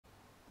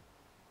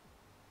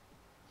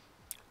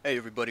Hey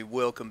everybody,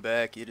 welcome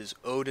back. It is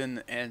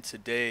Odin, and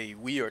today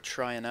we are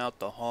trying out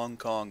the Hong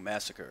Kong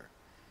Massacre.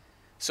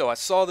 So I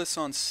saw this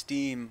on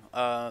Steam.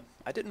 I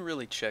didn't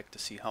really check to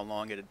see how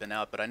long it had been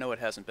out, but I know it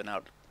hasn't been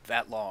out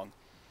that long.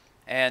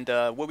 And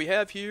what we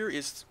have here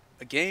is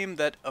a game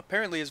that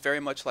apparently is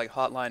very much like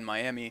Hotline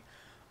Miami,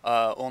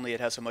 only it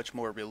has a much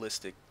more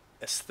realistic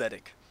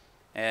aesthetic.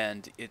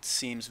 And it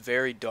seems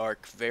very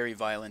dark, very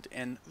violent,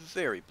 and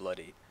very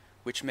bloody,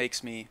 which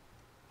makes me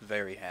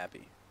very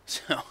happy.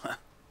 So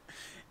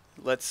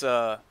Let's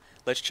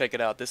let's check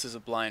it out. This is a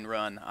blind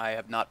run. I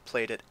have not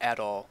played it at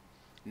all,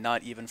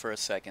 not even for a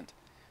second.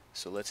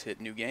 So let's hit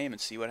new game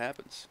and see what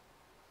happens.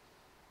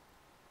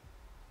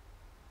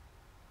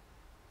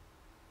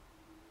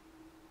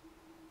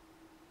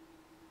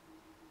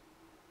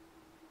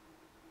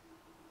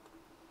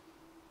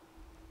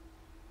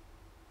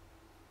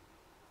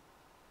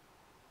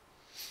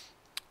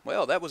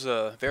 Well, that was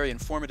a very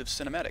informative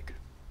cinematic.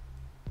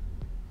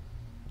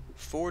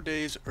 4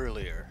 days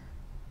earlier.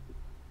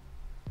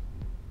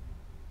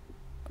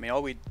 I mean,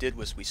 all we did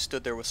was we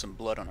stood there with some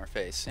blood on our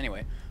face.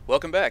 Anyway,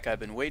 welcome back. I've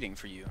been waiting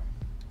for you.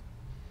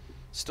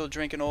 Still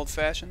drinking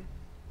old-fashioned?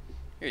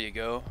 Here you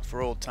go,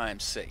 for old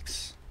time's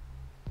sakes.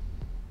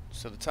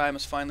 So the time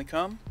has finally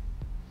come.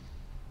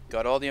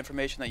 Got all the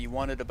information that you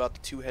wanted about the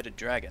two-headed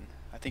dragon.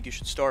 I think you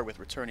should start with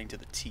returning to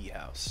the tea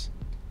house.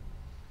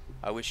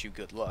 I wish you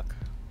good luck.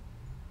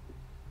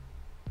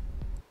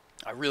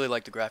 I really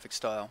like the graphic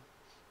style.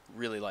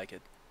 Really like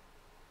it.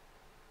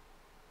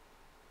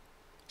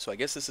 So I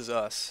guess this is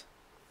us.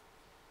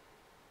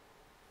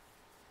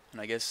 And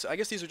I guess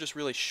these are just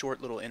really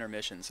short little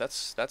intermissions.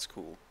 That's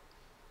cool.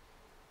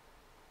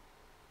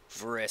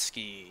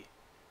 Vresky.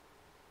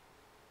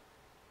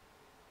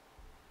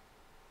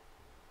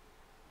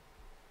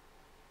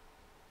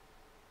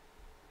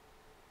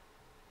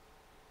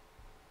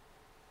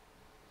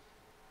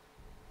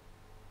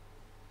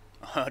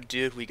 Oh,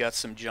 dude, we got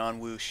some John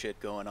Woo shit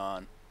going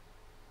on.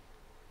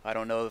 I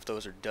don't know if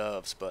those are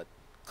doves, but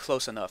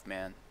close enough,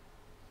 man.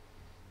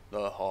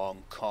 The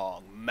Hong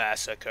Kong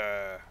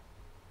Massacre.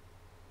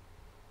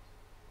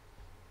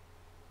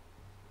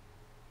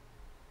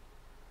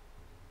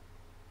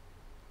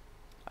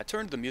 I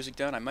turned the music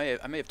down. I may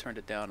have turned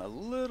it down a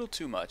little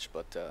too much,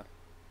 but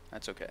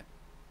that's okay.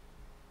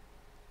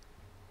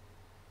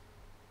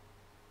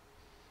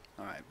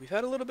 Alright, we've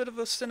had a little bit of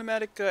a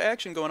cinematic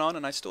action going on,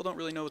 and I still don't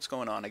really know what's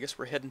going on. I guess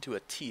we're heading to a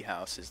tea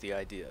house is the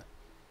idea.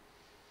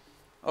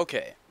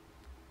 Okay,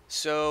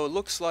 so it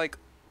looks like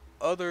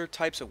other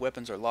types of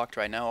weapons are locked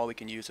right now. All we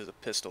can use is a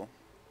pistol.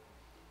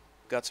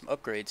 Got some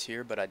upgrades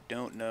here, but I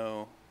don't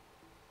know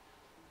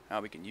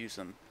how we can use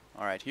them.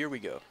 Alright, here we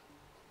go.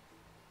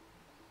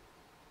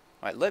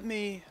 Alright, let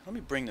me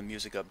bring the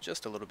music up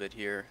just a little bit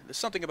here. There's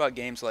something about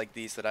games like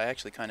these that I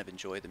actually kind of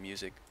enjoy the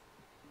music.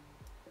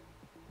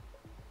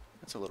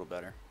 That's a little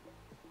better.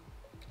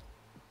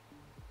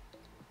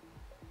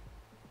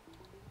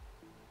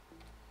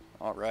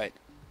 Alright.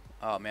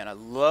 Oh man, I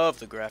love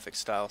the graphic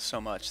style so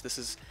much. This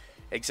is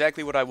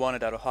exactly what I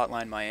wanted out of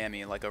Hotline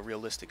Miami, like a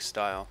realistic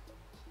style.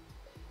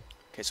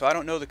 Okay, so I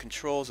don't know the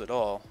controls at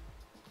all.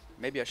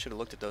 Maybe I should have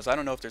looked at those. I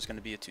don't know if there's going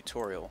to be a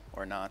tutorial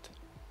or not.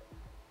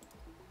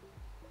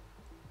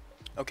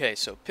 Okay,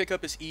 so pick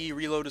up is E,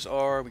 reload is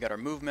R, we got our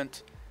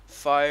movement,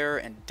 fire,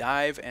 and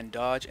dive and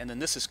dodge, and then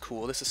this is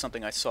cool. This is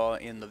something I saw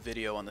in the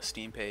video on the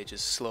Steam page,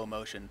 is slow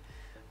motion.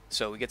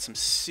 So we get some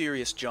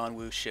serious John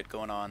Woo shit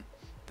going on.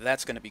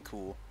 That's going to be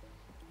cool.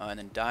 And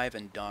then dive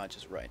and dodge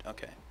is right.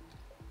 Okay.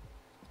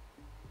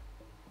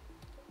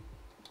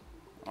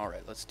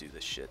 Alright, let's do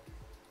this shit.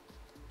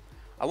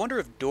 I wonder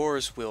if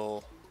doors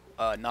will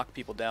knock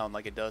people down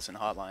like it does in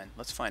Hotline.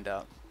 Let's find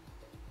out.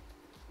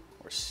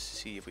 Or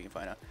see if we can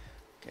find out.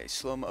 Okay,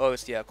 slow mo. Oh,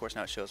 it's, yeah, of course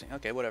now it shows me.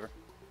 Okay, whatever.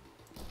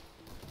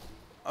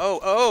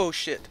 Oh,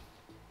 shit.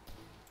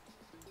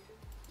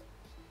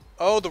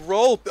 Oh, the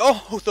roll.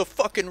 Oh, the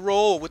fucking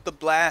roll with the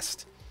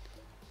blast.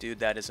 Dude,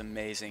 that is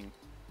amazing.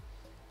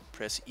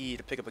 Press E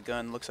to pick up a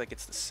gun. Looks like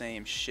it's the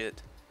same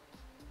shit.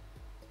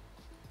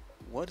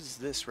 What is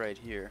this right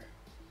here?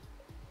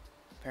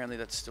 Apparently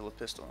that's still a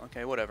pistol.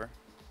 Okay, whatever.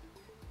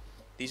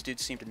 These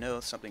dudes seem to know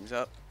something's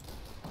up.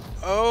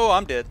 Oh,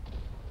 I'm dead.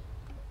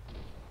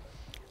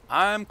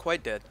 I'm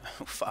quite dead.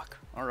 Oh, fuck.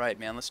 Alright,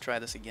 man, let's try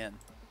this again.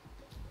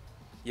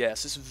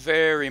 Yes, this is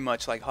very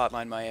much like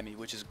Hotline Miami,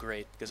 which is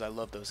great, because I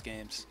love those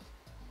games.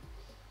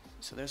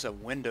 So there's a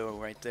window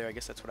right there. I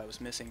guess that's what I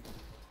was missing.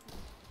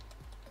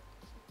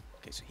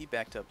 Okay, so he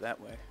backed up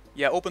that way.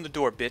 Yeah, open the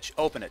door, bitch.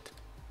 Open it.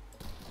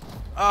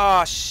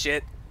 Ah,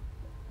 shit.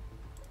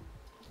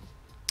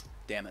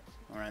 Damn it.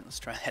 Alright, let's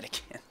try that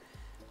again.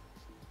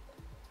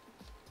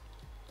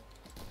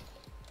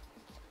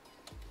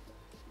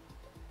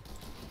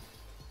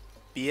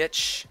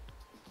 Bitch.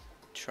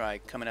 Try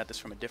coming at this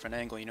from a different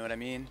angle, you know what I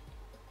mean?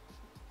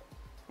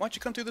 Why don't you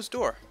come through this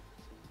door?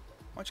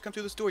 Why don't you come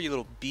through this door, you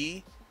little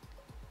bee?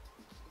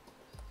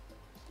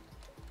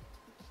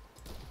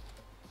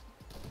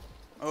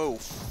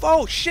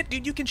 Oh shit,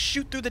 dude, you can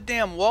shoot through the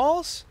damn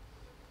walls?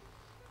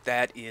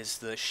 That is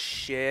the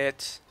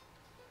shit.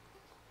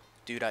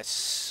 Dude, I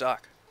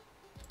suck.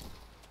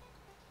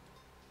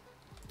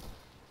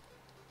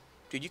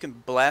 Dude, you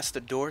can blast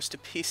the doors to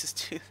pieces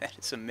too? That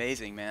is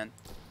amazing, man.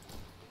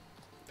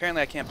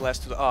 Apparently I can't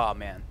blast through the... Aw,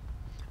 man.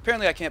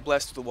 Apparently I can't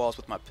blast through the walls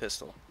with my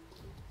pistol.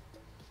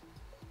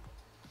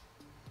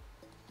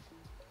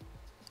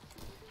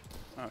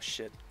 Oh,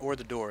 shit. Or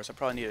the doors. I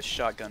probably need a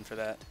shotgun for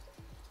that.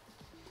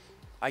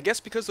 I guess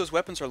because those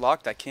weapons are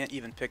locked, I can't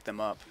even pick them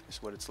up,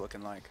 is what it's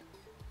looking like.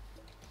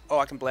 Oh,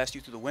 I can blast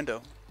you through the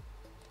window.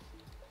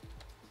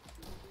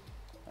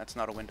 That's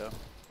not a window.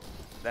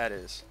 That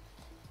is.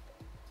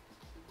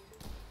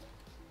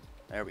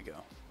 There we go.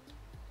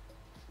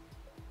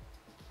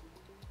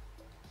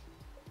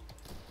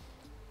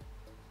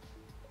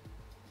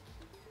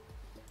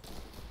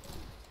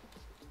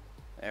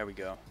 There we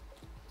go.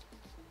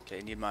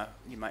 Okay, need my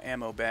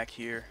ammo back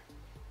here.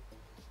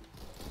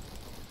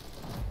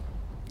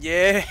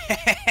 Yeah,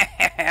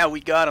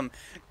 we got him.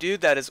 Dude,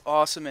 that is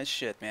awesome as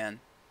shit, man.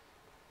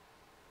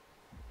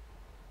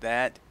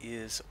 That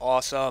is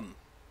awesome.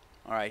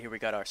 Alright, here we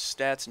got our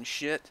stats and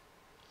shit.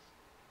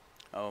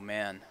 Oh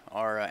man,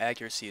 our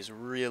accuracy is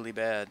really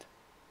bad.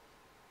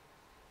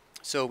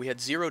 So we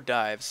had 0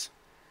 dives,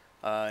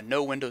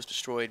 no windows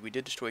destroyed. We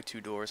did destroy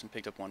 2 doors and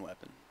picked up 1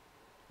 weapon.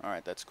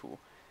 Alright, that's cool.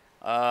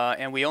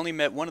 And we only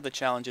met one of the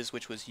challenges,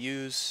 which was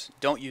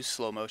don't use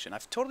slow motion. I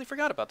totally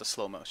forgot about the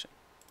slow motion.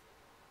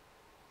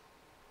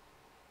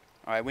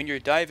 Alright, when you're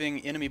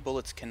diving, enemy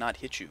bullets cannot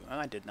hit you.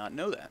 I did not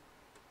know that.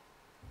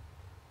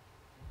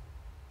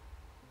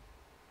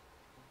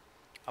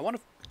 I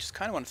just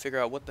kind of want to figure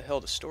out what the hell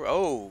the story...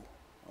 Oh,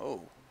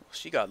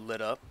 she got lit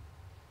up.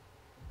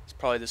 It's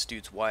probably this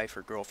dude's wife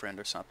or girlfriend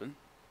or something.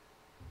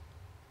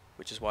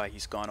 Which is why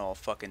he's gone all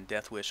fucking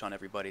death wish on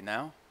everybody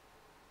now.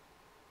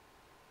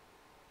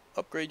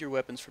 Upgrade your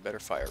weapons for better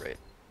fire rate.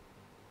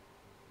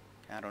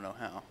 I don't know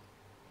how.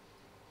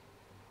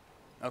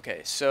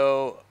 Okay,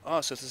 so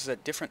so this is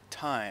at different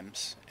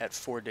times at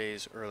 4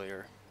 days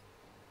earlier.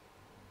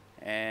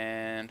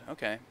 And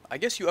okay, I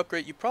guess you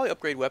probably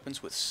upgrade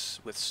weapons with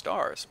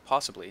stars,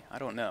 possibly. I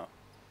don't know.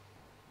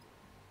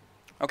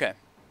 Okay,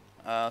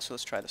 so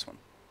let's try this one.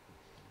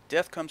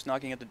 Death comes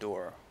knocking at the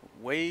door.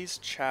 Wei's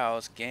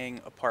Chow's gang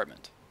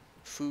apartment.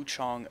 Fu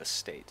Chong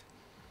Estate.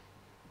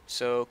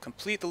 So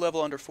complete the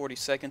level under 40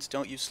 seconds.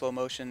 Don't use slow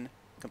motion.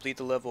 Complete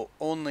the level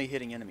only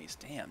hitting enemies.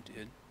 Damn,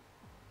 dude.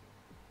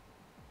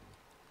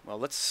 Well,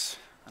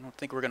 I don't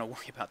think we're gonna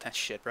worry about that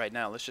shit right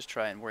now. Let's just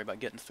try and worry about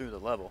getting through the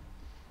level.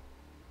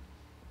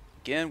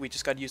 Again, we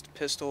just got to use the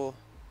pistol.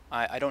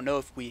 I don't know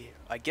if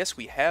I guess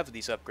we have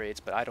these upgrades,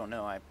 but I don't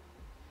know.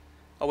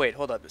 Oh wait,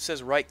 hold up. It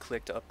says right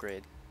click to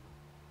upgrade.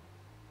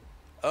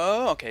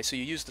 Oh, okay, so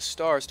you use the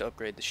stars to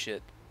upgrade the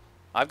shit.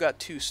 I've got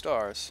 2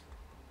 stars.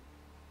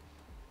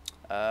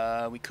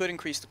 We could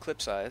increase the clip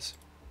size.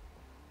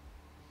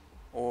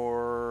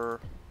 Or,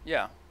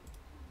 yeah.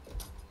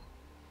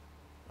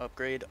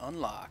 Upgrade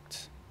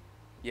unlocked.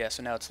 Yeah,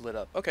 so now it's lit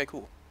up. Okay,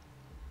 cool.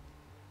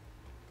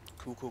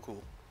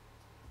 Cool.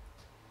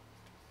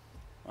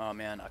 Oh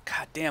man,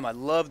 god damn, I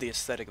love the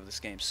aesthetic of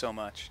this game so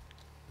much.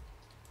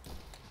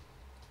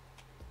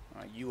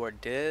 You are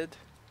dead.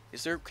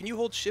 Can you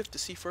hold shift to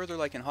see further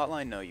like in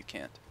Hotline? No, you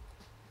can't.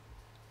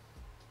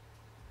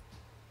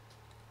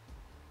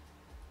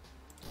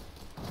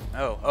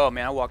 Oh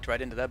man, I walked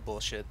right into that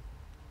bullshit.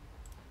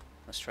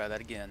 Let's try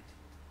that again.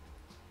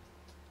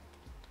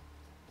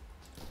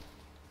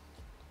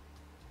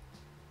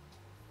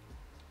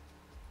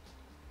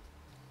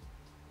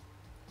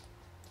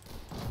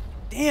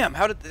 Damn,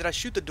 did I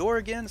shoot the door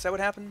again? Is that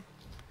what happened?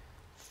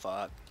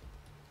 Fuck.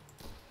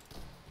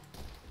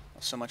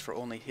 So much for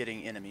only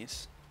hitting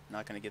enemies.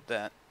 Not gonna get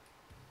that.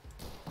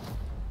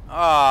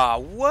 Ah,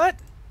 what?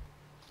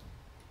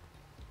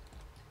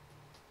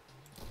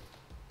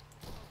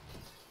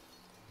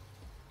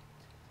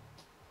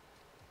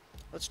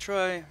 Let's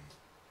try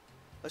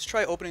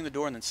opening the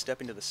door and then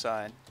stepping to the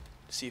side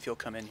to see if he'll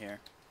come in here.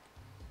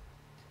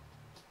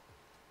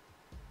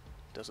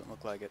 Doesn't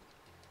look like it.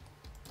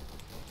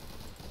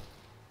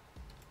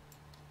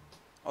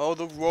 Oh,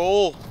 the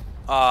roll!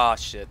 Ah,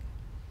 shit.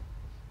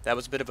 That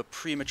was a bit of a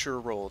premature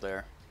roll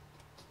there.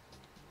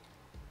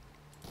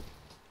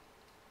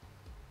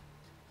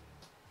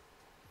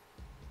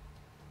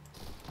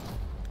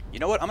 You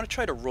know what? I'm going to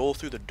try to roll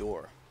through the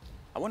door.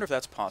 I wonder if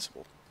that's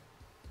possible.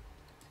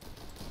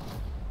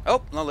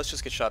 Oh, no, let's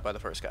just get shot by the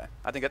first guy.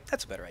 I think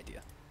that's a better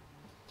idea.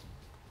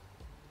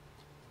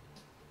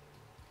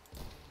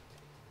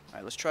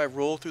 Alright, let's try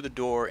roll through the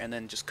door and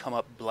then just come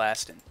up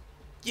blasting.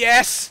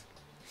 Yes!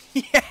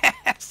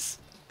 Yes!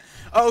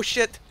 Oh,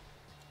 shit!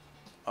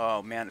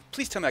 Oh, man.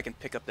 Please tell me I can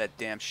pick up that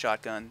damn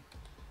shotgun.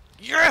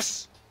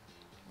 Yes!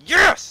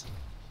 Yes!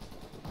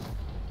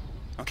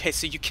 Okay,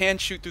 so you can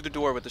shoot through the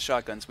door with the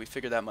shotguns. We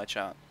figured that much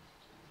out.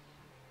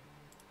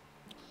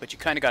 But you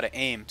kind of got to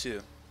aim,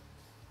 too.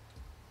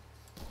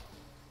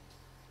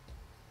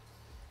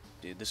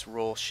 Dude, this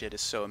roll shit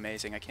is so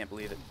amazing. I can't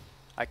believe it.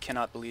 I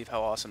cannot believe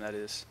how awesome that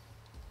is.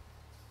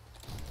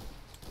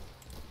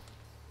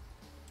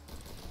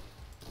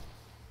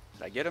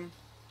 Did I get him?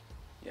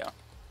 Yeah.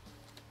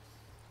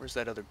 Where's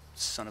that other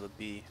son of a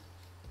bee?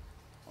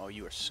 Oh,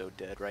 you are so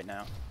dead right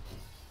now.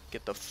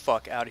 Get the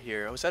fuck out of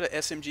here. Oh, is that an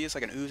SMG? It's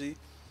like an Uzi.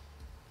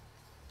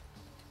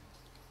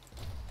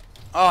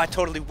 Oh, I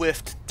totally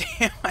whiffed.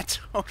 Damn, I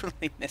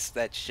totally missed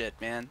that shit,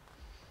 man.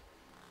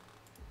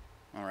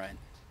 Alright.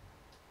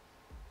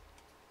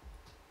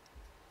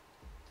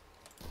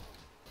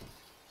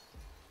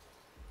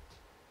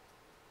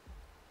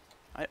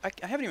 I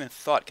haven't even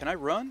thought. Can I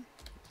run?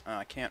 Oh,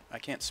 I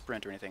can't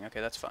sprint or anything. Okay,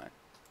 that's fine.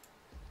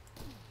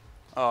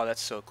 Oh,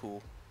 that's so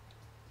cool.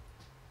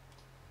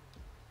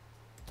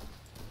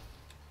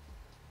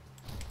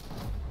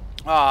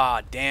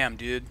 Ah, damn,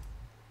 dude.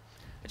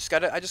 I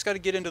just gotta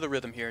get into the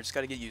rhythm here. Just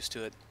gotta get used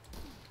to it.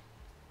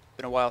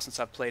 Been a while since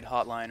I've played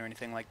Hotline or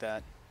anything like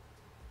that.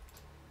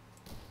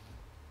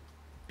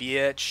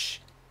 Bitch.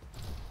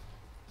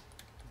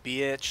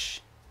 Bitch.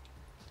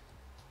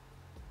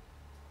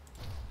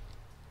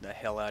 The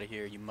hell out of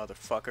here, you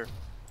motherfucker.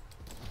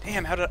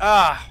 Damn, how did...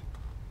 Ah!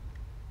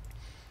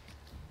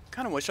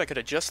 Kinda wish I could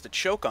adjust the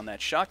choke on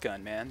that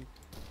shotgun, man.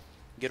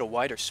 Get a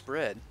wider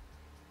spread.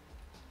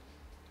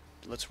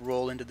 Let's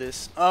roll into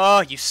this.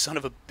 Oh, you son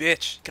of a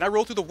bitch. Can I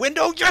roll through the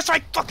window? Yes, I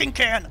fucking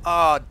can!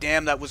 Oh,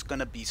 damn, that was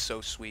gonna be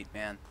so sweet,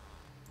 man.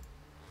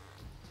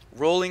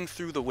 Rolling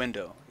through the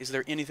window. Is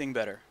there anything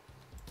better?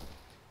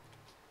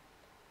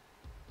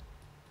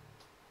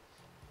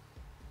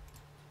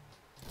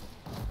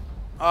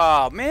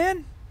 Oh,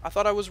 man. I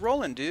thought I was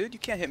rolling, dude. You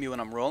can't hit me when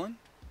I'm rolling.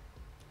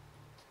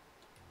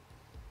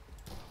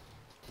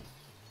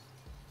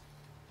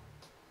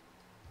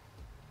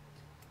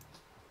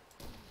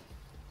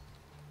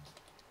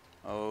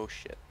 Oh,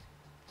 shit.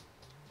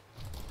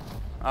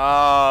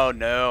 Oh,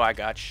 no. I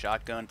got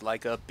shotgunned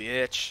like a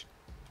bitch.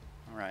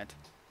 Alright.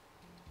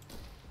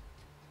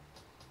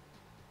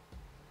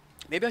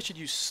 Maybe I should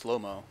use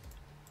slow-mo.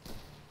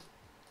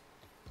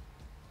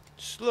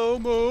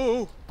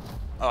 Slow-mo!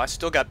 Oh, I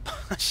still got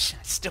punched.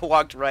 I still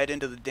walked right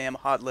into the damn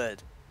hot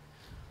lead.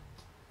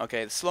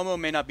 Okay, the slow-mo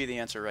may not be the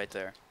answer right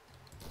there.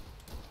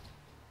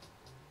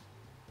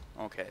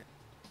 Okay.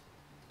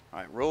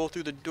 Alright, roll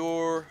through the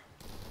door.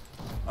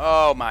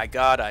 Oh my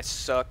god, I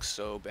suck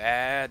so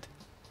bad.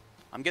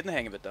 I'm getting the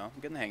hang of it, though.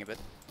 I'm getting the hang of it.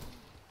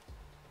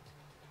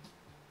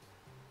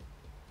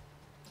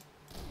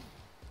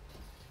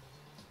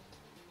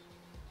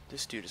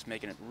 This dude is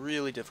making it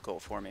really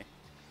difficult for me.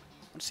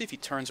 Let's see if he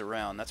turns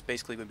around. That's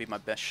basically going to be my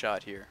best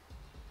shot here.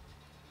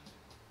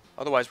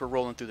 Otherwise, we're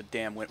rolling through the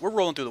damn window. We're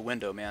rolling through the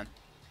window, man.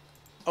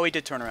 Oh, he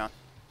did turn around.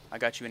 I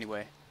got you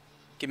anyway.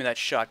 Give me that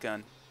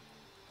shotgun.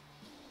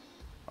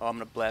 Oh, I'm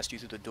going to blast you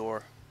through the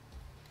door.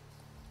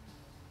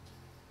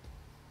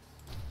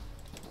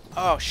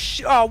 Oh,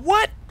 oh,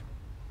 what?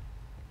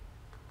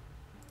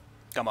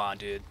 Come on,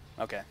 dude.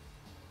 Okay.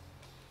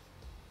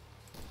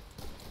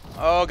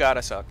 Oh, God,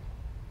 I suck.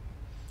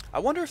 I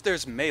wonder if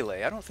there's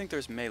melee. I don't think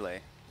there's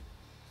melee.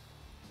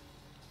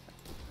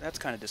 That's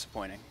kind of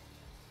disappointing.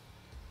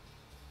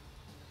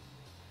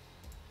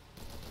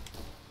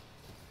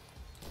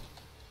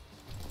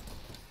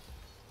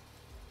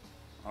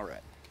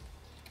 Alright.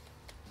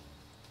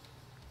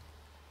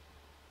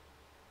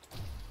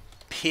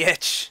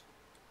 Bitch!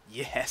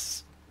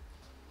 Yes!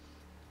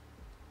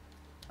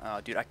 Oh,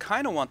 dude, I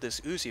kind of want this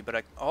Uzi, but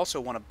I also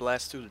want to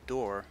blast through the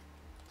door.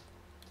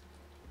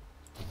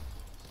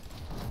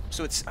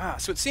 So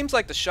it seems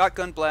like the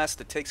shotgun blast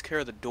that takes care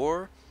of the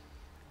door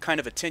kind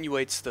of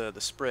attenuates the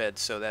spread,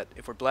 so that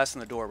if we're blasting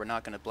the door, we're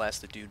not going to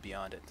blast the dude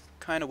beyond it.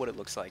 Kind of what it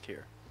looks like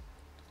here.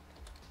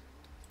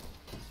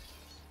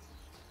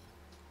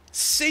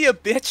 See ya,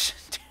 bitch!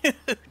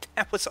 Dude,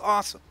 that was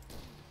awesome.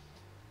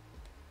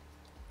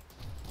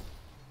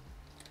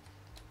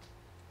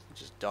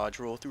 Just dodge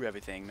roll through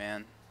everything,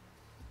 man.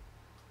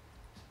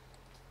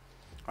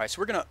 All right,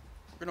 so we're gonna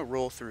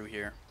roll through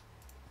here.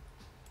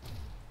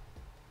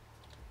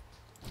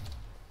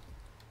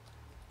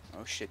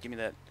 Oh shit! Give me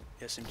that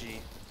SMG.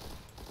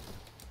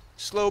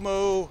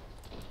 Slow-mo.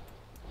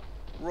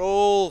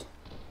 Roll.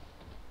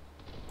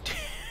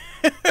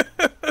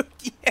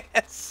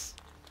 Yes.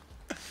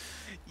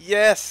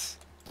 Yes.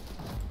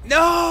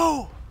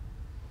 No.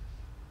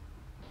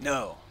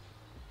 No.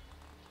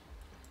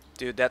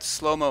 Dude, that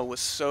slow-mo was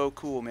so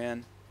cool,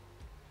 man.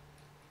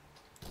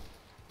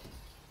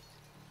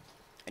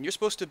 And you're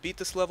supposed to beat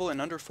this level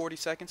in under 40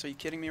 seconds? Are you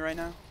kidding me right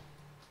now?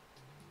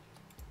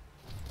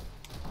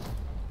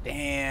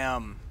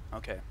 Damn.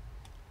 Okay.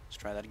 Let's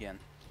try that again.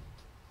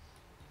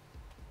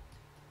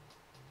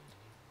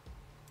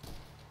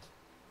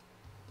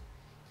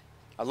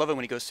 I love it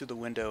when he goes through the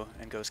window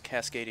and goes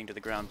cascading to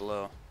the ground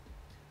below.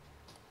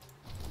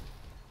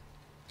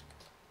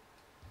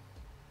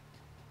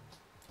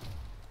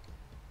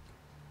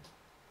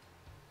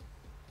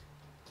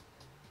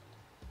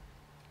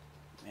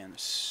 Man,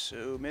 there's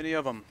so many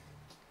of them.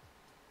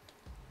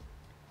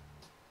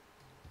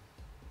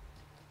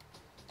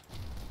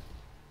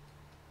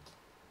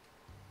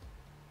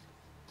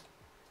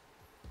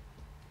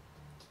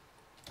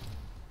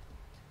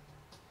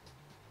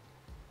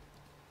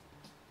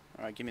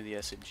 Alright, give me the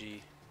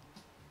SMG.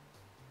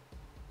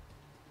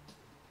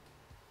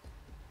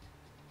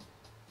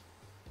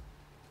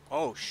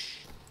 Oh,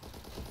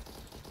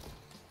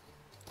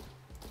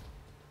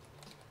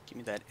 give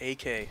me that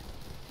AK.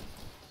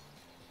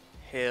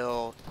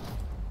 Hell.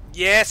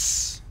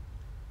 Yes!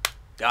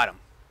 Got him.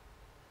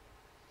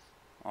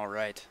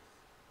 Alright.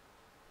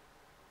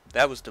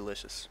 That was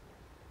delicious.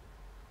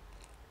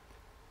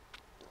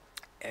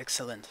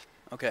 Excellent.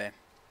 Okay.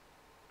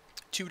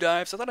 2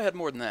 dives. I thought I had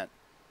more than that.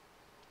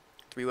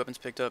 3 weapons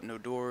picked up. No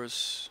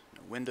doors.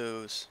 No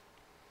windows.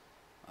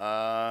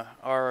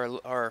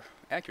 Our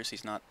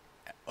accuracy's not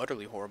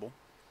utterly horrible.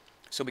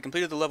 So we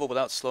completed the level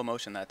without slow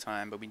motion that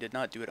time, but we did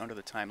not do it under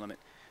the time limit.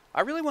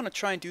 I really want to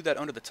try and do that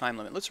under the time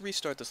limit. Let's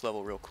restart this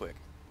level real quick.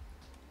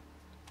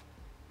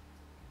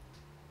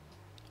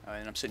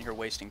 And I'm sitting here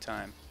wasting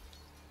time.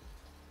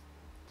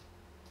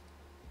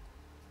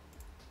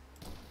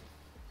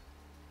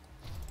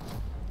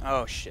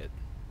 Oh, shit.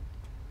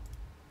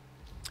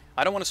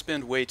 I don't want to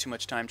spend way too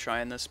much time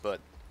trying this, but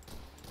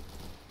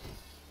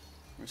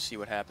let's see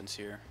what happens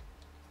here.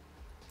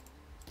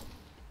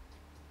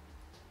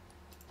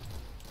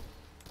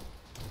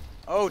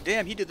 Oh,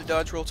 damn, he did the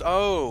dodge rolls.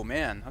 Oh,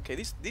 man. Okay,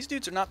 these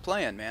dudes are not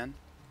playing, man.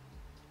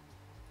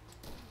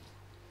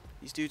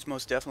 These dudes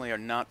most definitely are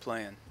not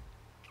playing.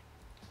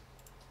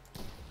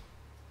 I'm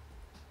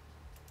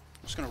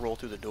just going to roll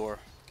through the door.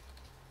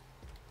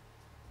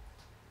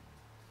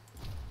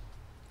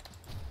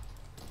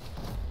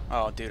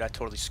 Oh, dude, I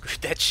totally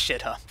screwed that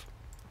shit up.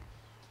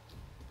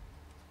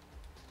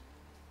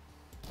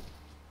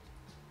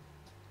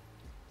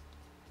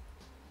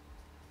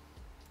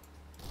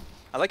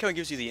 I like how it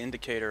gives you the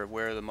indicator of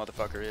where the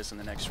motherfucker is in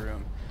the next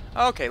room.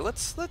 Okay,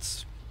 let's...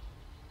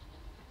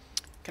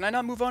 Can I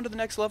not move on to the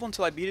next level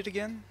until I beat it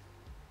again?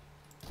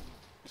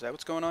 Is that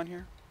what's going on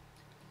here?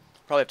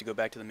 Probably have to go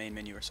back to the main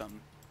menu or something.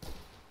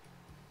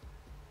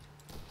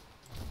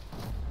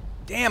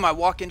 Damn, I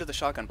walk into the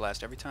shotgun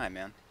blast every time,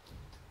 man.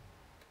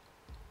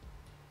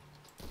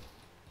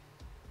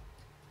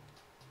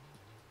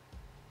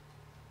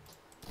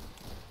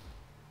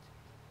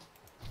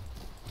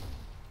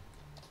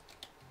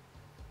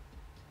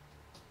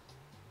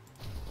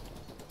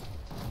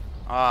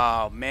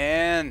 Oh,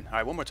 man.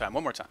 Alright, one more time,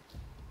 one more time.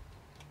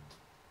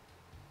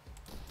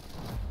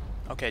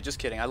 Okay, just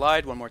kidding. I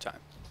lied. One more time.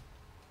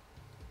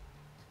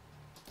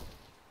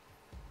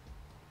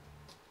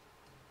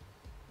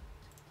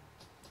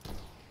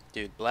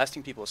 Dude,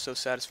 blasting people is so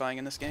satisfying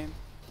in this game.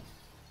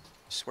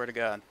 I swear to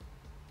God.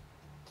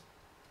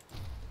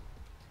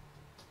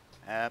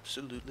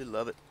 Absolutely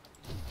love it.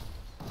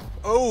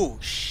 Oh,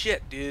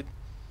 shit, dude.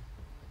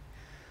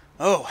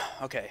 Oh,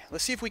 okay.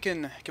 Let's see if we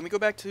can we go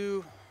back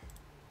to...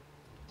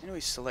 Anyway,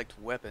 select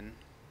weapon.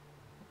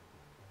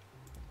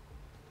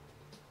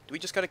 Do we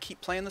just gotta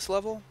keep playing this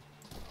level?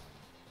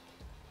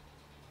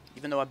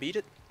 Even though I beat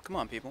it? Come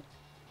on, people.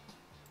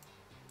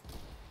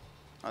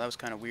 Oh, that was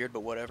kind of weird,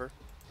 but whatever.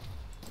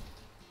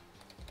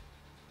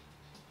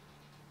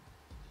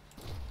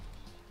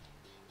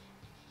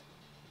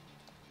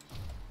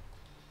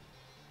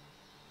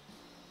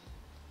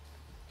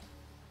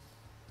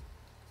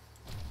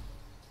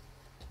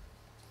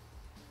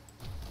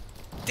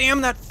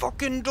 Damn that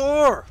fucking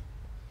door!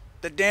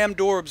 The damn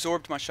door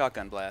absorbed my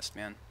shotgun blast,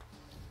 man.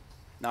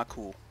 Not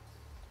cool.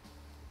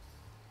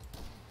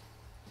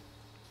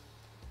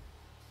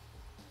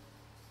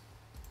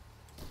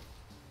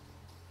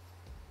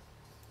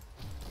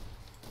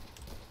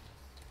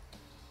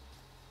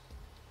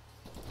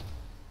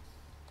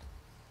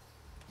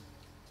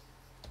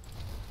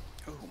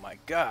 Oh my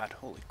God,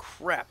 holy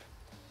crap.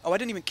 Oh, I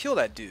didn't even kill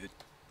that dude.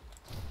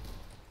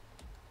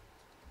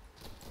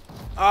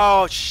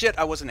 Oh shit,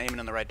 I wasn't aiming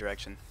in the right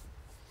direction.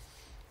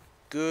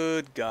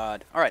 Good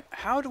God. Alright,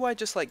 how do I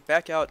just like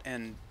back out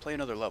and play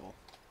another level?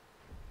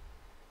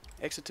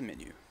 Exit to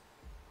menu.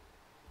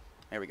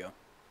 There we go.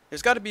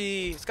 There's gotta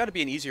be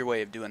an easier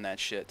way of doing that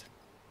shit.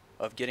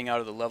 Of getting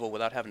out of the level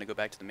without having to go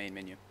back to the main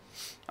menu.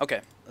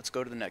 Okay, let's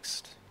go to the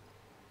next.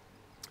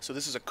 So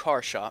this is a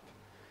car shop.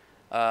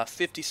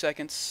 50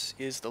 seconds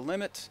is the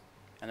limit,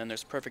 and then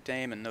there's perfect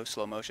aim and no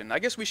slow motion. I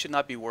guess we should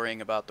not be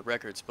worrying about the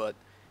records, but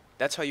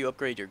that's how you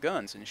upgrade your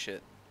guns and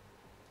shit.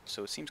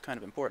 So it seems kind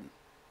of important.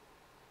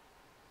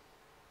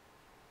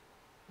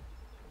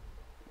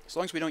 As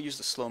long as we don't use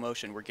the slow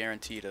motion, we're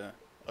guaranteed a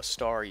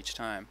star each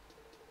time.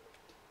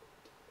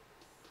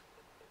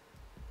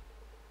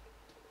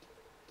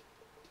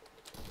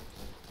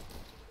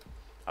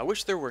 I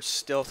wish there were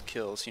stealth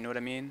kills, you know what I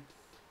mean?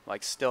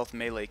 Like stealth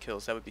melee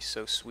kills, that would be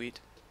so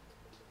sweet.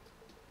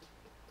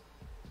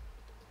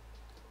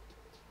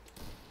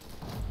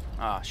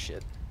 Ah,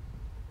 shit.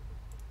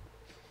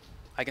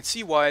 I can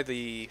see why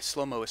the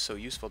slow-mo is so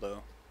useful,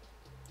 though.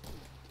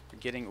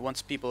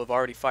 Once people have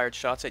already fired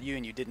shots at you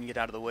and you didn't get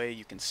out of the way,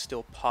 you can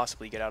still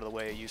possibly get out of the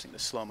way using the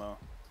slow-mo.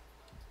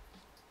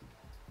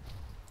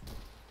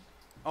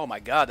 Oh my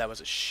God, that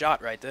was a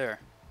shot right there.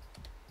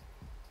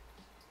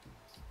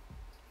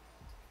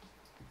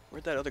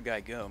 Where'd that other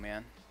guy go,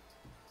 man?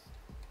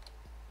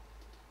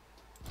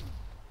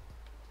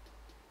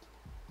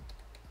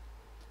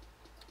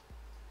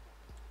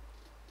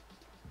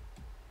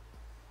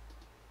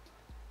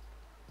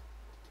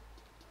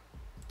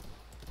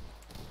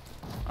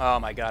 Oh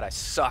my god, I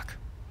suck.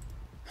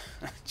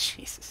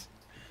 Jesus.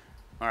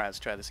 Alright, let's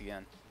try this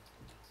again.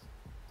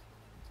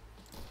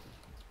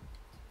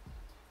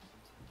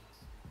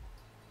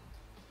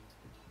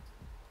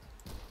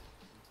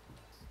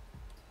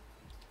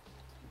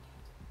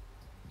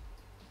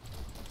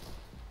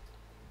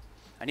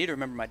 I need to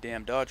remember my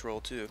damn dodge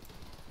roll, too.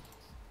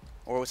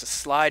 Or it was a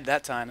slide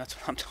that time, that's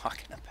what I'm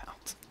talking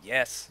about.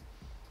 Yes.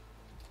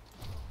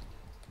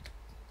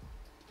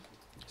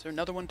 Is there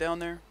another one down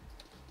there?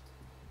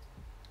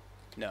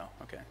 No,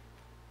 okay.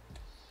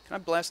 Can I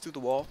blast through the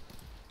wall?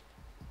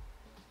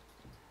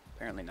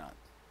 Apparently not.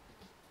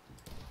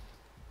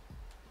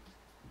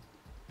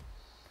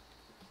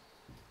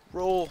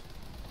 Roll.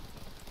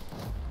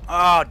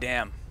 Oh,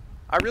 damn.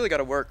 I really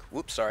gotta work.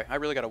 Whoops, sorry. I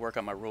really gotta work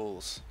on my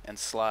rolls and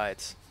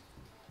slides.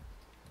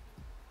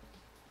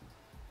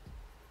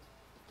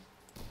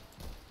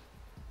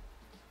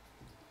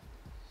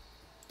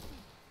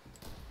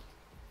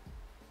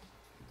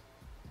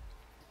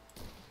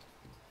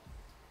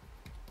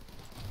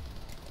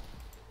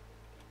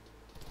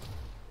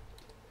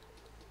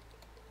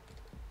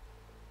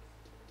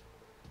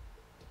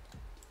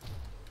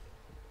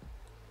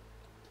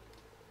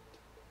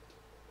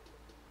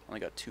 Only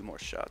got 2 more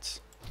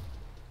shots.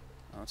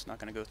 Oh, it's not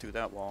going to go through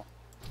that wall.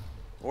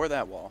 Or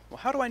that wall. Well,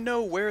 how do I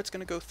know where it's going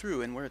to go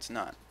through and where it's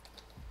not?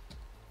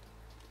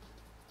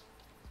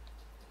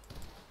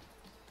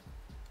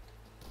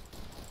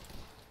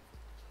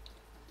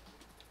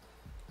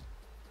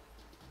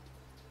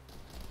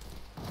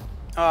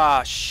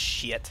 Ah,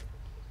 shit.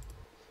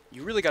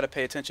 You really got to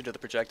pay attention to the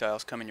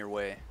projectiles coming your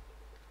way.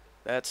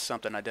 That's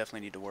something I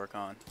definitely need to work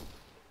on.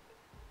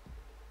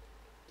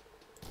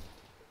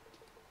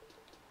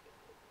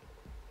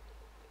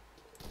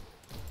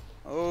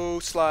 Oh,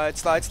 slide,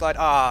 slide, slide.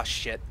 Ah,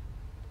 shit.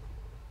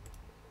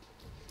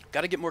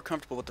 Gotta get more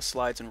comfortable with the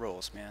slides and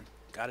rolls, man.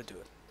 Gotta do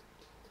it.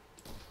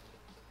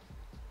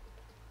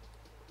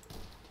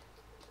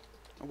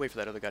 I'll wait for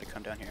that other guy to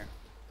come down here.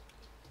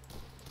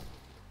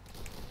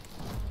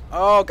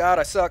 Oh, God,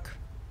 I suck.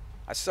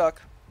 I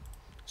suck.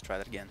 Let's try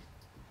that again.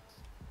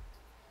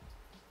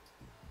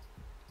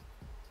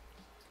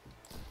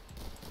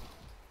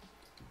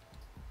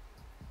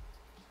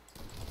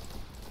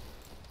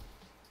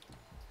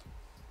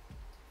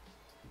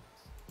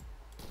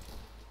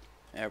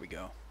 There we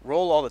go.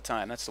 Roll all the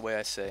time. That's the way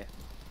I say.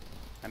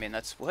 I mean,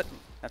 that's what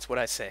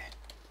I say.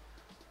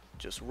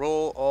 Just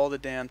roll all the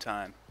damn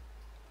time.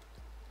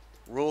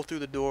 Roll through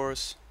the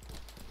doors.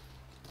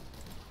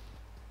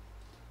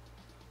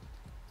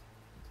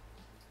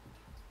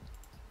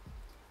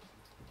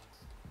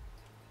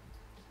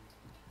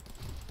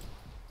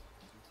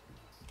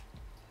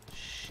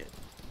 Shit.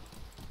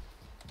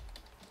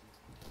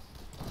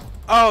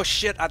 Oh,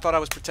 shit. I thought I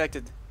was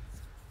protected.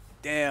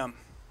 Damn.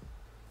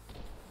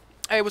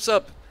 Hey, what's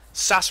up,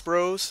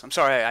 Sasbros? I'm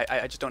sorry,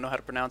 I just don't know how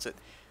to pronounce it.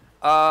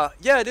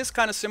 Yeah, it is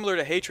kind of similar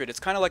to Hatred.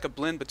 It's kind of like a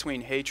blend between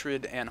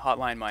Hatred and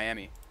Hotline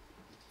Miami.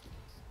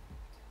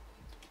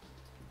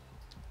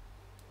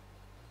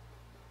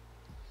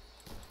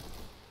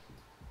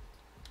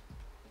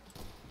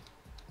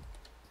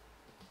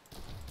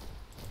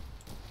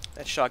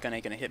 That shotgun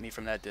ain't gonna hit me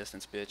from that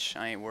distance, bitch.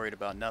 I ain't worried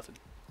about nothing.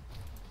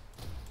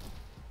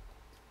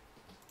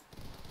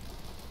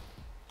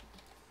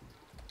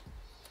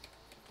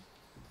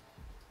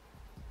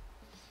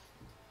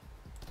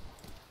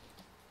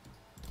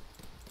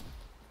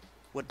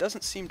 What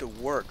doesn't seem to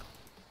work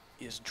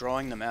is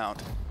drawing them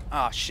out.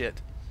 Ah,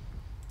 shit.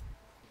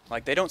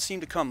 Like, they don't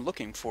seem to come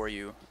looking for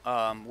you.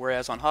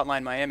 Whereas on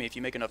Hotline Miami, if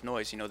you make enough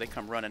noise, you know, they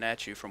come running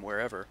at you from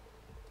wherever.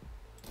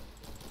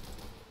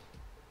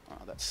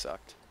 Oh, that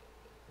sucked.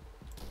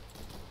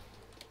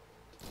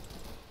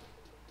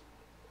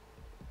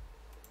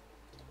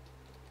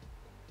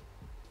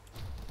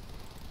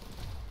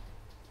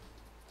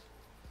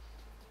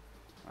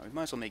 We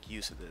might as well make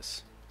use of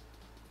this.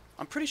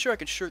 I'm pretty sure I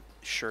could shoot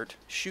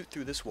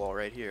through this wall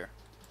right here.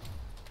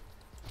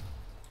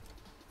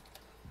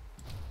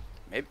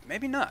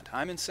 Maybe not.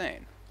 I'm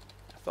insane.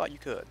 I thought you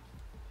could.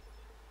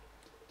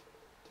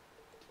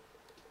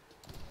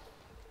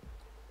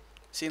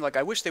 See, like,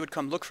 I wish they would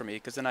come look for me,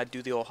 because then I'd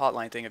do the old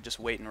hotline thing of just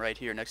waiting right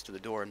here next to the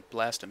door and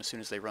blast them as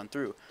soon as they run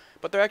through.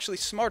 But they're actually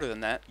smarter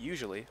than that,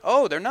 usually.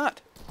 Oh, they're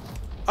not!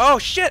 Oh,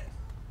 shit!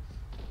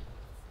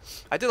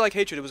 I did like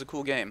Hatred. It was a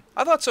cool game.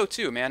 I thought so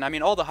too, man. I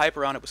mean, all the hype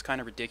around it was kind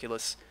of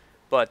ridiculous,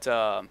 but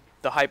the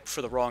hype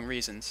for the wrong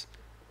reasons.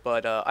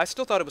 But I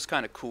still thought it was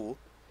kind of cool.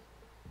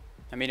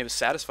 I mean, it was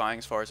satisfying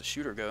as far as a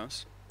shooter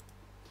goes.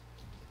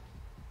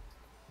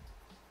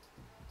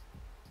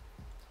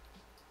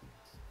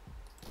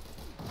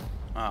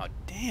 Oh,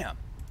 damn.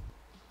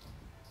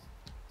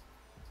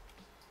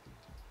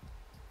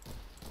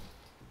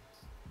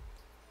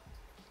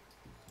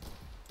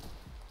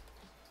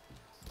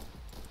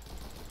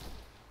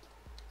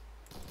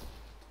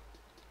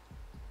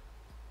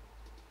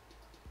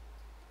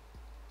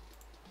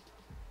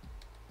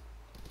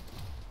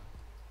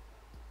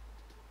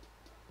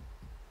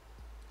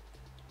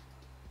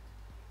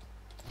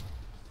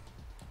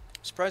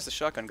 Surprised the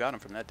shotgun got him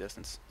from that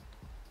distance.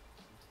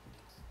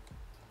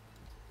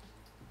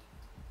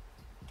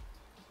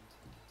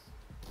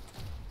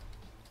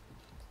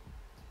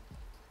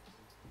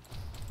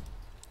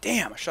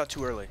 Damn, I shot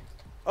too early.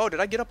 Oh, did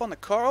I get up on the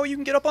car? Oh, you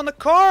can get up on the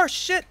car!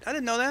 Shit! I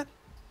didn't know that.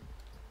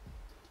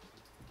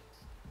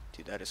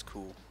 Dude, that is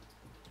cool.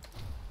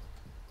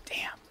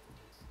 Damn.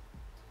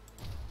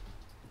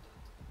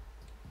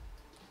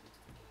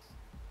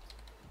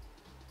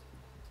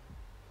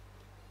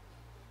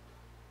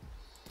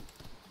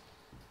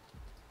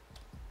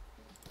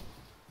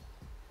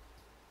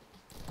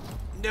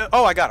 No.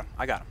 Oh, I got him.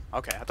 I got him.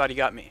 Okay, I thought he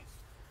got me.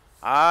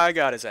 I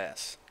got his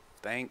ass.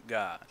 Thank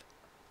God.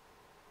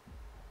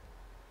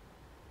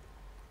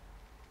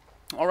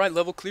 Alright,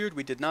 level cleared.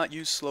 We did not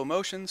use slow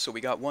motion, so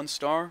we got 1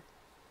 star.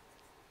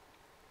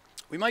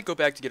 We might go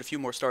back to get a few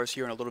more stars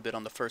here in a little bit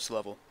on the first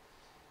level.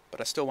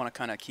 But I still want to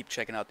kind of keep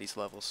checking out these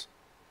levels.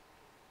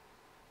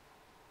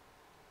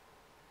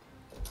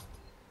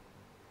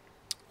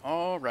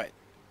 Alright.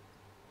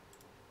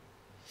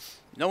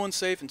 No one's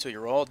safe until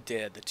you're all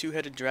dead. The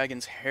two-headed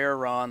dragon's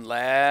Heron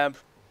lab.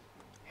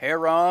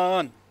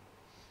 Heron!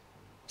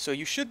 So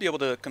you should be able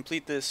to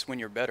complete this when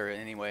you're better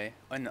anyway,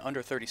 in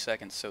under 30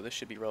 seconds, so this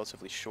should be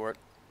relatively short.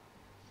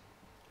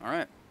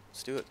 Alright,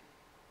 let's do it.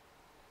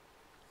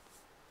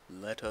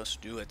 Let us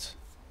do it.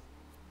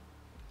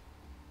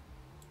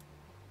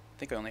 I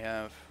think I only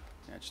have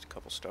just a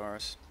couple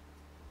stars.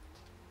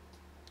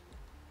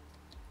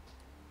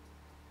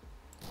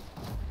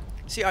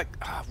 See, I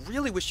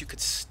really wish you could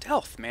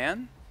stealth,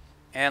 man.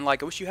 And,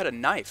 like, I wish you had a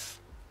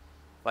knife.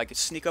 Like,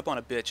 sneak up on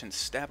a bitch and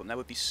stab him. That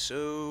would be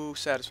so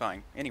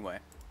satisfying. Anyway.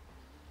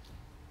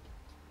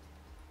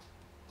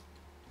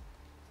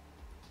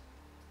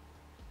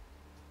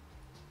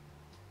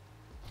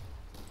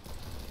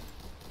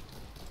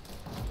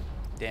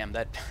 Damn,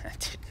 that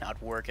did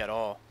not work at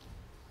all.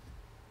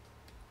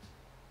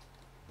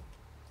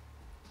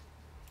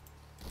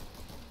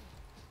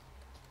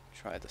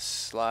 Try to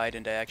slide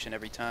into action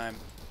every time.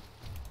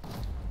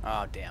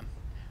 Oh, damn.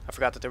 I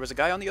forgot that there was a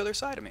guy on the other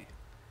side of me.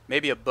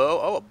 Maybe a bow.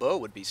 Oh, a bow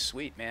would be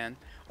sweet, man.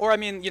 Or, I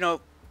mean, you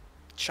know,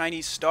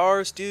 Chinese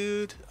stars,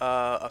 dude.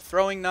 A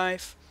throwing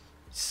knife.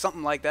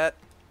 Something like that.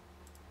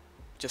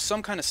 Just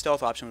some kind of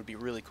stealth option would be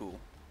really cool.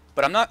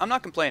 But I'm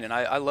not complaining.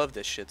 I love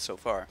this shit so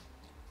far.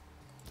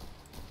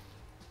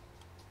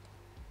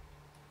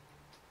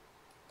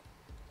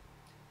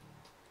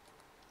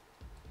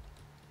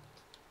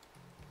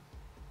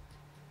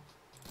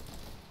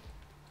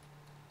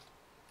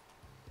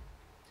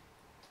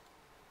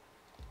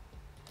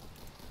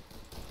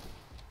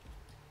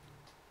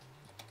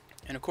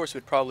 And of course it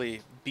would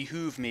probably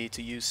behoove me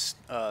to use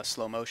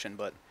slow motion,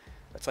 but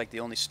that's like the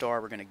only star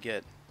we're gonna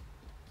get.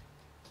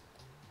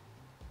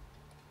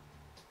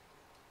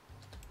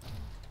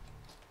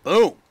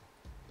 Boom!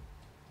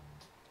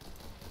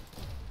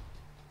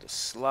 The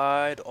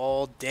slide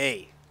all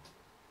day.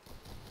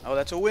 Oh,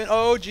 that's a win.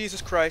 Oh,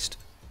 Jesus Christ.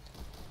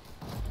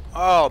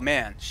 Oh,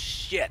 man.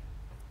 Shit.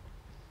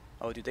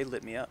 Oh, dude, they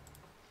lit me up.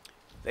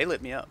 They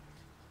lit me up.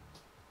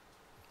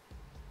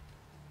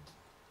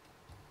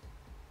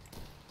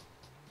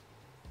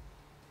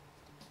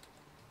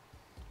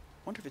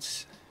 Wonder if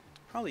it's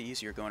probably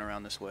easier going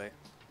around this way.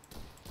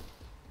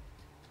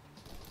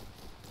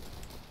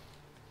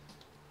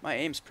 My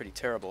aim's pretty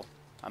terrible.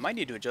 I might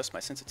need to adjust my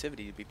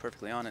sensitivity, to be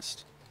perfectly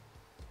honest.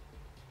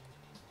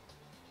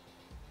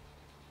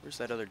 Where's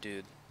that other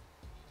dude?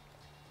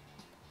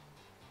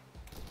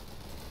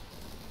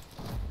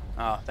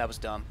 Oh, that was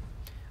dumb.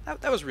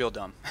 That was real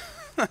dumb.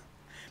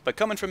 But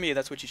coming from me,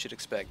 that's what you should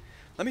expect.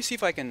 Let me see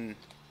if I can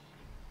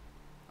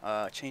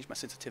change my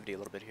sensitivity a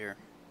little bit here.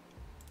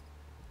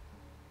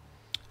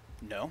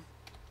 No.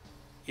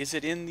 Is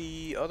it in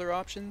the other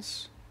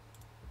options?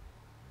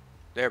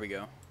 There we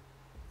go.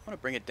 I want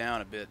to bring it down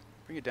a bit.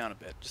 Bring it down a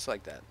bit, just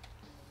like that.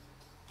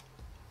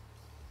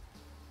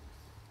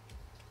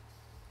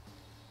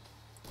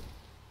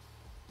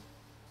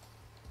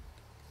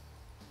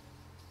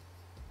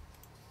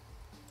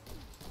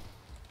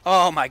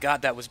 Oh my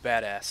god, that was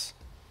badass.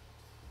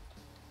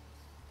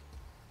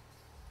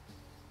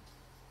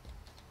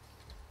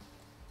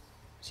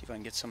 See if I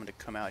can get someone to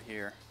come out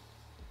here.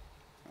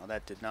 Oh,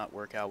 that did not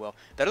work out well.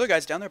 That other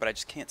guy's down there, but I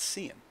just can't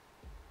see him.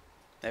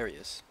 There he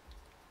is.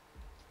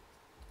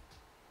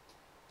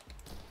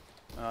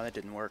 Oh, that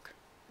didn't work.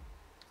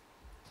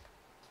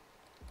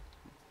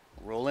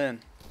 Roll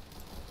in.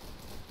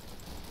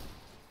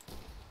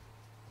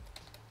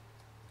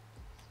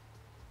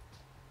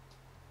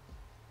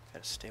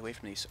 Gotta stay away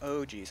from these.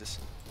 Oh, Jesus.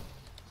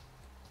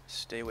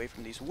 Stay away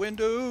from these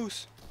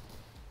windows.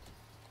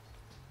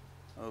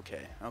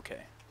 Okay,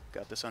 okay.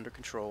 Got this under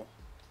control.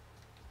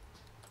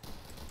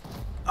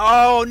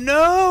 Oh,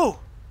 no!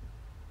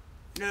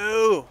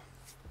 No!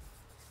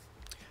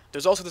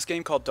 There's also this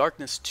game called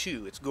Darkness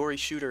 2. It's gory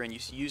shooter, and you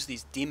use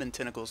these demon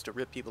tentacles to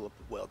rip people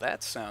apart. Well,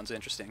 that sounds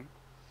interesting.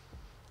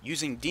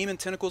 Using demon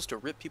tentacles to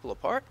rip people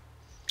apart?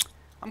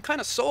 I'm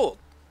kind of sold.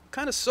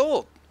 Kind of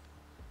sold.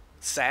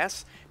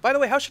 Sass. By the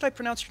way, how should I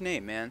pronounce your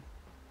name, man?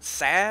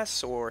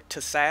 Sass or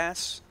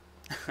Tasass?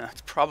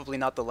 It's probably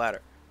not the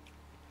latter.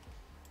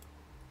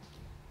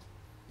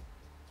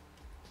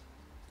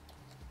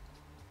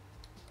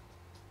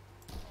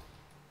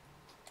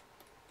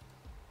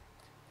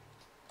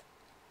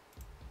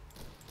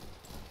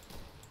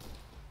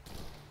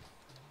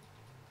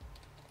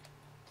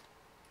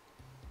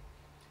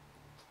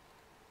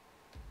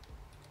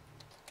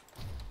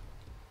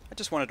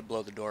 just wanted to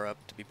blow the door up,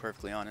 to be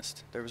perfectly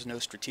honest. There was no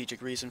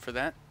strategic reason for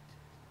that.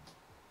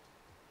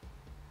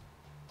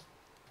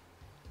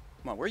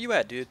 Come on, where you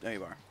at, dude? There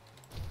you are.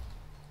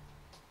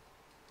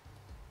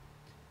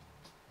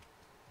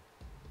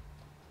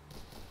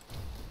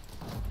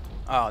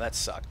 Oh, that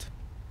sucked.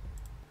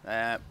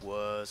 That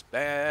was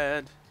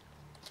bad.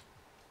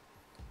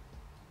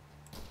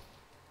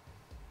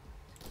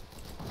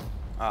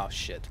 Oh,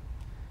 shit.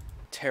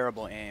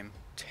 Terrible aim.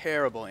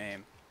 Terrible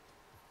aim.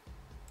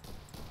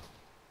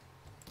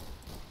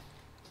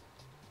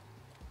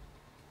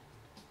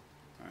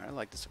 Alright, I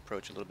like this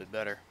approach a little bit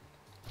better.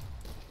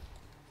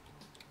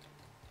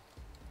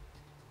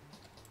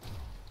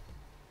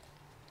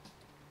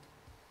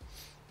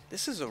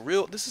 This is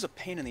a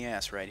pain in the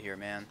ass right here,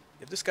 man.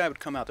 If this guy would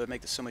come out, that would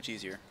make this so much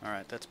easier.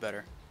 Alright, that's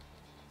better.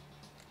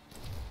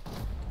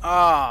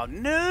 Oh,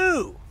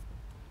 no!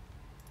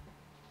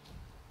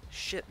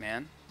 Shit,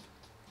 man.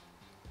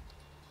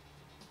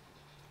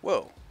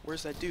 Whoa,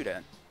 where's that dude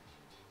at?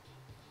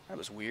 That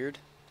was weird.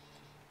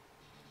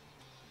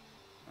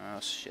 Oh,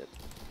 shit.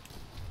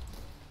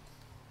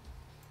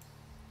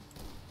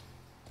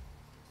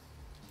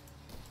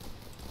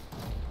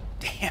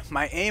 Damn,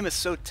 my aim is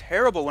so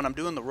terrible when I'm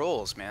doing the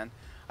rolls, man.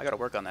 I gotta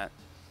work on that.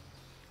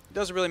 It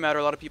doesn't really matter.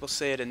 A lot of people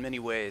say it in many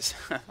ways.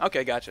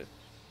 Okay, gotcha.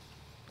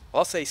 Well,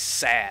 I'll say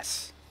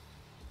sass.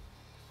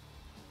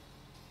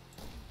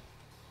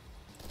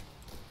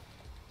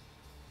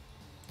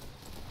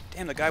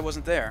 Damn, the guy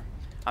wasn't there.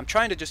 I'm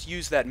trying to just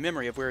use that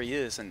memory of where he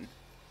is and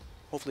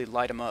hopefully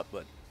light him up,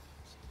 but...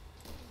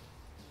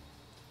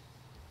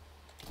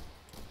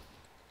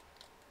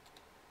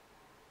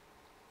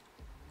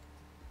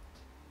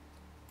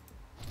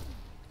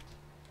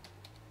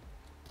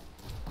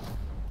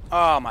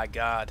 Oh my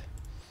god.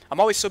 I'm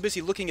always so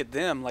busy looking at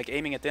them, like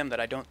aiming at them, that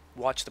I don't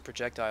watch the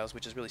projectiles,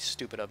 which is really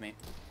stupid of me.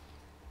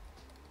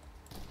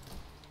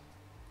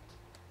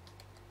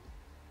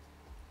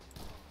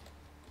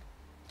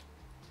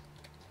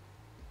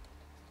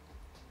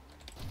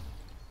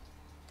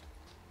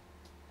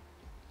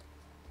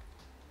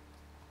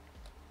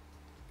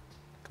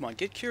 Come on,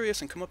 get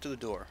curious and come up to the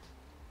door.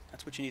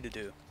 That's what you need to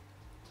do.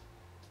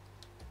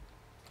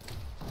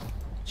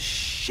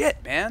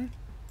 Shit, man!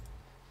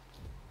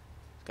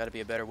 Gotta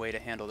be a better way to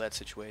handle that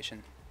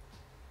situation.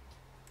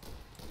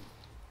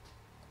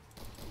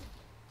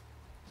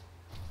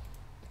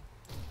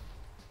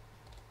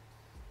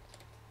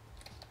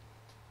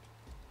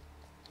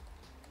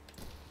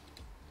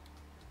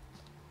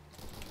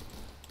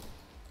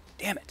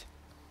 Damn it!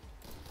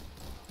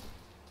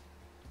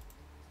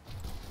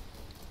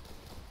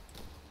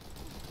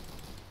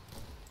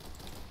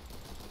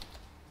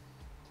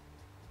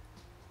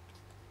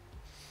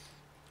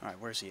 Alright,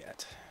 where's he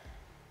at?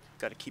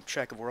 Gotta keep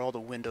track of where all the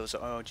windows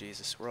are. Oh,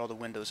 Jesus. Where all the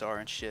windows are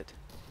and shit.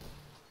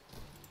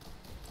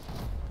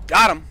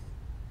 Got him!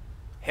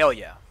 Hell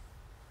yeah.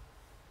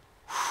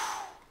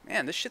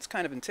 Man, this shit's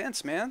kind of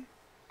intense, man.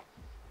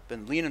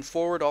 Been leaning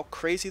forward all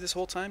crazy this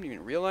whole time. You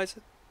didn't realize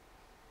it?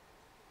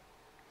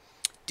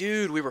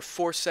 Dude, we were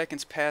 4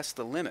 seconds past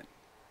the limit.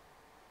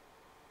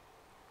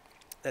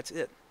 That's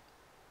it.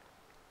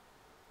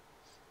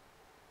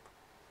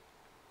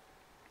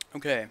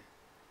 Okay.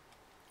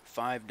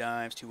 5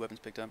 dives, 2 weapons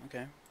picked up.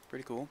 Okay.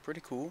 Pretty cool,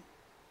 pretty cool.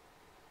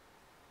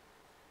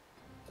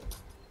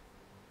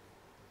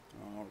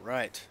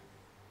 Alright.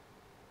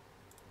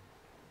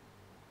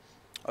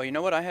 Oh, you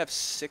know what? I have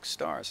 6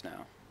 stars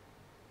now.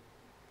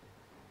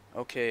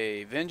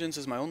 Okay, vengeance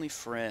is my only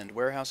friend.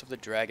 Warehouse of the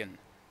Dragon.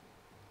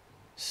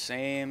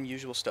 Same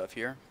usual stuff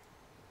here.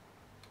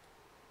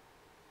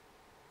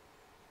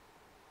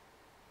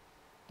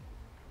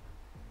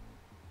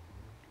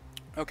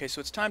 Okay,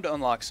 so it's time to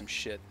unlock some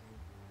shit.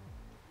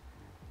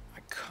 I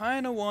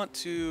kind of want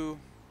to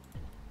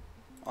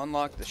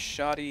unlock the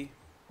shoddy.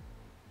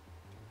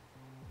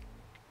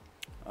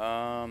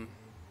 And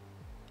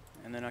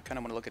then I kind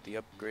of want to look at the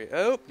upgrade.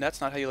 Oh,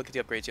 that's not how you look at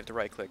the upgrades. You have to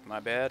right click. My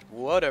bad.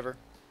 Whatever.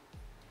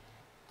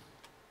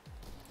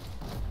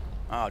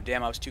 Oh,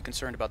 damn, I was too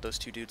concerned about those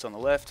 2 dudes on the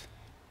left.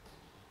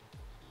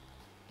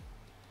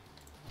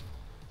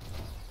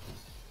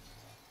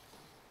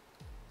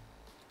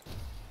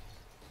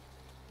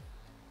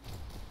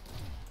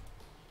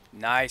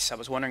 Nice. I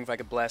was wondering if I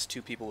could blast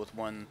 2 people with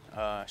 1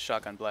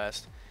 shotgun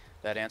blast.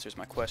 That answers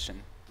my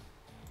question.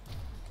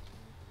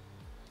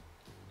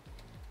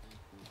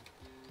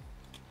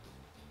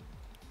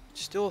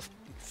 Still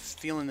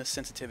feeling the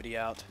sensitivity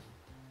out.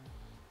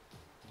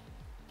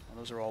 Well,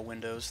 those are all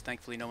windows.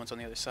 Thankfully, no one's on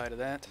the other side of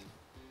that.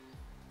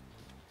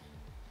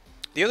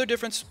 The other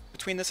difference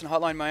between this and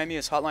Hotline Miami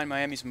is Hotline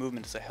Miami's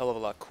movement is a hell of a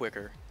lot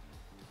quicker.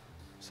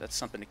 So that's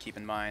something to keep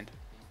in mind.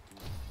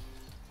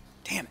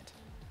 Damn it.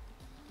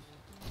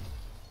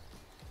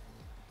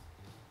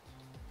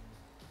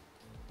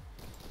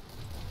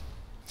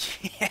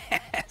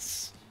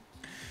 Yes!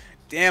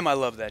 Damn, I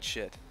love that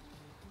shit.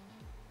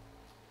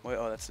 Wait,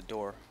 oh, that's the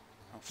door.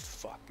 Oh,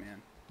 fuck,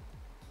 man.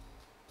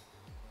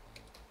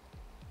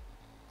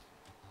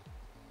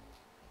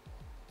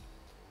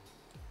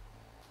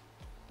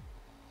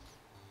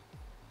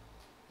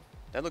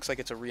 That looks like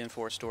it's a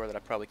reinforced door that I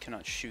probably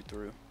cannot shoot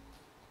through.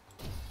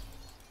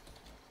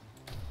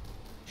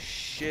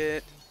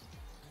 Shit.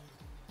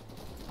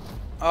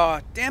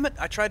 Aw, damn it!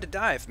 I tried to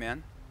dive,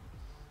 man.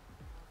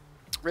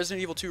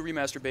 Resident Evil 2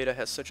 Remaster Beta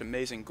has such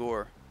amazing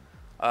gore.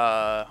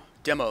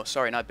 Demo,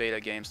 sorry, not beta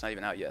games, not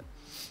even out yet.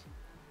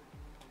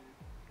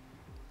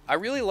 I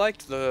really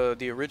liked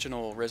the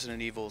original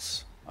Resident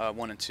Evils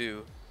 1 and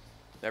 2.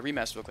 That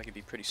remaster looked like it'd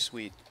be pretty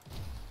sweet.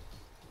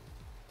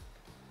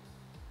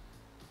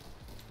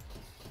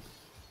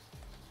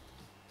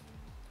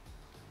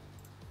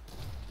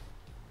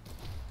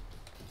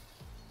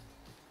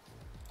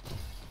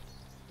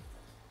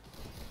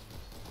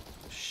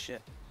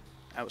 Shit,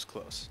 that was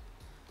close.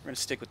 We're gonna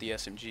stick with the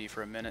SMG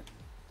for a minute.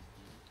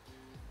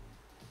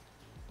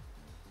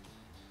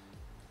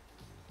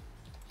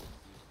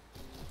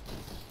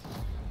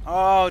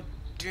 Oh,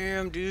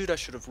 damn, dude, I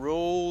should have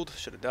rolled,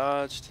 should have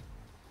dodged.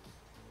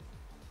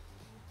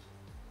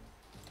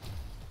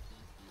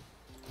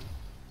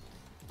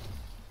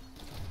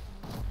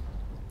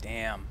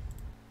 Damn.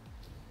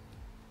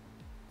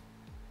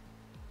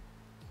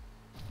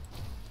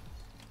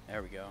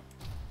 There we go.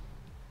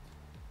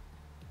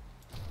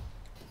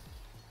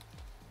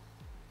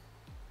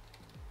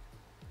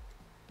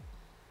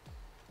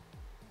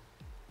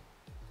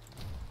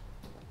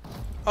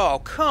 Oh,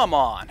 come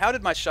on! How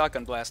did my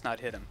shotgun blast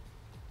not hit him?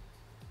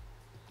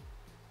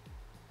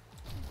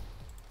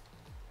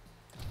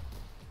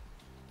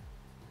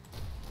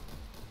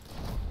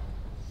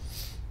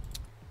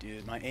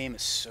 Dude, my aim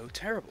is so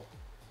terrible.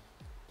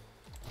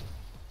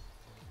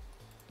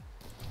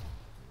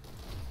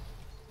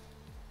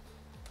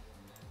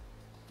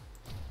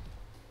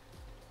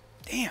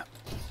 Damn!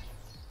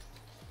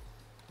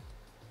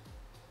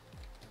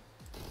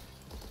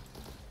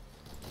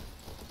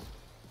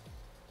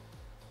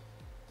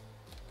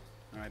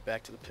 Alright,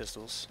 back to the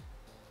pistols.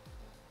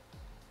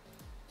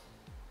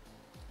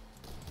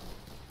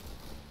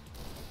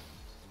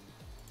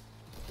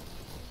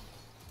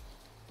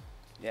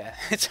 Yeah,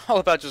 it's all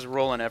about just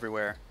rolling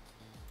everywhere.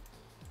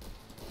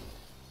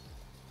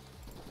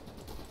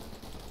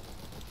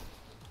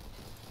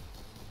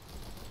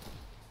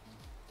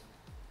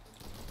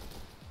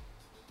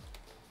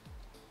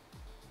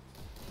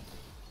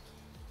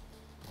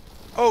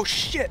 Oh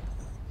shit!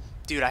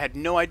 Dude, I had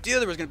no idea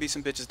there was gonna be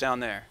some bitches down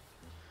there.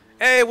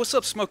 Hey, what's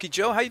up, Smokey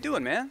Joe? How you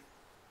doing, man?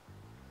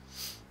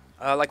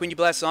 Like when you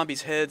blast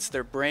zombies' heads,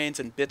 their brains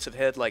and bits of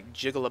head like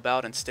jiggle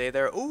about and stay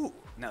there. Ooh,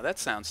 now that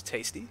sounds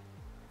tasty.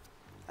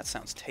 That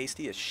sounds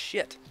tasty as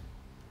shit.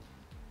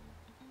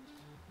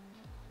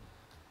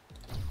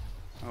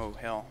 Oh,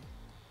 hell.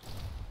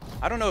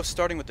 I don't know if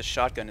starting with the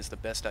shotgun is the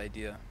best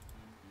idea.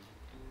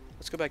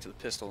 Let's go back to the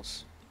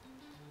pistols.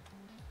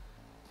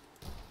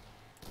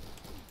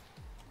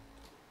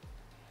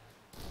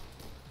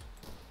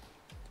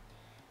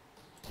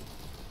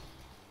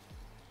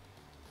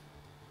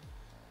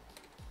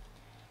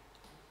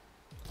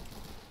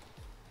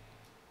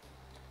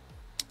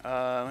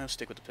 I'm gonna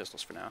stick with the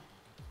pistols for now.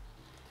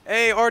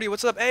 Hey, Artie,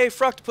 what's up? Hey,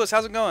 Fructopus,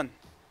 how's it going?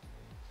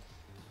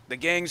 The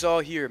gang's all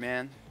here,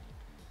 man.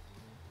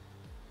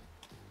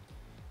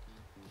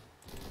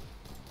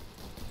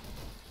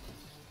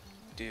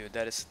 Dude,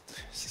 this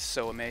is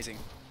so amazing.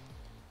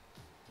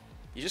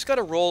 You just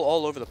gotta roll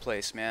all over the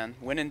place, man.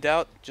 When in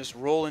doubt, just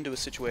roll into a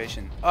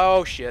situation.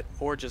 Oh, shit.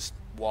 Or just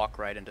walk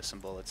right into some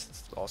bullets.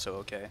 It's also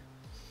okay.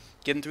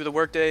 Getting through the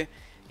workday?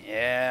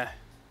 Yeah.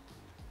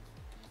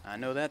 I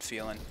know that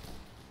feeling.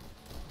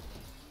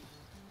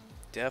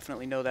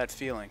 Definitely know that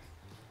feeling.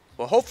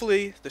 Well,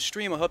 hopefully the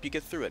stream will help you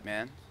get through it,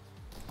 man.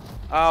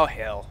 Oh,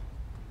 hell.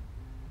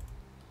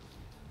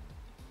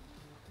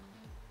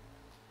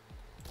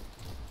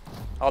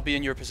 I'll be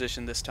in your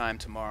position this time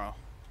tomorrow.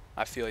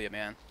 I feel you,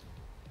 man.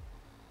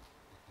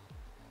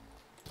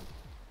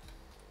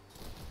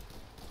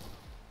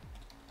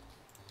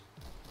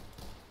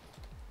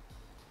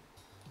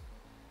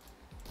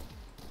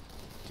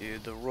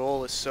 Dude, the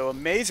roll is so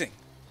amazing.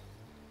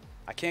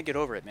 I can't get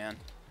over it, man.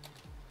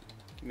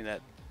 Give me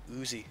that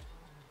Uzi.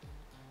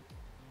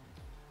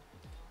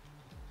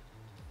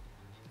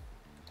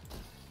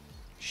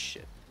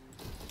 Shit.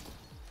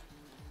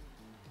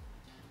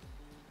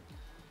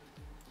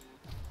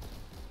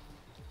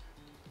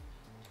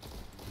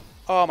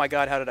 Oh my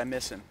god, how did I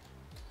miss him?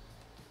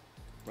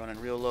 Running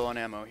real low on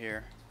ammo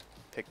here.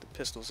 Pick the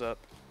pistols up.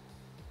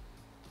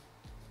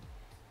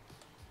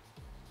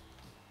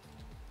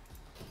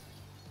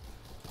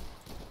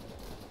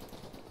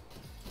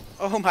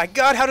 Oh my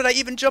god, how did I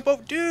even jump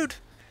over? Dude!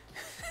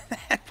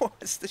 That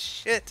was the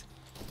shit.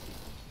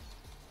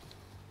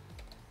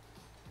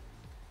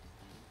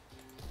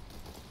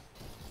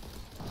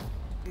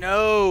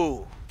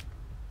 No!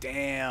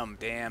 Damn,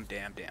 damn,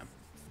 damn, damn.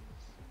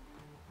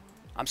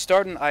 I'm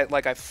starting, I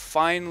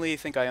finally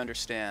think I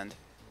understand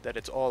that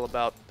it's all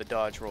about the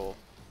dodge roll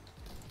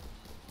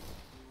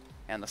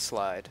and the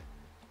slide.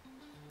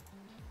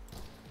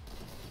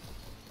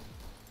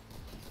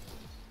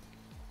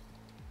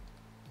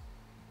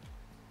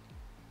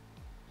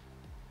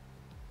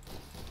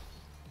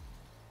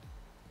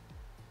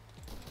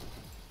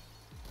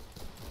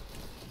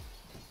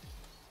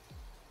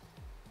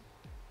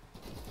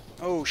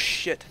 Oh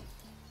shit.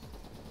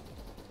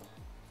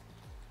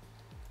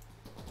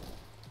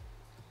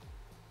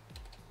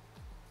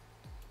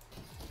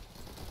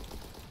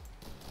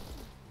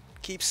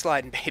 Keep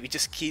sliding, baby.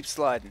 Just keep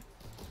sliding.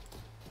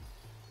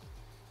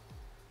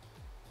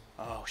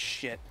 Oh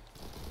shit.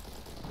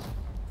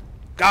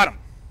 Got him.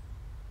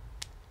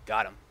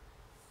 Got him.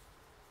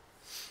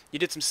 You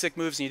did some sick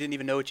moves and you didn't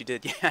even know what you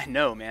did. Yeah, I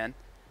know, man.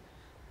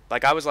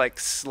 Like, I was like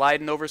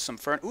sliding over some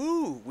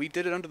Ooh, we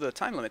did it under the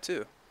time limit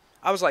too.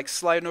 I was like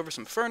sliding over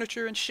some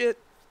furniture and shit.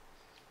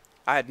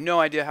 I had no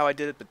idea how I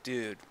did it, but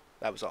dude,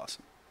 that was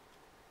awesome.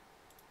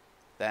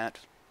 That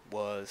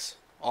was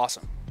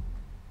awesome.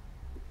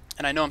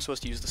 And I know I'm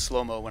supposed to use the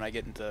slow-mo when I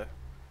get into a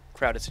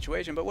crowded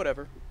situation, but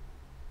whatever.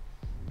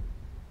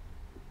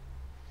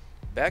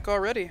 Back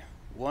already.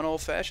 One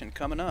old-fashioned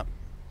coming up.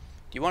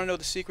 Do you want to know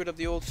the secret of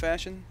the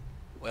old-fashioned?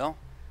 Well,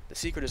 the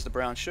secret is the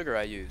brown sugar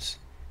I use.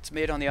 It's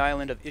made on the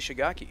island of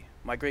Ishigaki.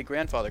 My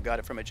great-grandfather got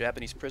it from a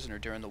Japanese prisoner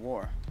during the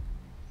war.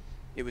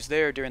 It was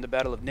there during the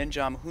Battle of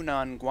Ninjam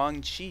Hunan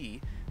Guangxi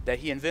that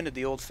he invented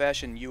the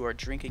old-fashioned you are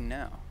drinking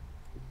now.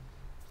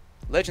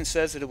 Legend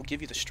says that it will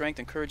give you the strength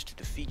and courage to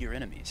defeat your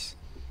enemies.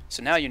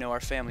 So now you know our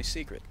family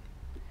secret.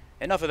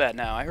 Enough of that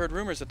now. I heard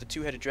rumors that the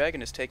two-headed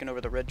dragon has taken over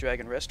the Red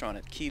Dragon restaurant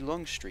at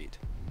Keelung Street.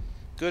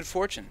 Good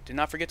fortune. Do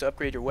not forget to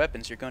upgrade your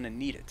weapons. You're going to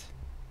need it.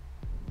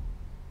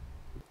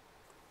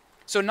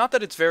 So not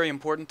that it's very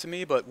important to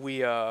me, but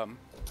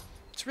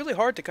it's really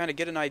hard to kind of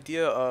get an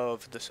idea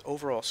of this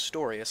overall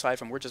story, aside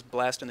from we're just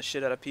blasting the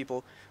shit out of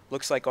people.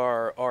 Looks like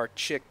our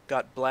chick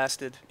got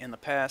blasted in the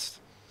past.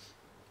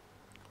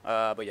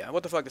 But yeah,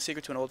 what the fuck? The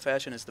secret to an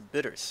old-fashioned is the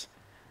bitters.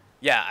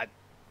 Yeah,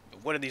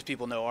 what do these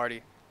people know,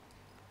 Artie?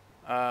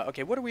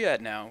 Okay, what are we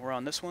at now? We're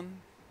on this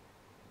one.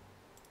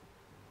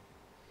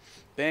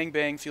 Bang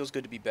Bang, feels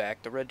good to be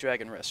back. The Red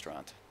Dragon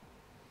restaurant.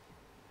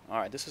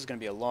 Alright, this is going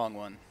to be a long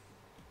one.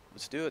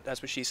 Let's do it.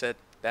 That's what she said.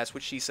 That's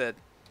what she said.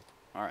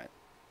 Alright.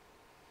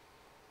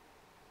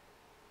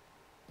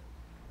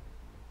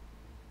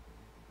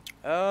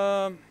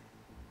 I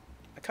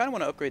kind of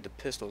want to upgrade the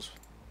pistols.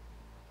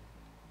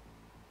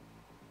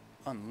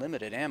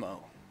 Unlimited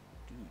ammo.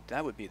 Dude,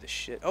 that would be the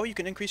shit. Oh, you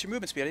can increase your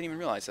movement speed. I didn't even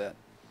realize that.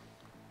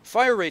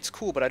 Fire rate's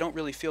cool, but I don't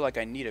really feel like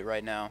I need it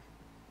right now.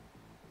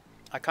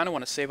 I kind of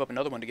want to save up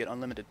another one to get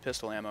unlimited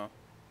pistol ammo.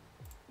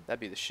 That'd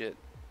be the shit.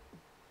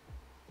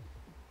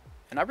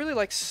 And I really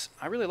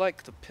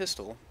like the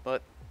pistol,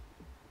 but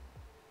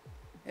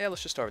yeah,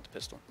 let's just start with the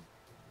pistol.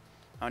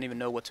 I don't even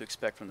know what to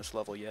expect from this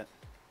level yet.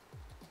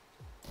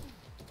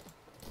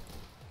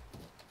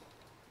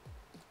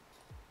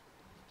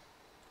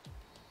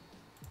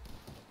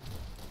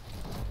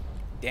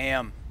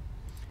 Damn.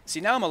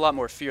 See, now I'm a lot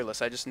more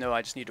fearless. I just know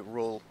I just need to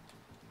roll,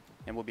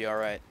 and we'll be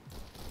alright.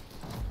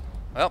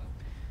 Well,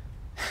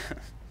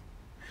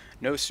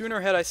 no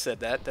sooner had I said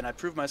that than I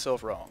proved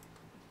myself wrong.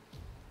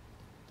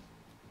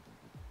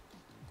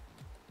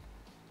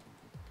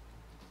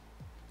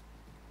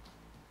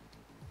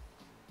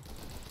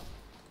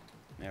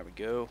 There we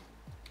go.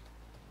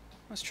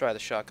 Let's try the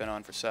shotgun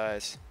on for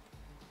size.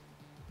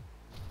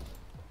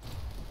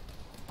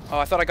 Oh,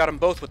 I thought I got them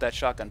both with that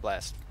shotgun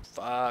blast.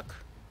 Fuck.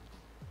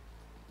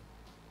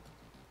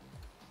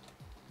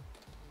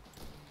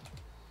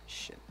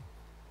 Shit.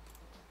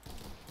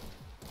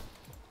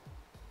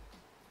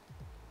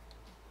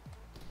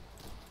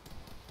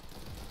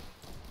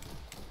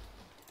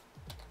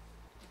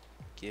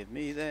 Give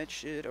me that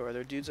shit. Or are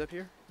there dudes up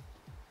here?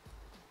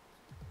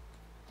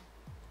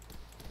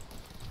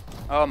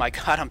 Oh my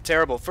god, I'm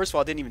terrible. First of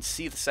all, I didn't even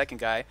see the second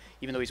guy,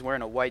 even though he's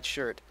wearing a white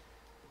shirt.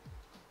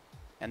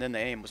 And then the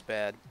aim was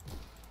bad.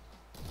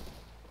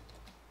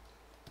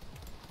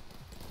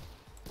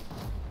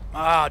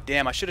 Ah,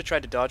 damn, I should have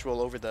tried to dodge roll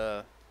over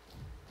the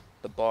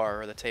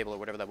bar or the table or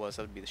whatever that was.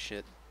 That would be the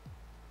shit.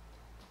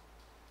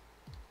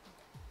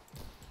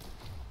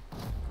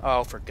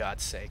 Oh, for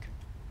God's sake.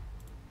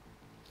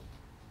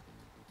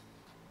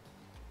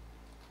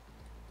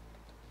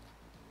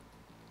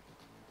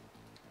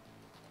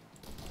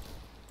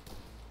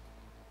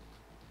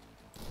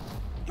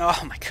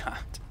 Oh my god.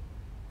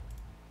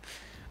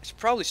 I should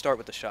probably start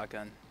with the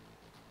shotgun.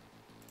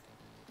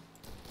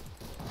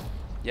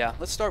 Yeah,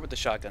 let's start with the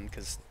shotgun,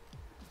 because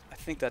I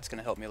think that's going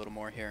to help me a little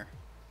more here.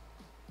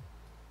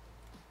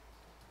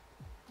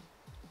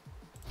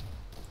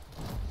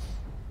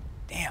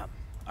 Damn.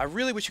 I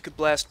really wish you could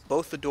blast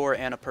both the door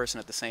and a person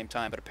at the same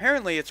time, but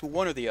apparently it's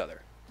one or the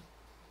other.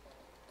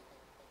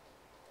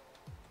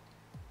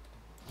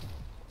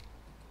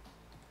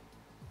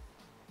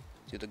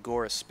 Dude, the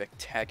gore is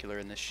spectacular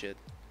in this shit.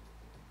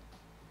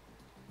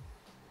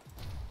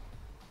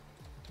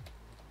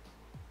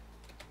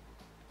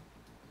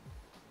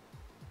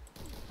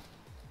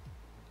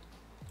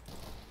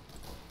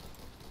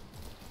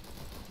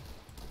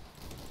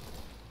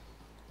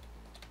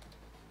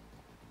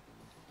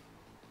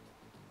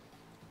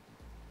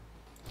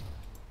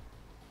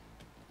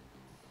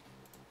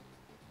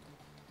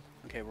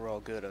 Okay, we're all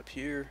good up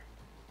here.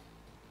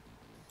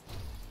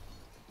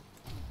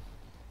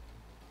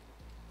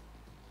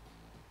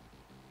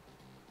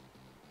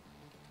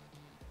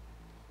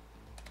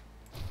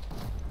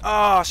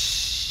 Oh,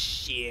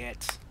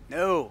 shit.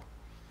 No.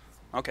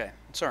 Okay,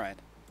 it's alright.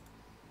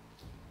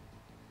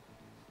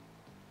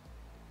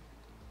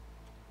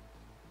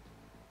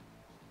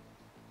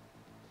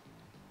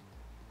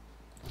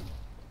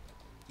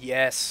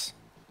 Yes.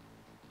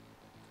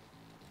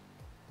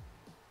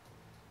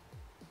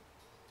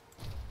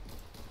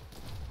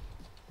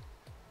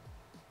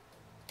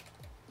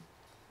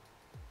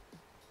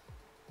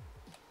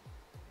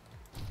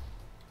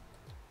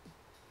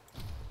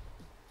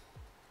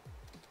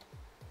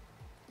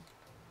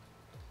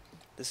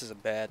 This is a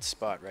bad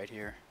spot right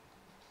here.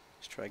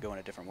 Let's try going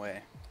a different way.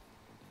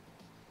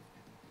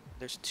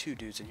 There's two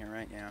dudes in here,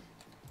 right? Yeah.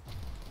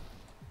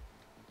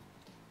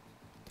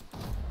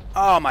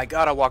 Oh my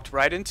god, I walked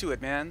right into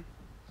it, man.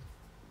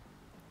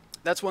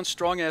 That's one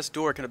strong-ass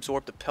door can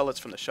absorb the pellets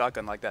from the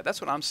shotgun like that.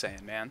 That's what I'm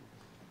saying, man.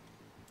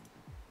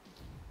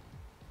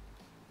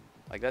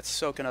 Like, that's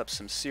soaking up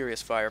some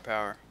serious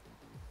firepower.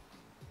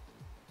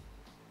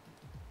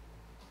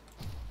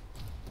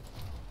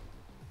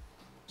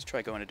 Let's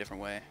try going a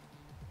different way.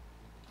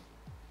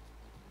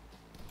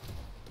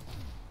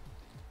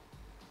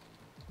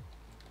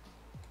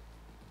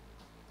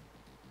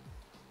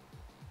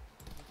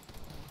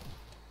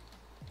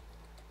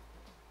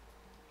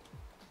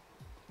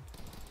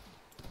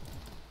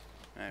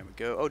 There we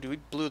go. Oh, dude, we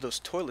blew those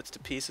toilets to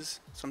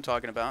pieces. That's what I'm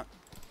talking about.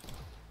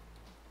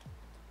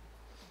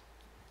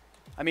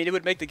 I mean, it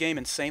would make the game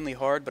insanely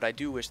hard, but I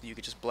do wish that you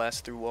could just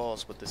blast through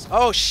walls with this.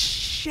 Oh,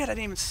 shit! I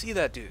didn't even see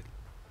that, dude.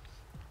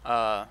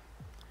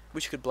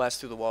 Wish you could blast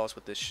through the walls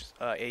with this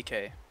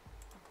AK.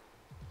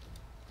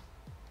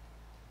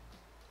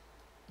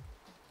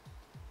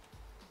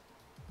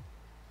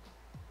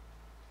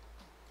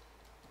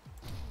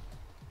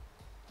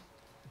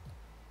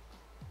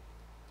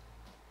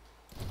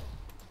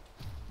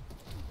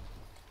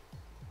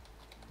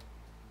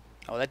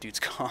 Oh, that dude's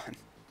gone.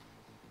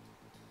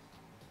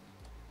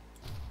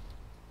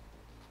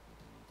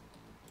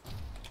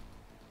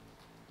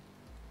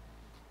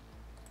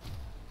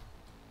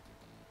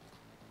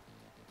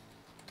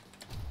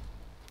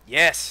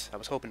 Yes! I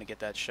was hoping to get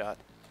that shot.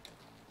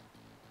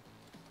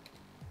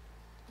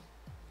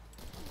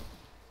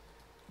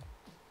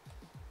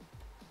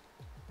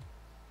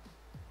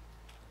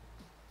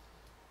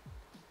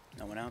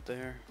 No one out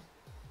there.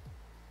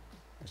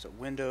 There's a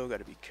window,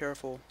 gotta be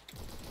careful.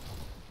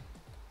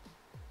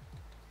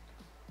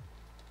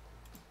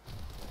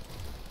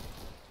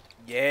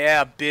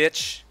 Yeah,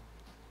 bitch!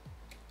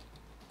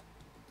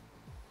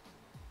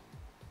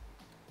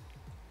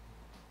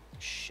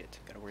 Shit,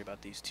 gotta worry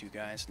about these two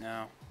guys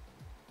now.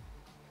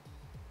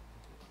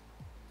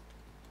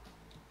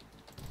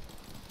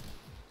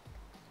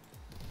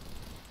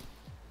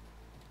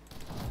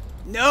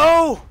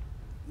 No!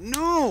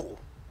 No!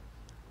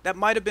 That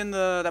might have been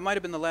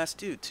the last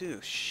dude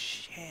too.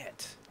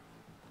 Shit.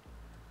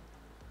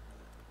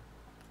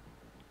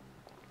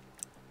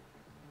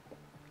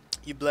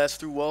 You blast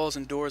through walls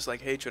and doors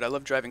like hatred. I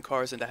love driving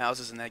cars into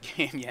houses in that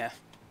game, yeah.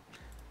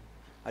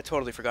 I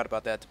totally forgot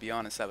about that, to be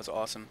honest. That was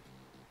awesome.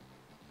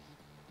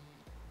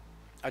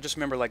 I just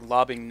remember like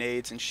lobbing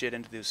nades and shit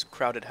into those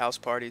crowded house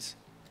parties.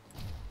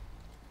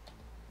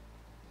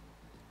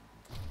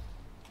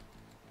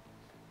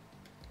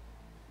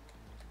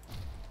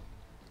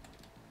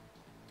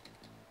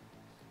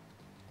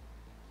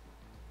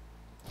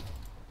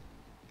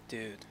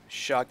 Dude,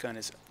 shotgun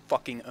is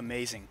fucking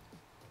amazing.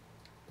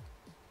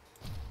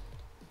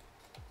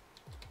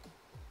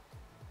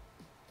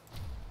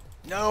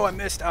 No, I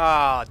missed.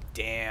 Ah,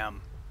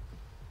 damn.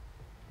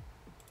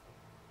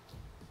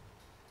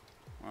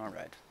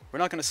 Alright. We're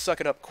not going to suck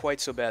it up quite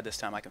so bad this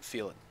time. I can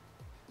feel it.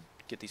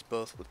 Get these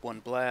both with one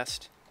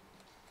blast.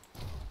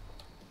 It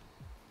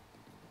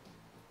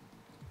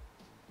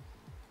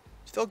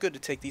felt good to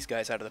take these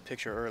guys out of the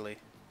picture early.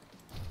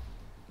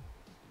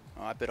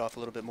 Oh, I bit off a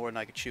little bit more than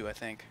I could chew, I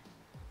think.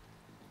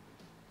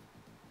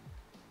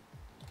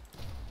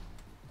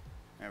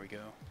 There we go.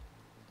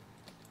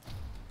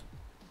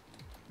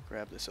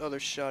 Grab this other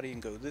shotty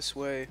and go this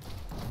way.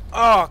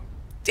 Oh,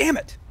 damn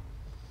it!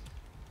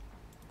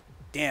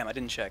 Damn, I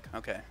didn't check.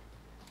 Okay.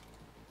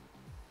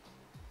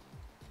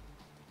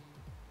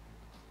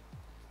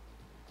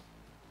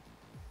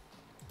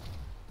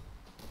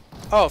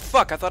 Oh,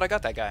 fuck, I thought I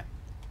got that guy.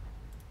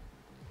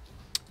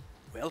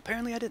 Well,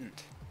 apparently I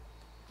didn't.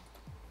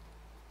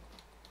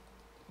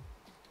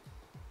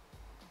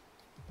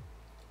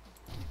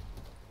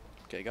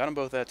 Okay, got them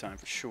both that time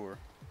for sure.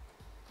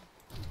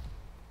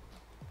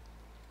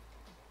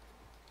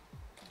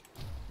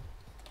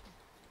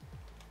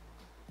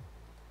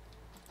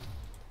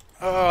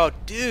 Oh,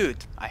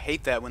 dude! I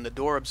hate that when the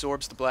door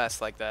absorbs the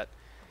blast like that.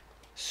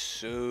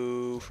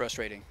 So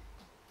frustrating.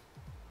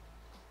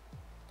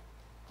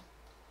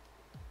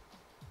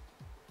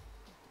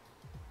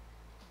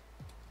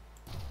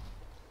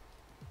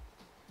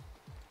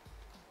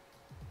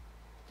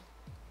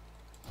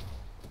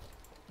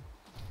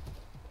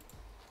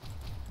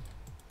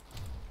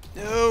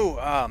 No!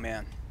 Oh,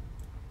 man.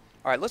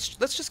 Alright, let's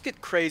just get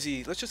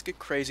crazy. Let's just get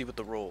crazy with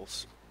the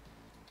rolls.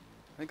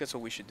 I think that's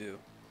what we should do.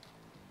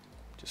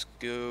 Just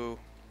go...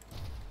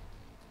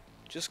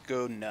 Just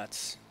go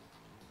nuts.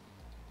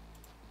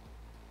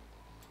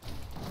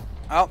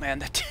 Oh man,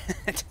 that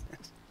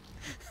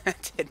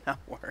did not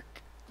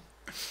work.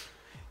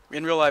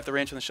 In real life, the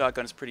range on the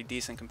shotgun is pretty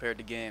decent compared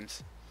to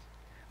games.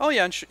 Oh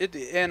yeah,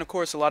 and of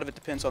course a lot of it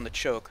depends on the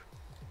choke.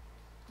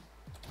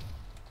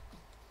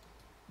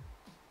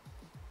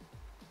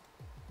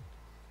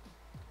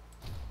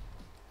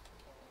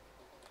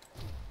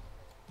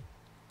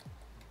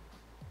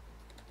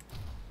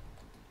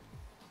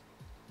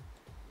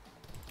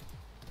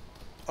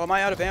 Oh, am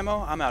I out of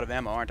ammo? I'm out of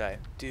ammo, aren't I?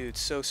 Dude,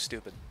 so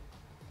stupid.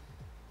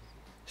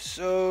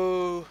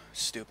 So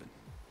stupid.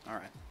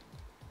 Alright.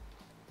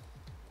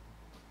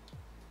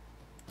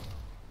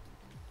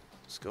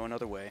 Let's go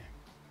another way.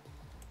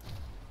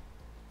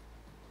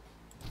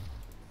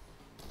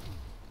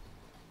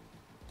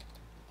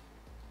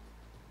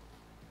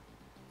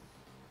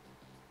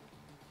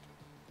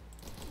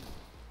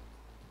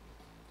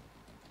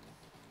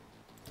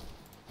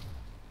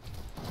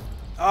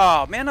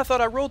 Oh, man, I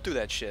thought I rolled through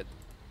that shit.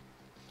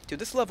 Dude,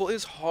 this level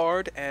is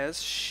hard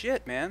as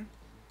shit, man.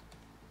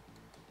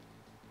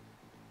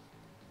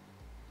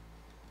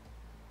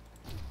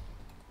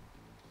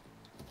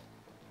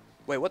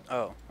 Wait, what?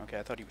 Oh, okay,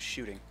 I thought he was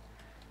shooting.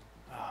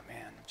 Oh,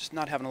 man, just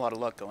not having a lot of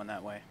luck going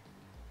that way.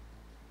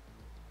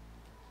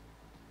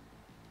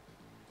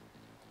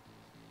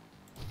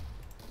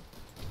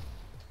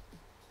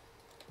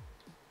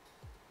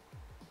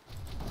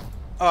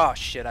 Oh,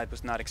 shit, I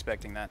was not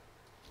expecting that.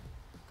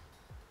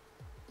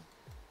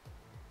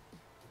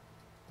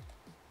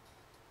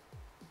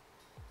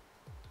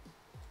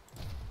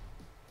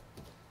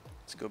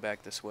 Let's go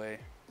back this way.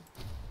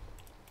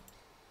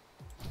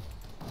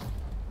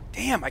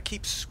 Damn, I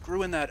keep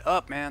screwing that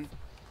up, man.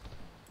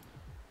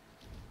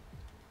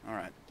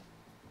 Alright.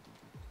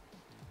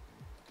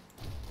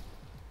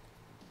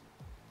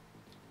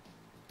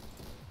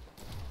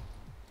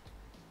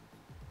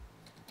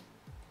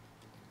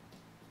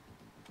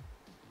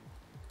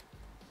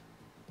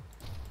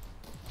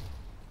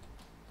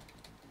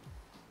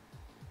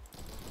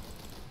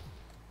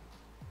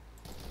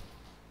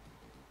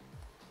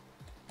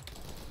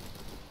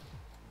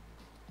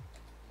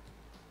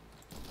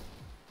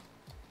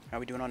 How are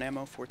we doing on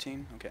ammo?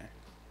 14? Okay.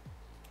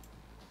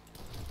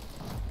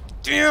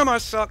 Damn, I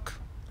suck!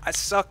 I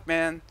suck,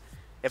 man.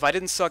 If I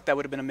didn't suck, that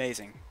would have been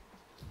amazing.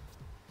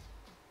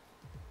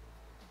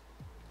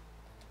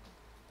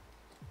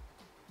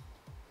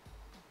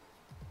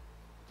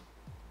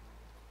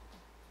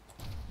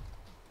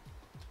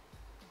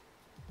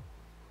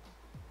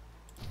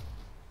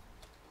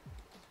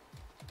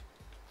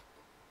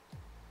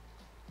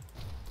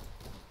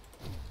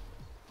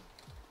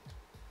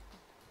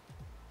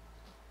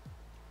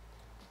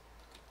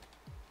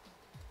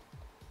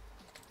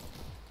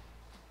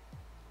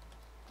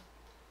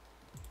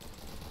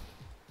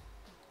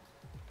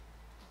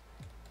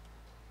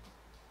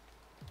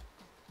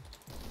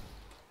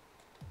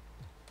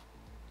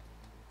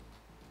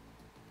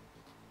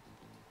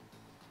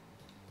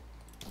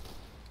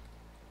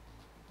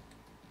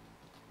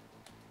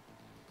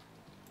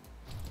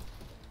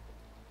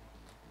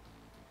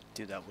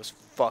 Dude, that was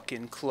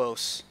fucking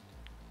close.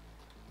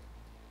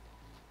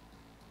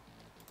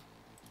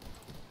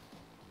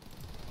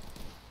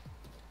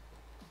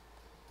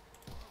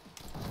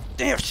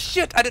 Damn,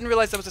 shit! I didn't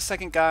realize that was the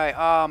second guy.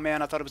 Oh,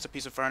 man, I thought it was a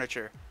piece of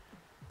furniture.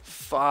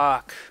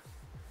 Fuck.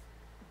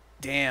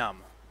 Damn.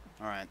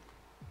 Alright.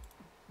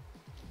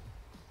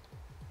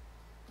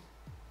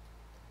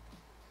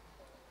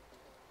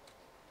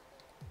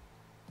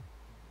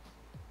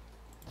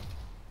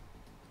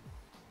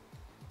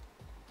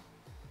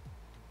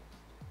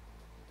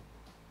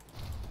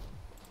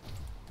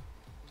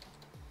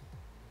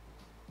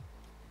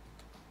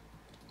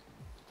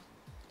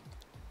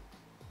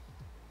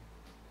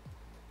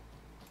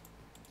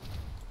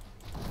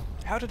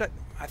 How did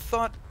I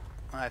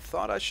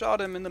thought I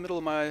shot him in the middle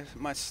of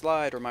my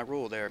slide or my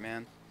roll there,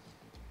 man.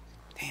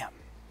 Damn.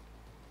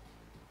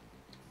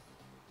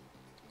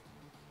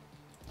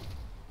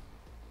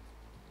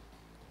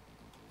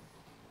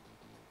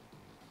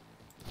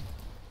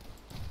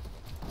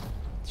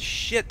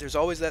 Shit, there's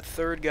always that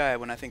third guy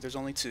when I think there's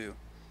only two.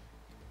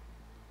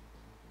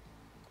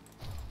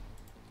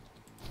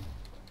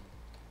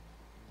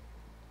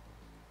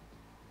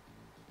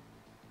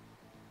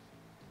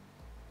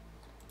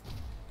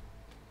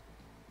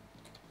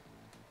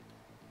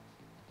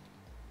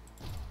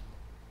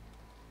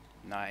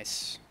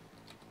 Nice.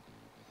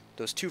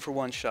 Those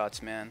 2-for-1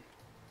 shots, man.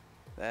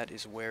 That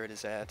is where it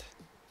is at.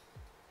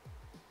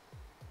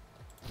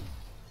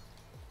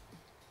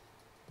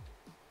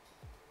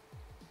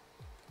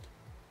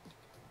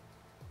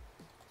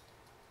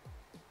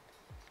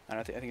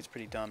 I think it's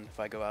pretty dumb if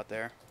I go out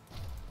there.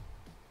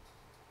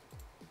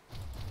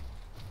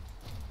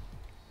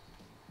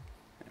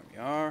 There we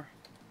are.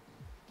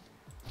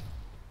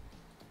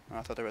 Oh,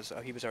 I thought there was...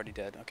 Oh, he was already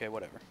dead. Okay,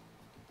 whatever.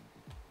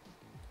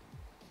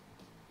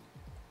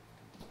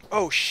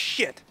 Oh,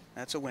 shit!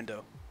 That's a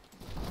window.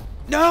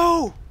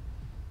 No!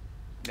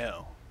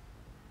 No.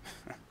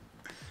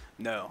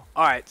 No.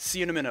 Alright, see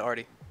you in a minute,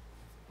 Artie.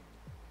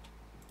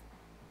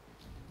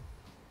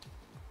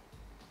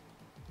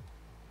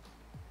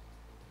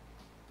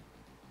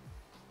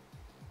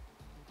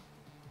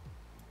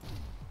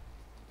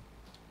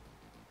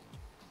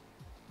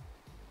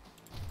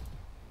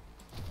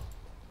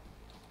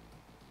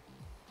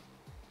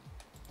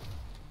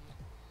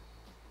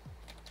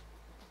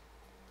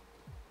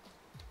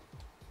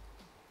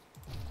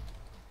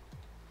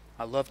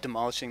 I love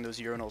demolishing those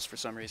urinals for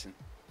some reason.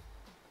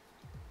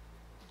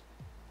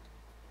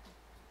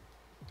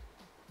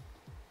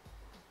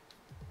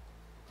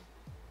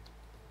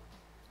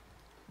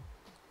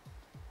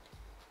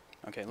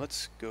 Okay,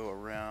 let's go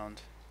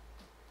around.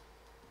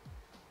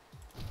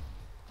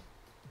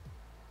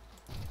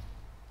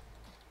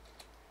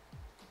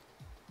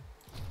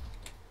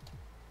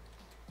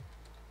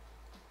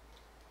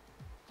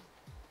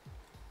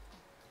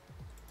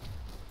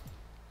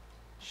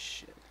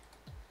 Shit.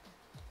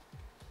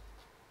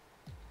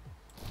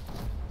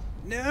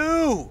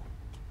 No!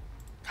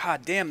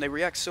 God damn, they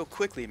react so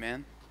quickly,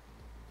 man.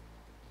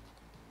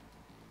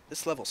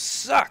 This level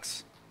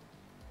sucks!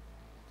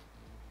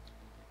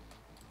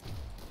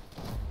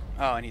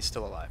 Oh, and he's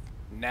still alive.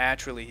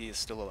 Naturally, he is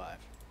still alive.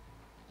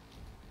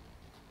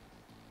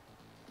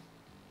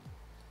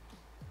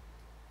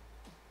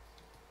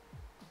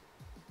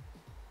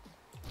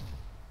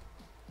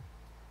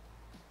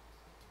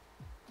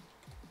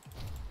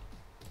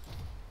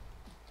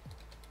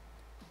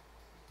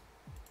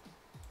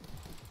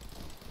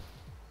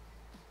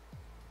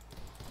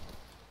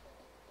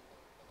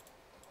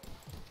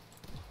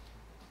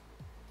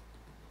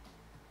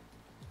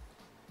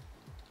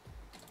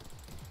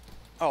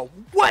 Oh,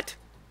 what?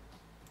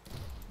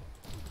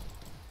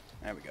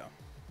 There we go.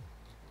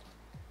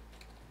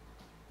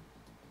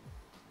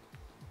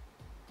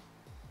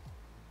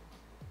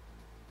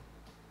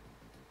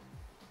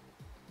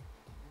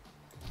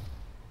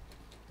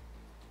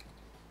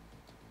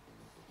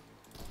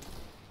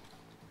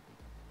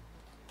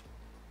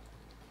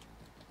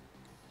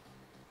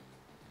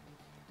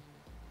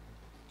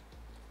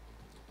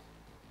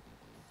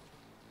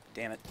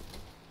 Damn it.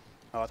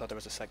 Oh, I thought there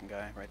was a second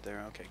guy right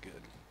there. Okay, good.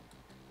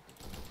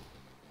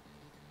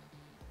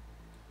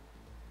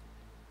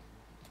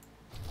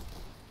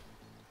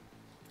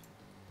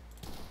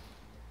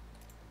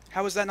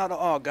 How is that not...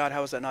 Oh, God,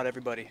 how is that not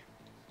everybody?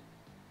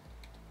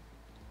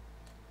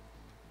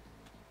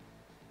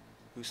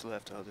 Who's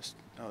left? Oh,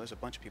 there's a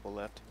bunch of people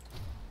left.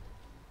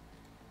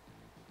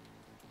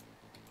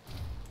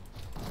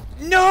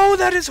 No,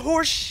 that is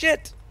horse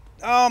shit!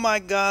 Oh, my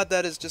God,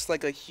 that is just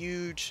like a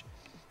huge...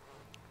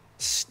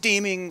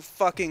 steaming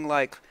fucking,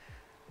 like,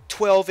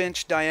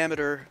 12-inch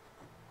diameter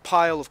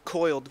pile of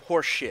coiled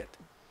horse shit.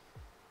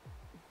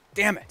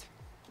 Damn it.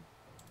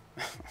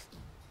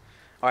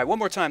 Alright, one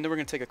more time, then we're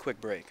gonna take a quick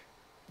break.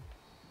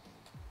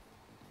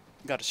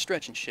 Gotta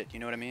stretch and shit, you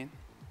know what I mean?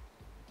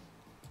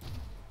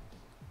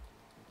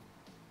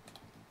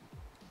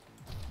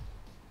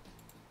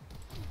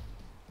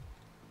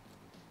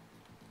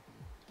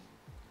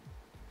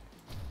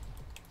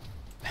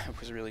 That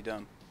was really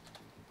dumb.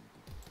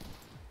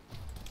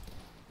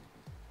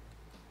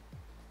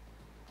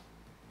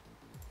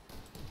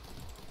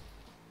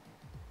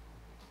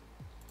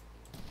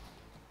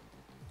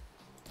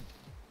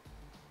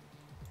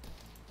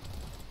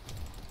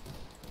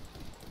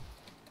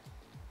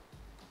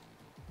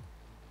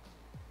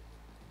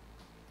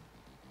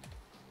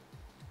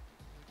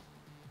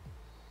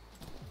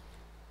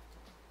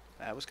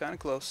 That was kind of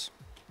close.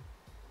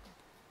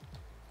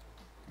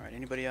 Alright,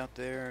 anybody out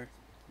there?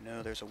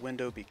 No, there's a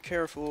window. Be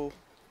careful.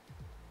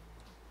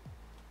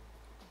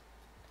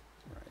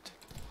 Right.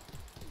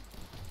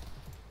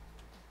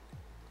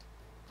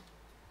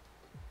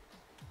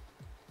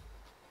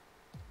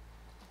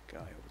 Guy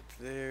over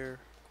there.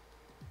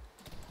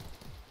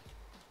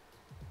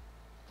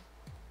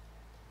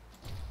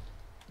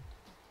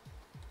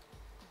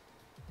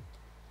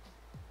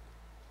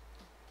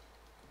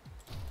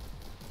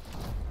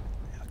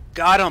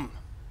 Got him!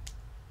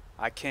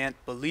 I can't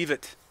believe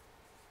it.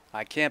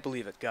 I can't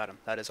believe it. Got him.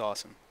 That is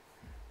awesome.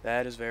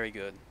 That is very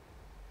good.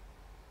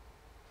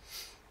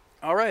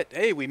 Alright,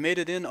 hey, we made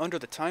it in under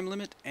the time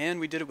limit, and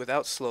we did it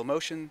without slow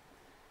motion.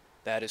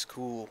 That is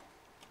cool.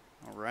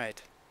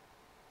 Alright.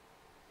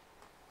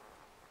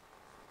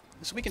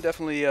 So we can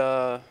definitely,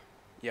 yeah,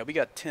 we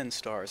got 10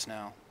 stars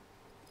now.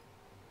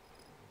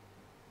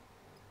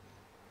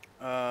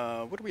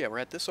 What are we at? We're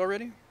at this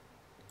already?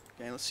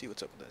 Okay, let's see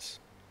what's up with this.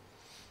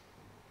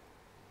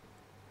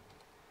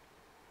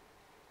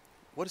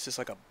 What is this,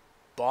 like a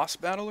boss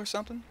battle or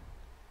something?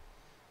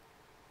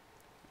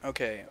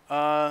 Okay,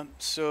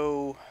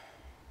 so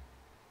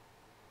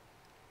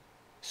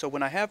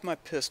when I have my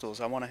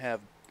pistols, I want to have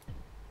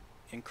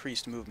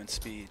increased movement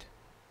speed.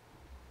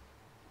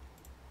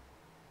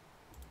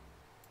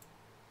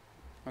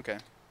 Okay.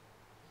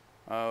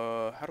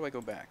 How do I go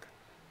back?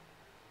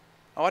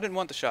 Oh, I didn't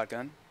want the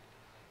shotgun.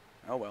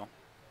 Oh well.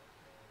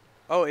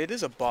 Oh, it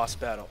is a boss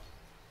battle.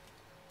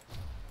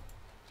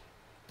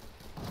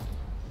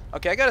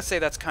 Okay, I gotta say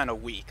that's kind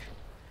of weak.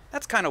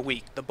 That's kind of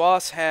weak. The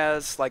boss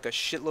has like a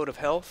shitload of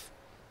health,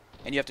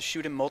 and you have to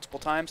shoot him multiple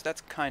times.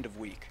 That's kind of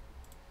weak.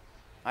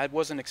 I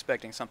wasn't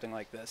expecting something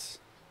like this.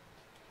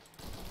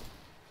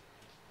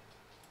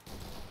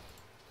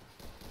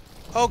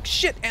 Oh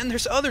shit, and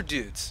there's other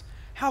dudes.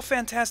 How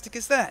fantastic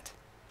is that?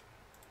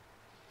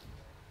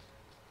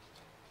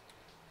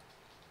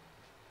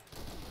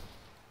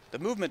 The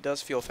movement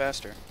does feel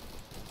faster.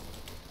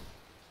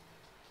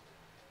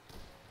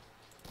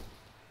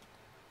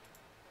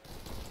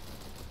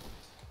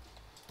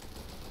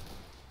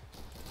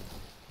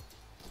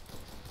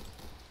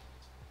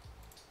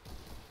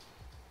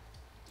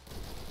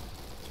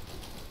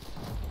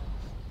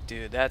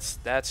 Dude, that's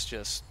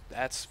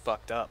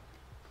fucked up.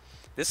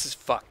 This is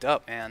fucked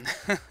up, man.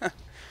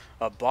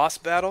 A boss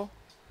battle?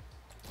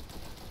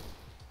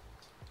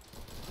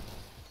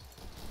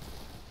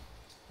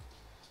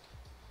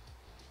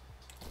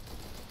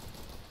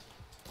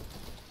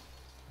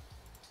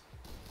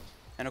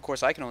 And of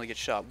course I can only get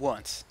shot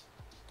once.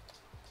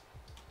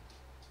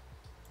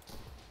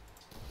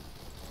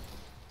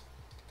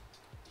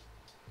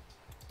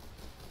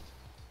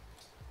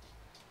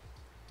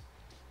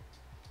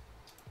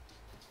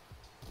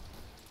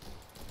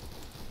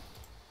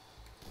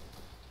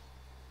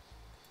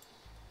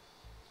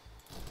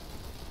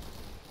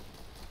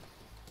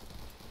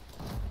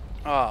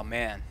 Oh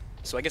man.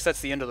 So I guess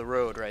that's the end of the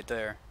road right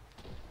there.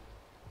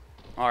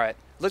 Alright,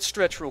 let's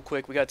stretch real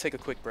quick. We gotta take a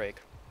quick break.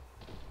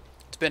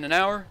 It's been an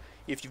hour.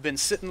 If you've been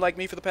sitting like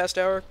me for the past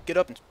hour, get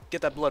up and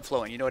get that blood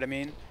flowing, you know what I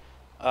mean?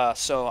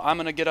 So I'm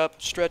gonna get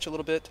up, stretch a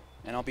little bit,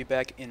 and I'll be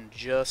back in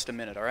just a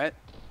minute, alright?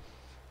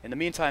 In the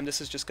meantime,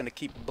 this is just gonna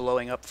keep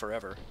blowing up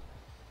forever.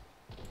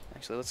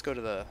 Actually, let's go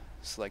to the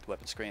select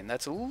weapon screen.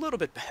 That's a little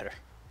bit better.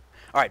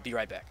 Alright, be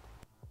right back.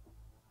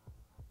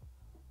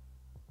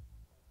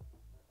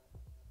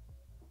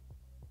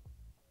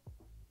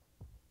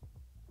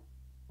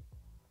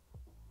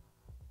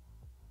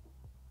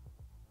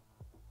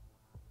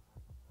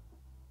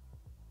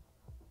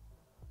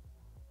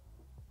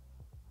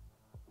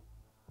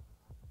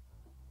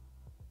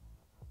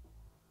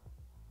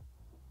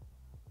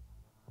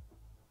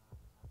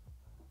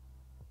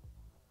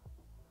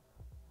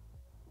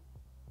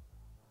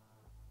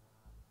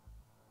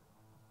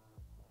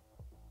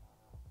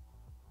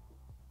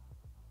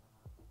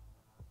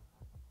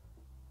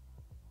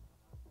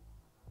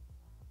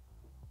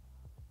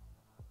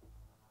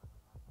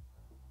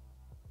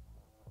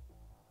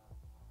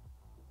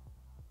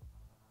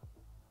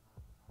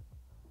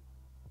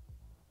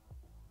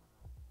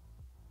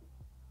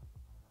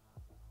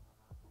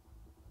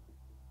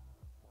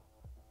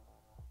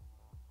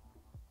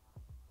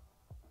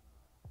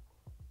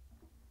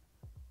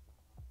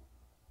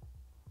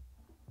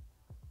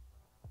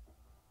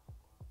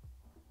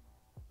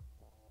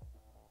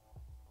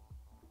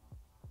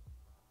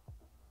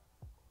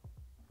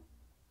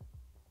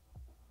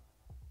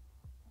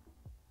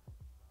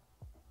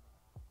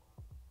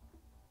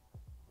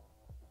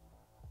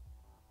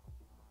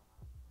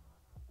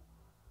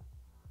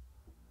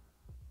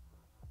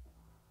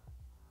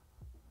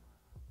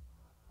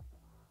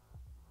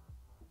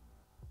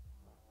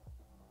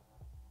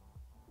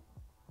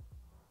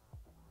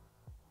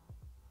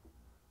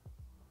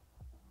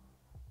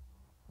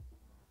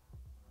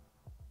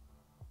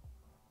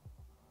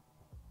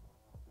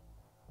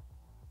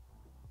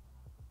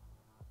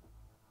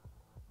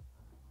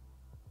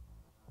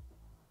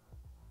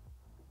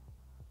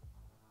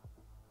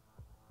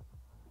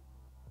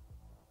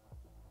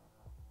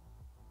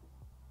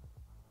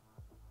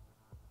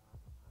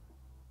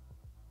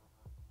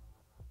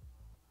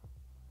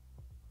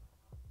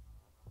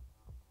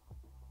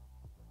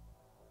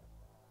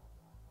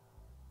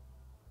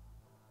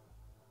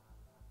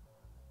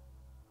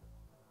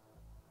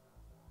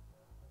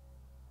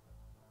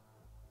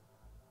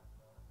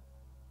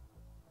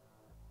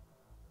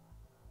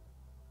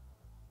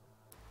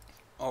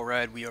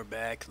 Alright, we are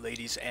back,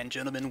 ladies and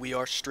gentlemen. We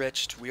are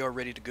stretched. We are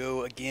ready to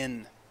go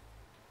again.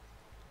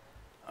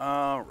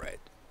 Alright.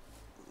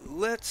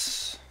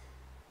 Let's...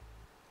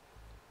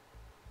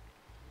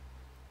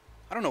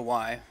 I don't know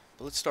why,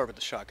 but let's start with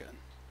the shotgun.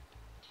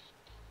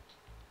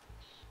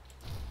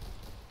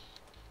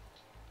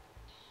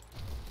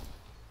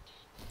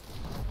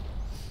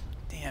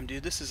 Damn,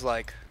 dude, this is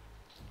like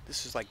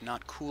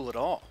not cool at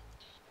all.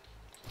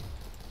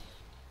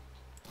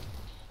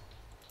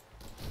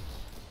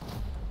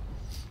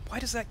 Why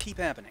does that keep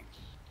happening?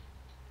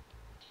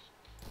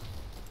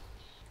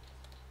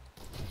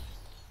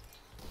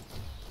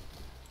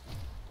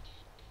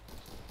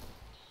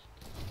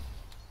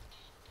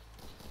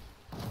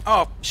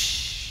 Oh,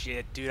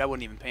 shit, dude, I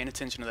wasn't even paying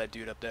attention to that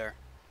dude up there.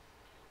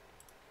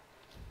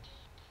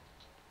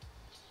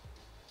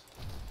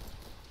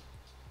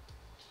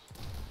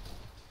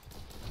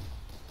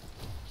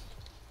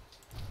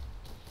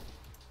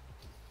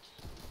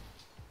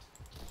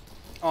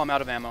 Oh, I'm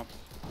out of ammo.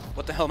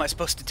 What the hell am I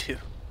supposed to do?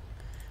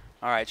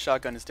 Alright,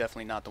 shotgun is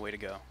definitely not the way to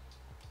go.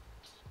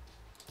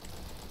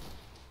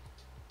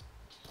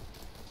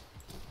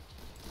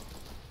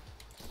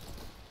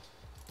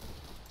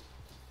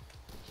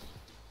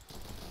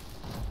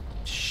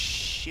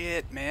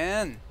 shit,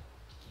 man.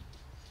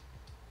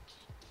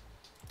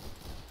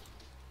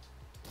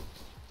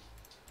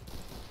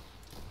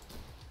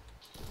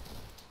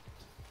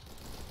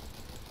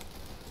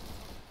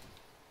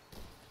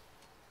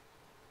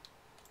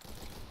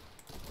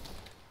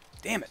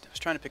 Damn it, I was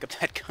trying to pick up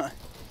that gun.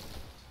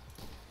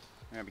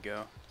 There we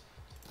go.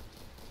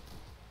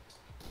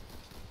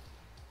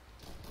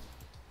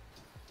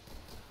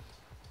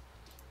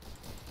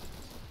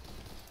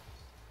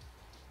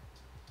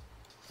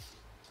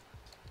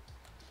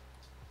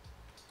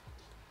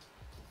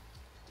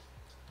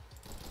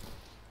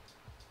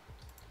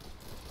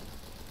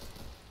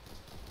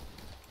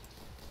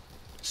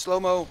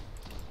 Slow-mo.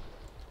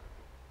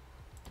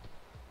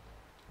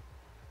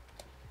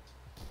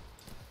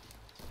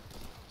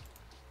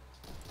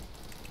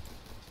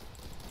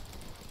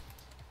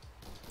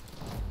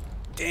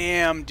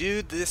 Damn,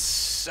 dude, this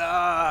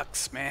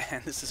sucks,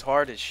 man. This is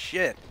hard as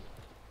shit.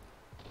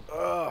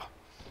 Ugh.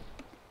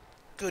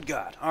 Good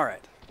God.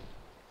 Alright.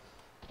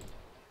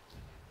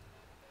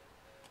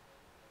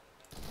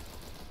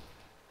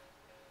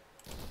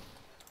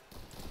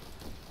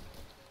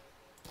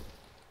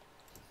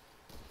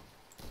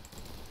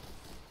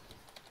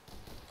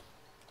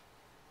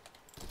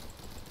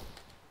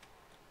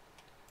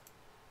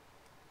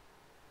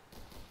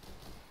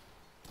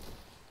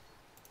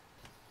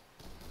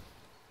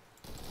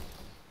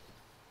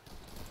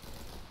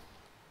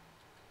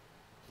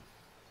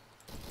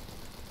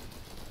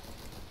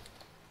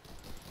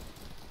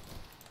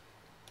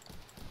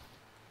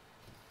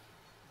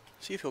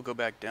 See if he'll go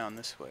back down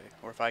this way,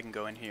 or if I can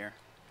go in here.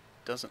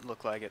 Doesn't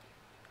look like it.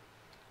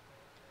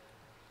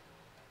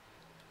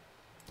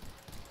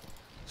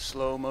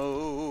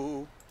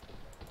 Slow-mo.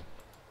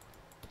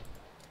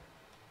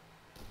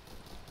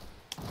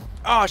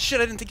 Oh shit,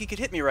 I didn't think he could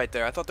hit me right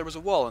there. I thought there was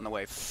a wall in the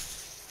way.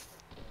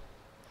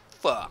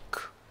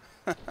 Fuck.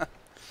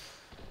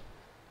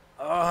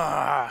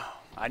 Ah,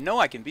 I know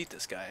I can beat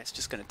this guy. It's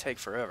just gonna take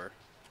forever.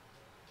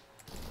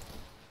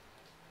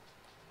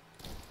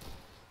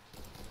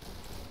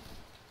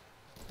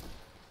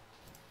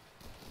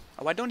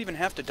 Oh, I don't even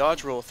have to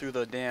dodge roll through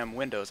the damn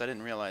windows. I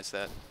didn't realize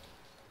that.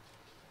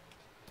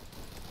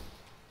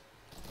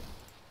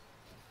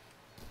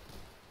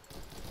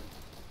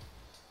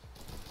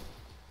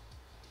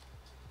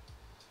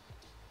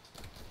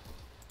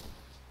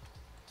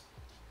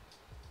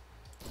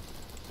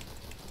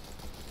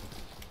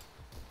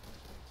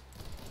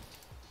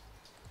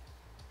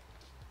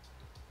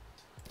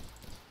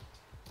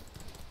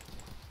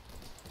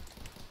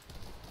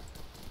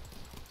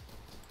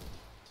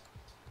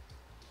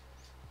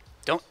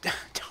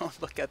 Don't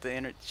look at the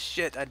inner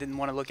shit. I didn't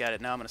want to look at it.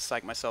 Now I'm gonna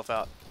psych myself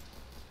out.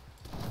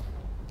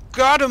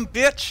 Got him,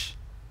 bitch.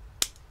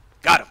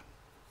 Got him.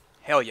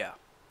 Hell yeah.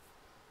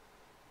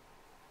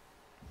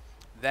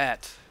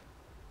 That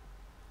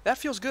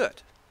feels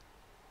good.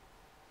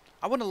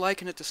 I want to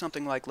liken it to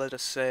something like, let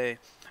us say,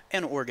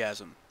 an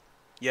orgasm.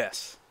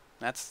 Yes,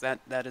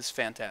 that is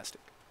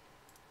fantastic.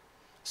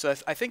 So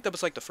I think that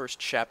was like the first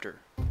chapter.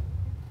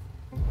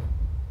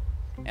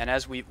 And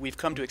as we've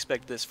come to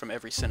expect this from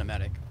every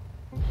cinematic.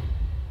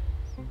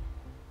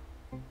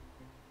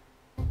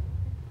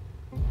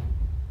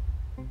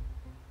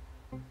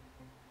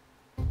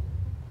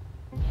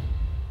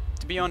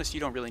 To be honest, you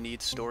don't really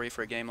need story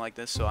for a game like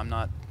this, so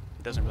it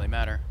doesn't really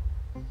matter.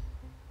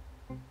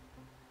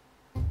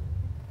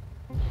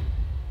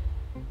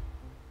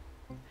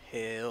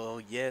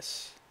 Hell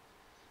yes.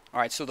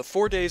 Alright, so the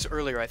 4 days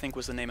earlier, I think,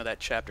 was the name of that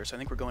chapter, so I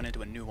think we're going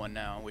into a new one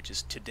now, which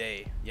is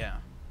today. Yeah.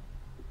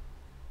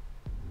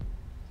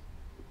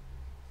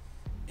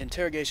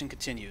 Interrogation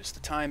continues.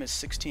 The time is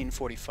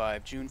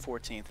 16:45, June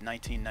 14th,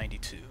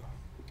 1992.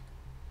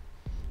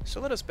 So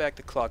let us back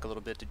the clock a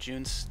little bit to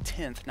June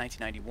 10th,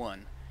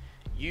 1991.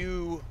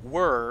 You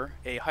were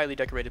a highly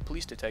decorated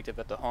police detective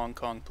at the Hong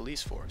Kong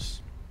Police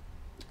Force.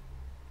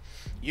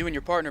 You and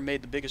your partner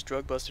made the biggest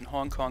drug bust in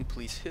Hong Kong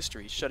police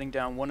history, shutting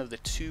down one of the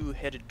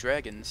two-headed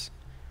dragons'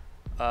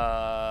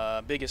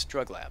 biggest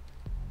drug lab.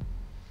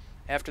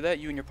 After that,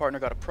 you and your partner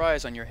got a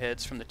prize on your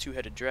heads from the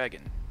two-headed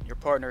dragon. Your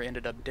partner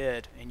ended up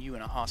dead, and you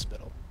in a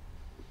hospital.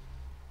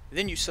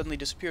 Then you suddenly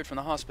disappeared from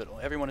the hospital.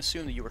 Everyone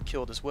assumed that you were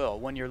killed as well.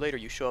 1 year later,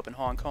 you show up in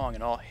Hong Kong,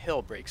 and all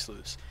hell breaks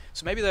loose.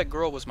 So maybe that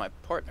girl was my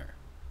partner.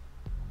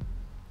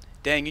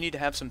 Dang, you need to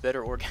have some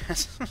better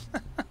orgasm.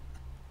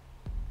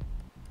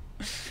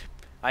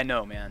 I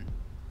know, man.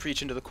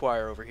 Preaching to the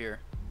choir over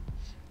here.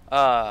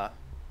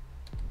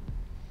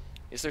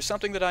 Is there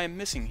something that I am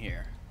missing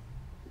here?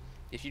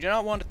 If you do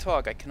not want to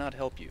talk, I cannot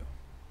help you.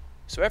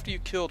 So after you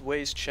killed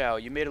Wei's Chow,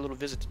 you made a little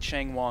visit to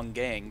Cheng Wang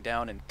Gang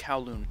down in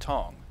Kowloon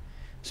Tong.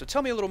 So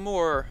tell me a little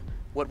more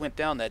what went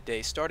down that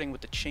day, starting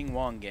with the Cheng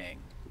Wang Gang.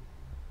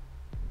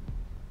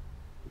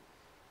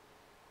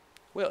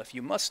 Well, if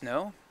you must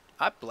know,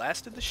 I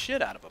blasted the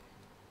shit out of them.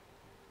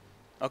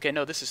 Okay,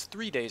 no, this is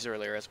 3 days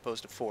earlier as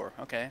opposed to 4.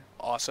 Okay,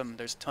 awesome.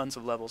 There's tons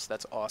of levels.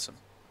 That's awesome.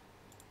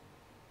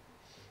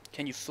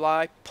 Can you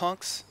fly,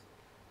 punks?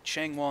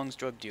 Cheng Wang's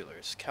drug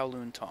dealers,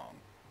 Kowloon Tong.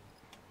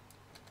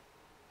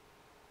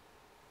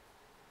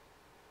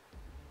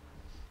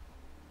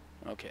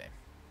 Okay.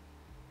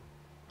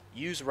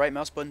 Use right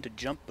mouse button to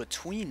jump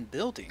between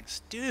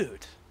buildings.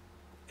 Dude,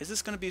 is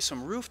this going to be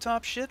some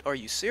rooftop shit? Are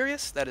you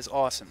serious? That is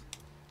awesome.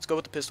 Let's go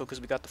with the pistol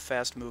because we got the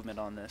fast movement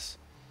on this.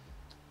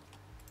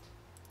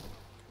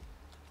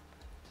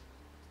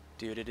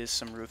 Dude, it is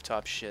some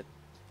rooftop shit.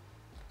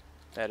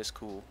 That is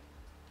cool.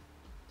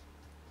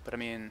 But I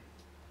mean,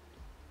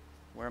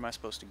 where am I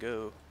supposed to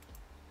go?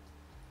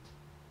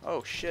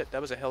 Oh shit,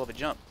 that was a hell of a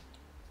jump.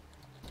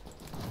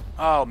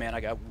 Oh man, I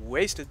got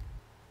wasted.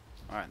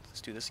 Alright,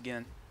 let's do this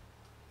again.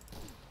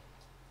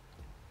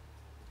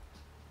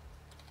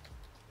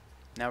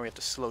 Now we have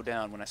to slow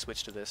down when I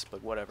switch to this,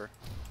 but whatever.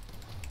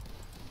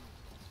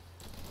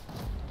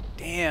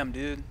 Damn,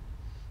 dude.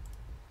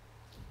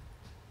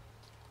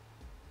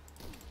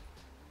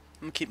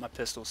 I'm gonna keep my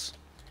pistols.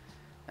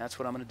 That's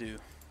what I'm gonna do.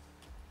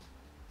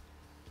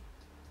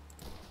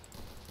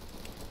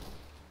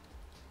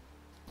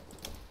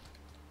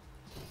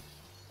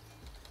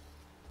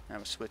 I'm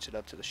gonna switch it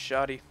up to the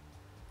shotty.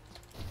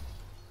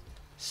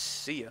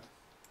 See ya.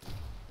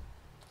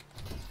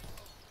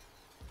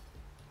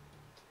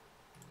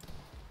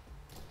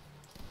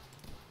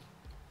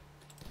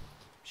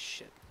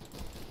 Shit.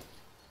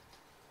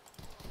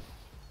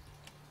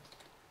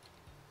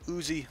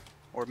 Uzi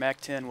or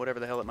Mac-10, whatever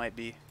the hell it might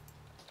be.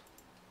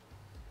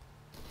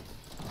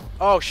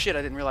 Oh shit,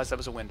 I didn't realize that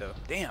was a window.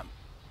 Damn.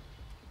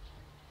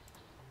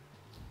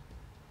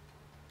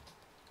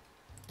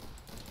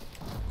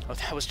 Oh,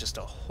 that was just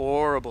a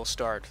horrible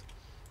start.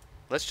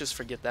 Let's just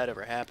forget that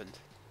ever happened.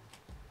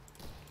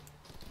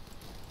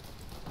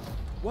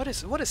 What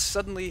has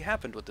suddenly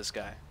happened with this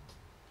guy?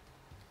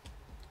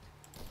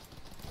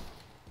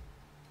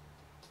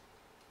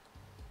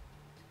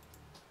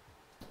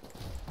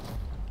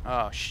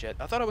 Oh shit.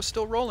 I thought I was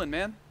still rolling,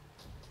 man.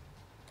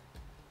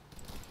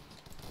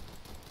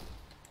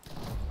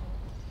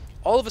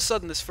 All of a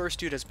sudden this first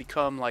dude has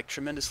become like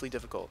tremendously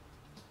difficult.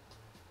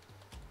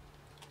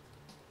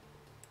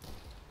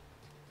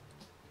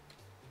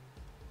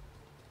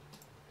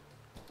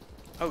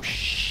 Oh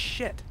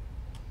shit.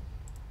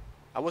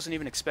 I wasn't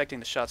even expecting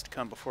the shots to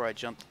come before I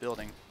jumped the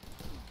building.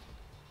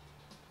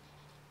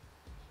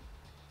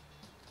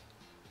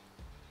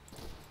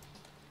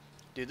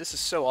 Dude, this is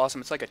so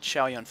awesome. It's like a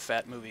Chow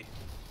Yun-Fat movie.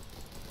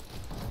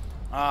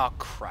 Oh,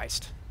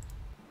 Christ.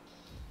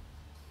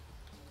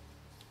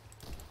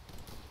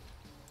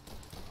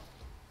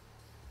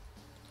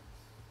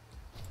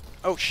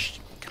 Oh,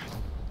 God.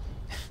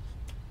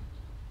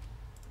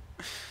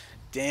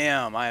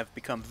 Damn, I have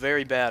become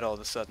very bad all of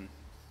a sudden.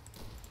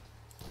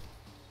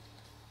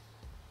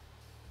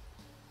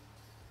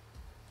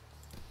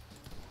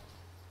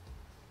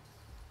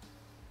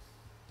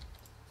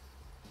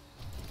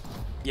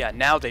 Yeah,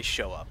 now they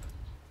show up.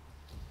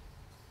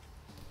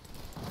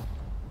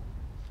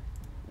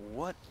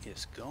 What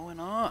is going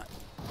on?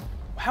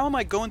 How am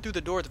I going through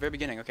the door at the very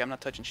beginning? Okay, I'm not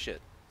touching shit.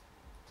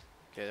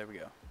 Okay, there we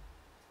go.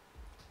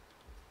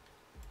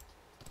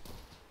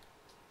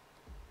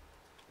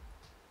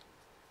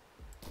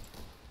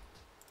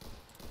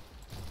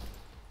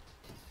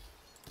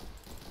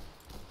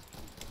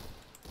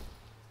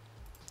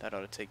 That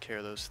ought to take care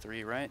of those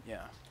three, right?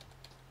 Yeah.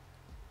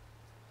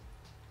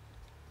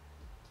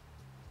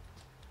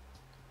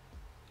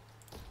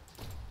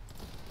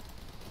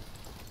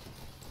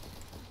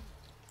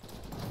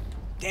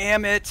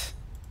 Damn it!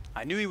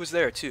 I knew he was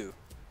there too.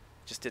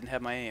 Just didn't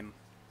have my aim.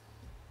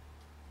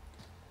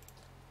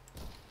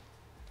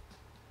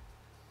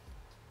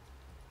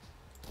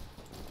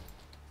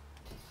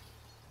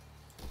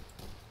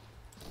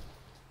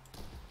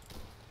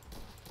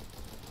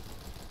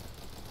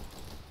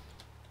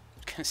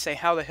 I was gonna say,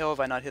 how the hell have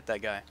I not hit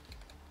that guy?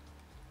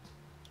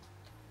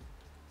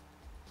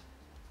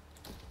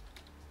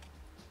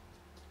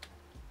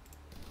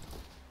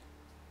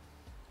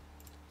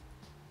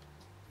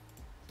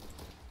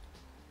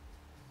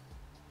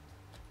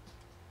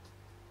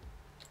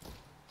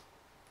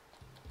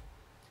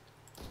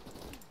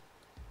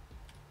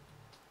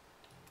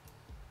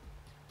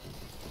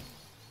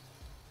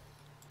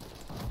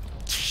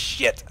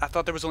 Shit! I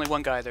thought there was only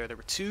one guy there. There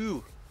were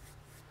two.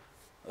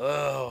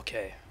 Oh,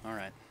 okay.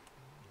 Alright.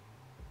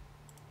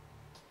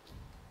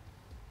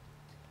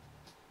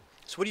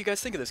 So what do you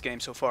guys think of this game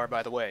so far,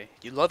 by the way?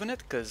 You loving it?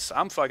 Because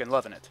I'm fucking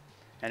loving it.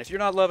 And if you're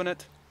not loving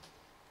it,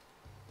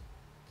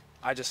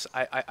 I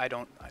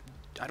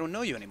don't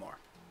know you anymore.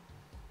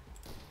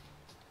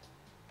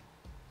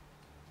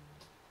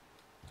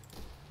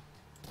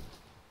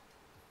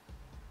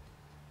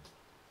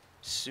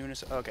 Soon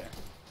as... Okay.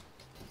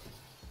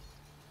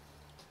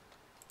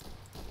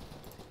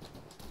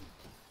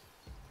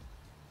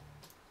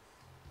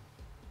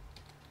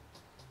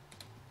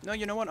 No,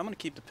 you know what? I'm going to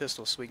keep the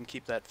pistol so we can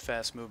keep that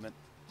fast movement.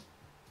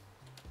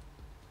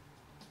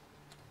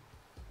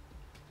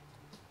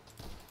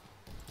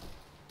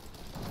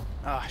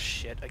 Ah,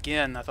 shit.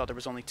 Again, I thought there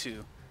was only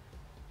two.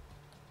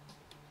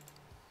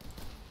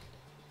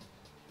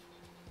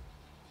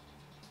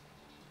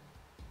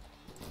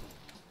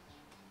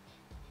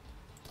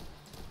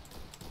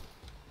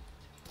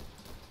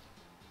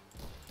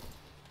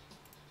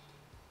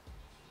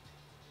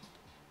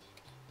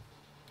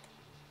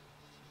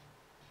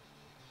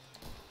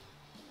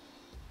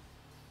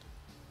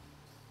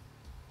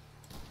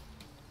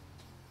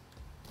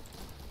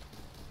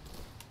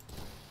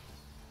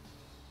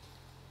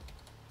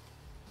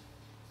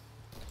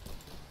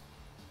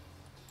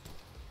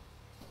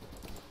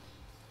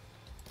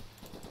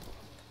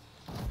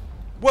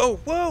 Whoa,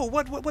 whoa!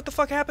 What the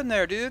fuck happened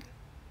there, dude?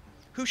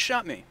 Who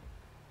shot me?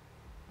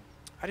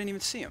 I didn't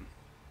even see him.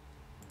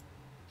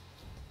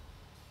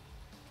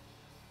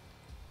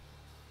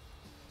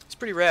 It's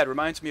pretty rad.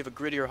 Reminds me of a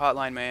grittier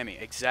Hotline Miami.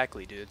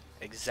 Exactly, dude.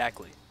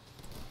 Exactly.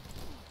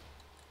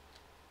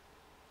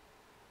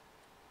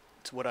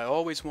 It's what I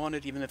always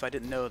wanted, even if I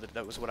didn't know that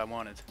that was what I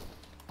wanted.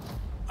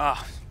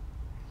 Ah.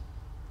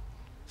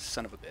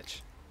 Son of a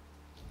bitch.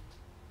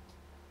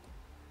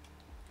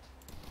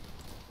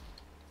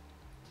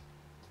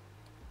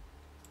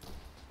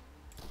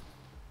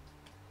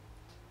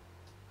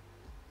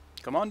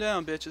 Come on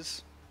down,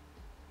 bitches.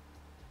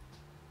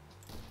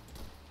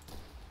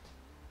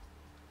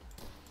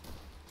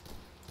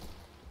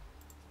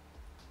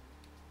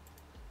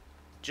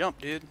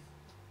 Jump, dude.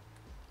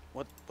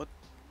 What?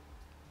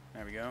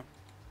 There we go.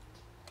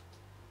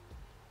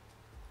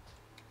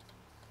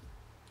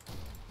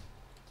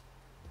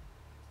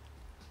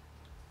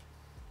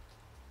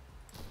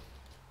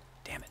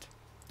 Damn it.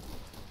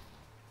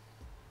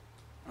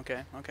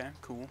 Okay,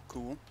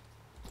 cool.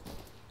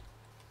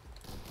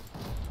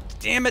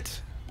 Damn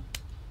it!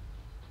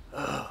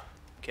 Ugh.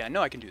 Okay, I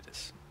know I can do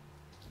this.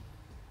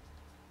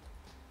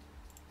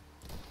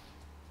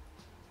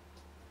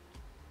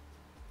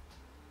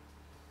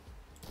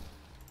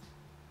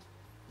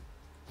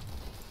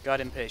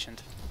 Got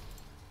impatient.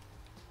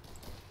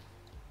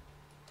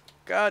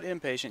 Got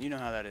impatient, you know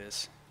how that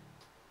is.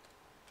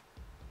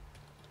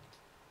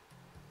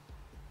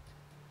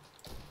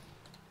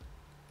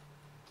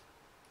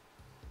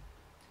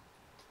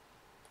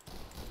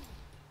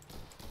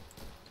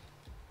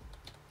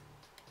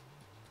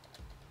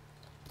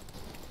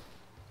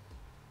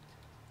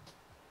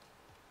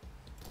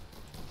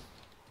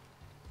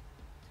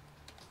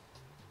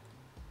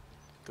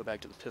 Go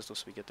back to the pistol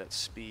so we get that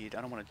speed. I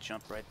don't want to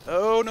jump right.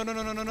 Oh,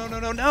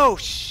 no,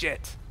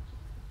 shit!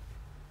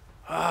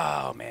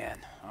 Oh, man.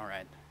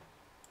 Alright.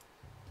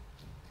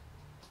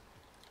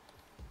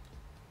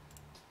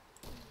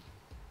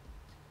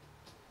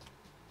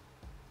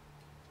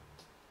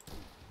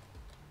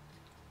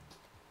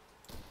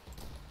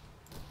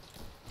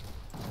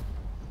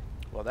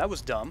 Well, that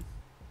was dumb.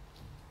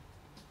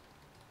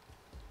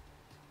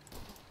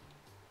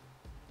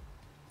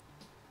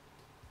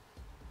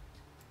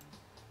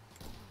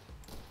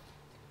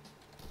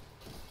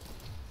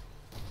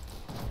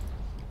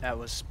 That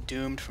was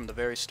doomed from the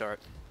very start.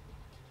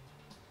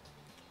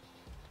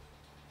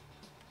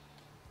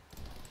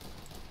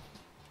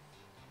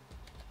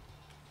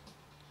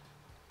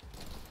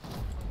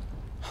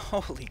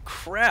 Holy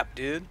crap,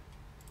 dude.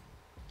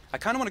 I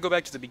kind of want to go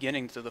back to the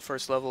beginning, to the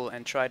first level,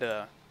 and try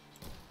to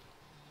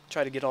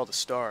get all the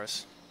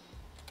stars.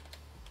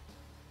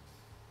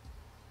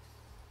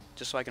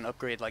 Just so I can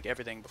upgrade like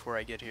everything before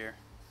I get here.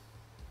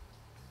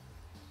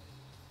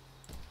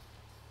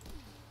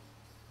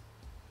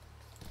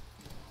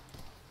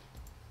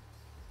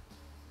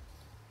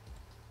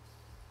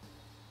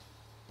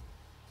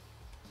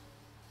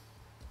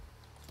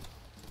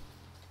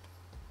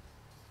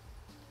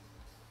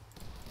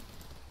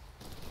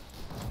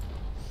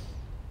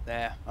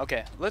 Yeah,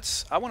 okay,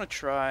 I want to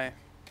try,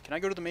 can I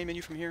go to the main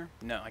menu from here?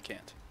 No, I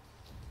can't.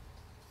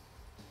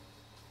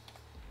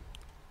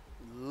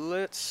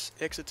 Let's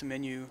exit to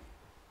menu.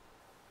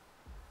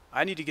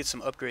 I need to get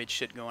some upgrade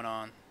shit going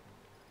on.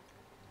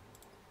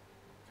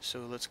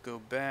 So let's go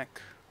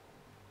back.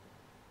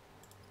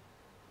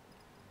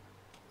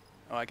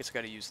 Oh, I guess I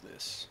gotta use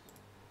this.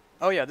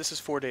 Oh yeah, this is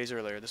 4 days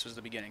earlier. This was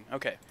the beginning.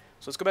 Okay,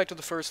 so let's go back to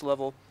the first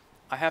level.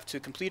 I have to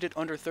complete it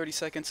under 30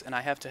 seconds, and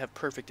I have to have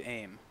perfect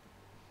aim.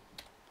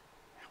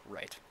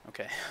 Right,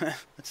 okay.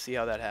 Let's see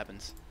how that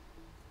happens.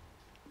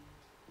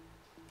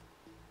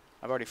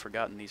 I've already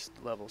forgotten these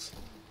levels.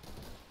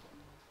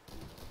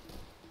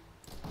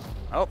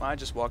 Oh, I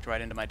just walked right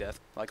into my death,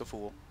 like a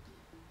fool.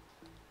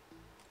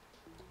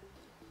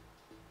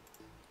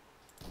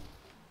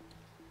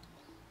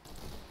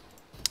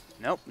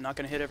 Nope, not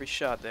gonna hit every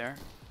shot there.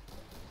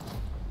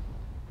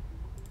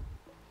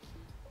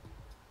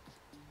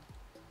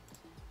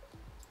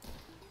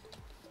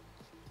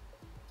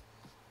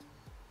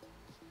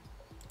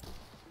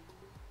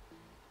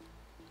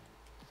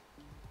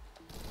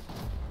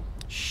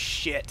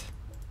 Shit.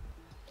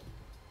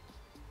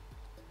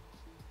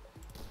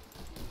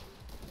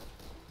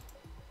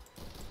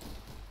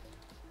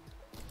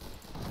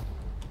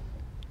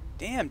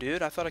 Damn,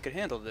 dude, I thought I could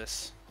handle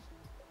this.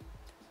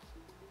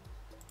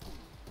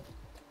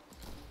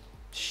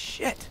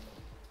 Shit!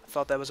 I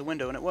thought that was a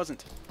window and it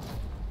wasn't.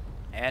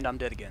 And I'm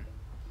dead again.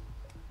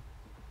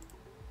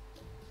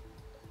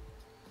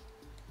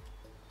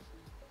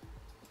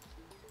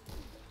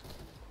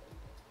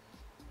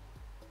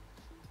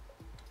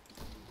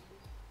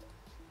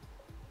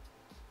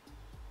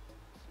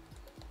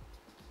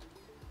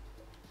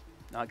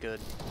 Not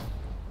good.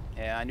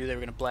 Yeah, I knew they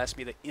were gonna blast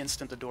me the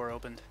instant the door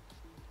opened.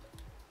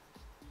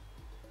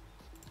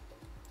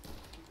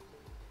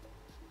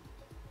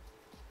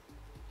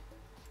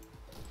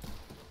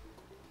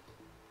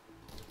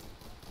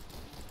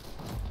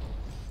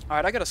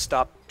 Alright, I gotta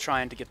stop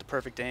trying to get the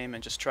perfect aim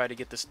and just try to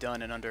get this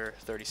done in under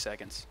 30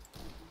 seconds.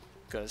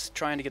 Because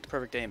trying to get the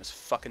perfect aim is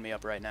fucking me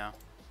up right now.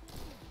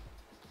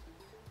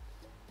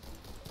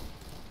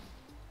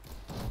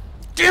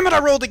 Damn it, I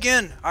rolled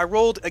again! I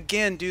rolled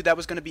again, dude. That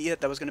was gonna be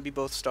it. That was gonna be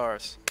both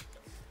stars.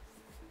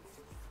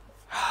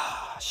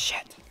 Ah,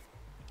 shit.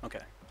 Okay.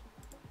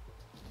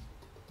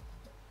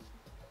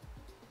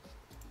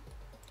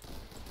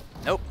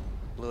 Nope.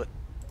 Blew it.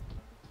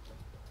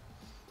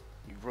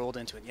 You rolled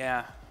into it.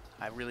 Yeah,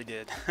 I really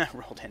did. I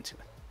rolled into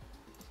it.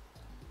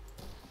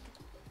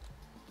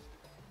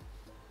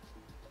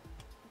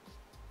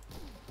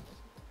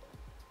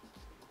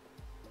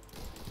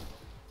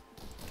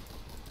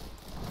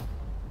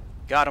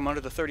 Got him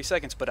under the 30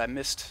 seconds, but I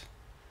missed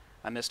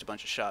a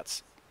bunch of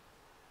shots.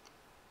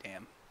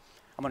 Damn.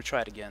 I'm gonna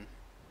try it again.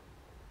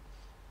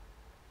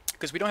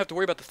 Because we don't have to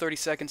worry about the 30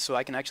 seconds, so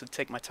I can actually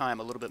take my time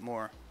a little bit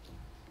more.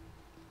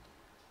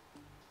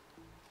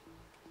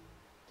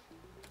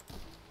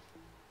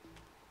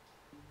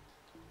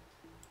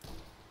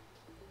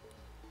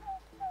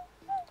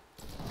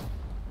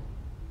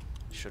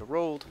 Should have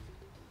rolled.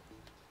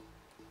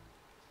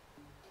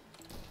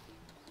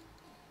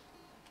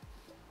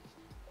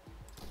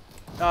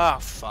 Ah,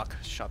 fuck.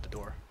 Shot the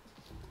door.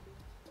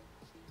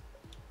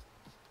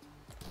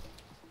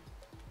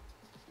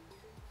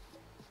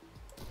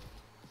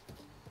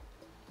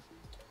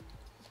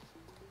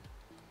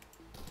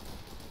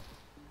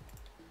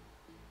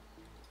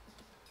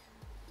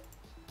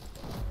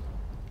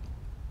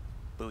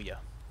 Booyah.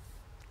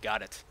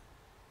 Got it.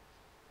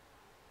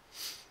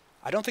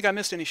 I don't think I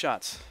missed any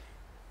shots.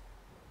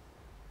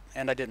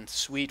 And I didn't.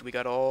 Sweet, we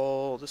got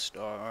all the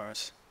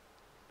stars.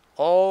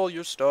 All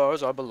your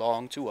stars are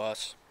belong to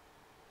us.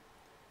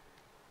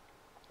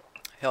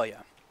 Hell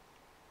yeah.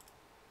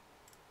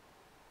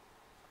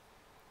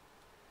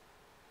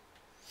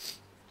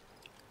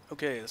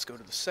 Okay, let's go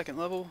to the second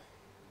level.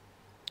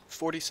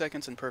 40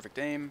 seconds in perfect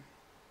aim.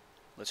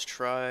 Let's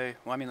try...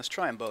 Well, I mean, let's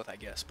try them both, I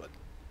guess, but...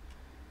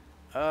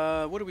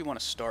 what do we want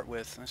to start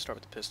with? Let's start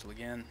with the pistol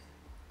again.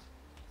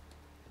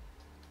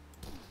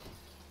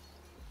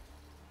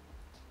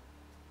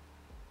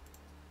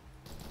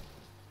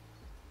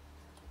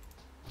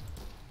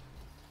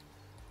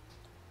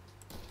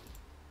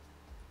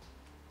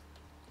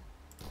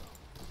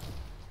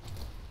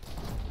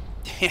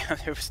 Yeah,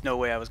 there was no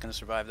way I was going to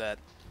survive that.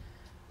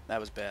 That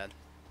was bad.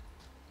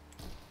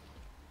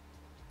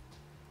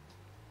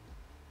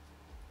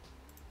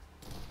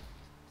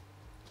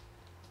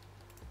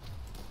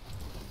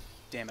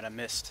 Damn it, I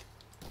missed.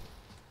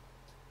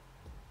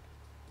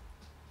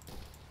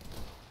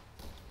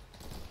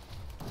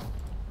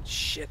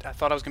 Shit, I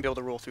thought I was going to be able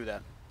to roll through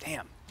that.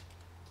 Damn.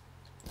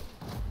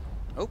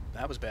 Oh,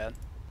 that was bad.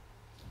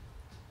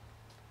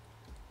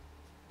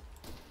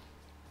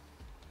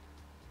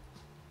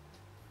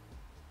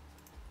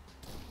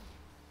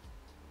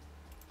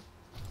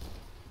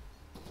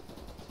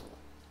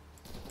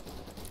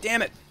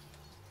 Damn it!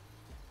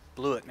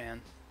 Blew it,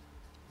 man.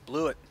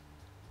 Blew it.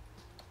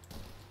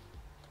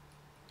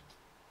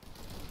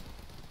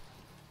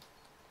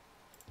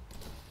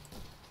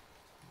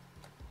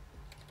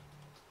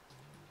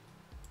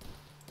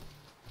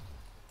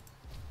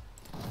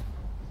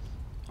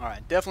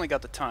 Alright, definitely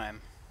got the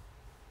time.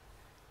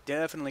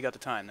 Definitely got the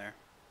time there.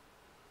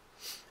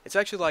 It's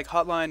actually like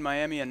Hotline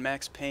Miami and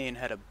Max Payne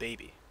had a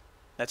baby.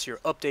 That's your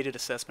updated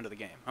assessment of the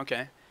game.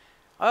 Okay.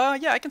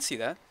 Yeah, I can see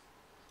that.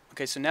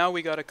 Okay, so now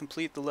we gotta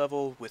complete the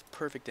level with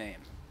perfect aim.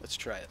 Let's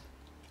try it.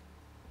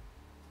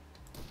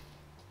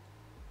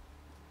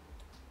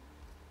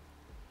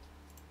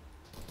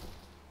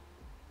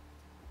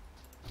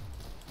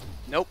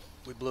 Nope,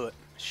 we blew it.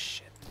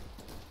 Shit.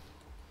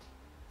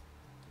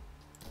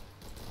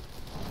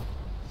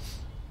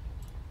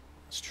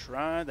 Let's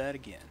try that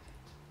again.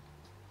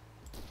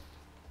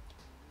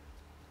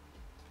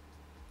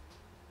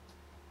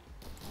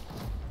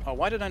 Oh,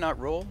 why did I not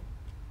roll?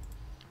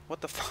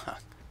 What the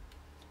fuck?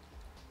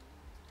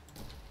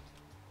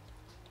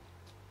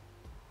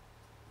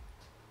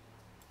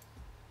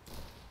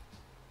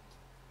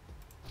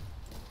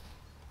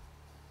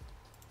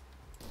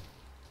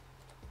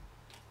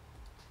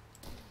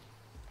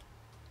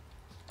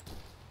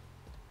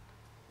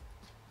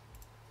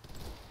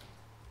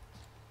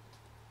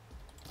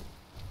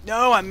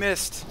 No, I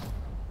missed.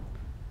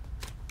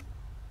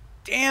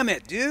 Damn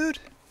it, dude.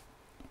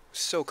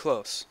 So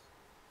close.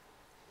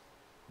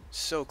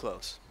 So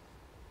close.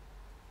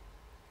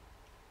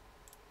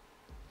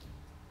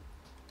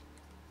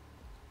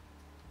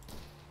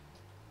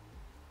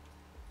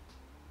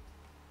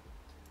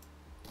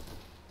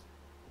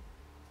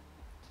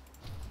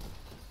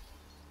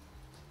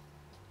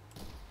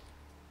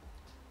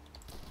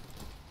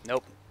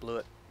 Nope, blew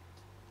it.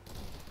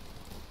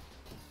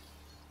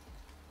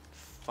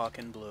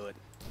 Fucking blew it.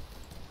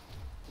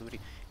 Booty.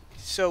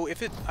 So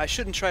if it, I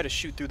shouldn't try to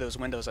shoot through those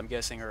windows, I'm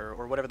guessing,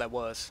 or whatever that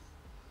was.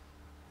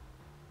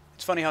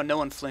 It's funny how no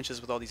one flinches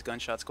with all these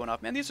gunshots going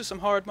off. Man, these are some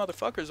hard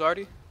motherfuckers,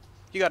 Artie.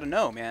 You gotta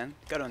know, man.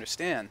 You gotta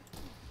understand.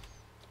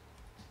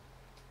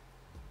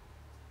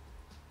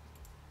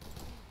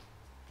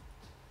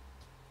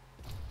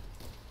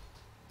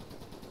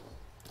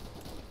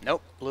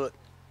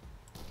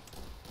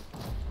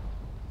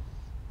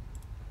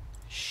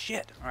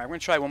 Shit. Alright, we're gonna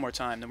try one more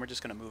time, then we're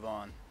just gonna move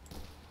on.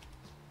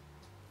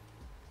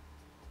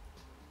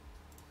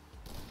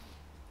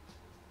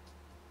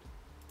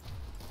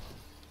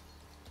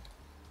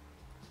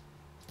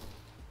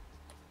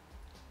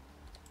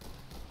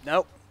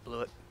 Nope.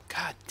 Blew it.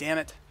 God damn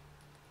it.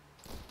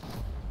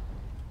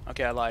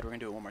 Okay, I lied. We're gonna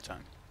do it one more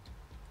time.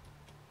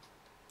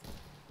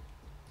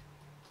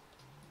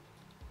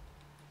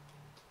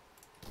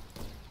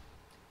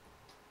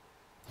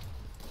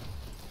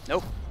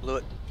 Nope. Blew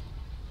it.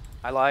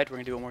 I lied. We're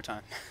gonna do it one more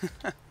time.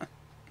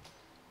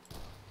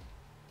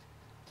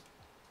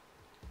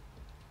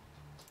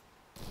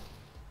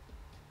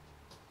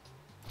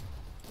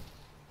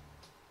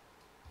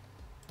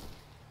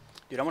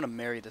 Dude, I want to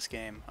marry this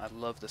game. I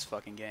love this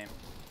fucking game.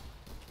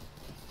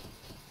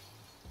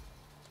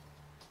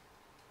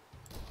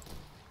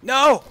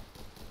 No!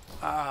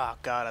 Ah,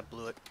 God, I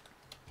blew it.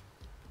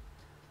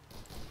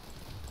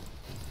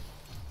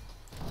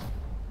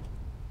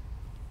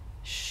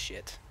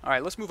 Shit.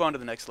 Alright, let's move on to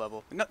the next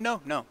level. No,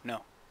 no, no,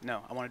 no.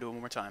 No, I want to do it one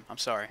more time. I'm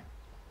sorry.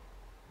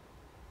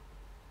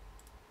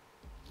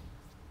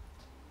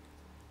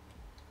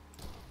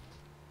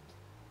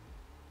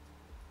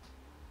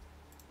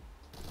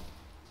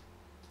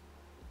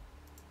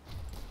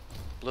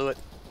 Blew it.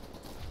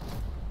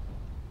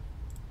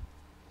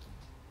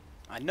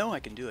 I know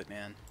I can do it,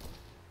 man.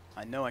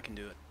 I know I can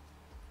do it.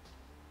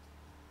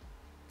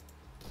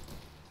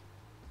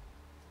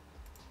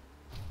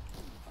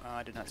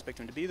 I did not expect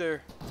him to be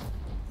there.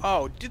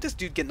 Oh, dude, this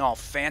dude getting all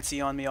fancy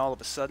on me all of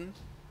a sudden.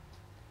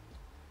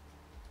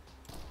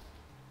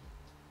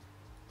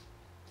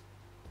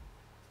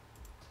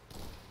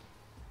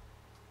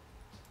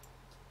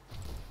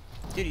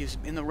 Dude, he's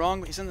in the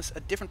wrong... He's in a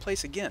different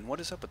place again. What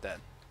is up with that?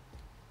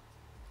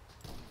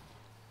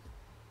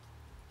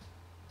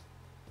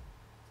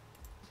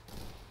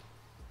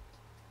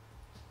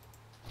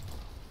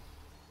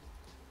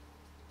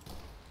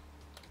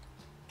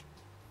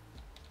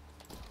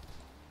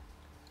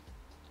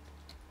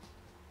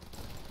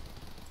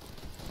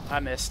 I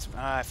missed.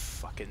 I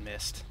fucking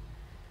missed.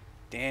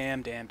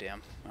 Damn, damn,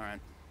 damn. Alright.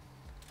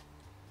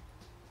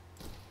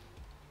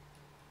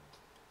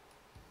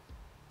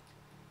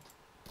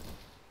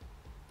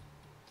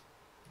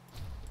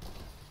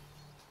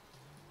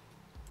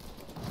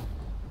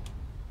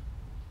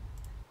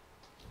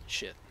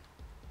 Shit.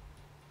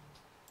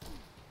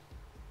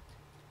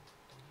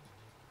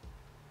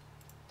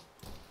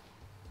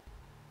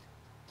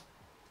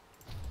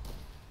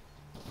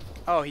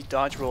 Oh, he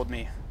dodge rolled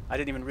me. I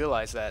didn't even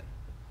realize that.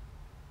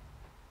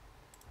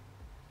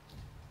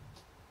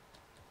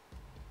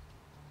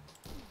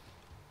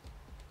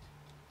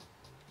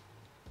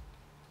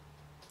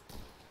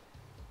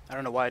 I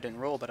don't know why I didn't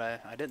roll, but I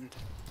didn't.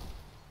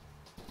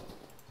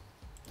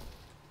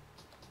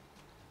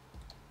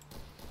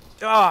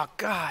 Oh,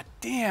 god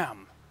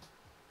damn.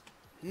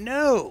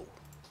 No.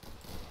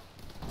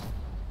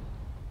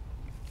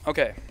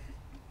 Okay.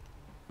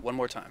 One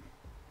more time.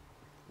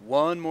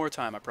 One more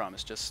time, I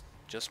promise. Just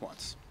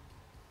once.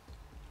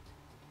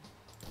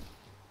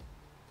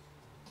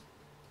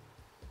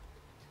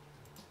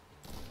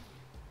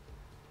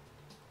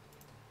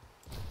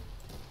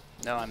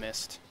 No, I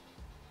missed.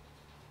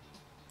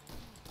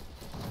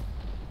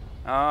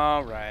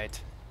 Alright.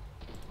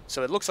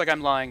 So it looks like I'm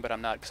lying, but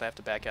I'm not, because I have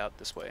to back out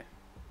this way.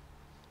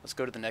 Let's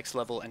go to the next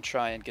level and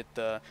try and get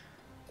the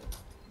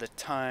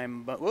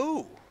time...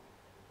 Whoa!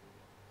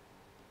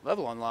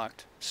 Level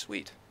unlocked.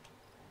 Sweet.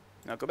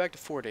 Now go back to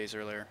 4 days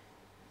earlier.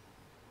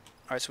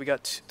 Alright, so we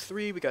got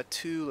 3, we got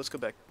 2. Let's go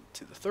back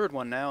to the third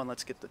one now, and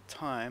let's get the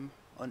time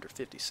under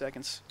 50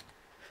 seconds.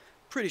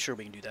 Pretty sure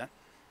we can do that.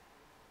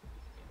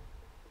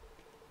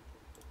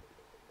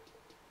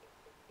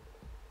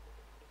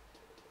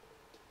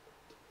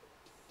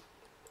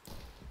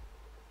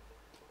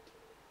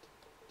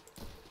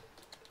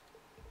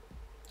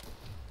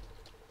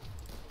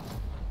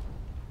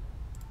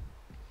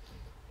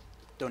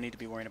 Don't need to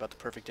be worrying about the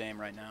perfect aim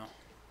right now.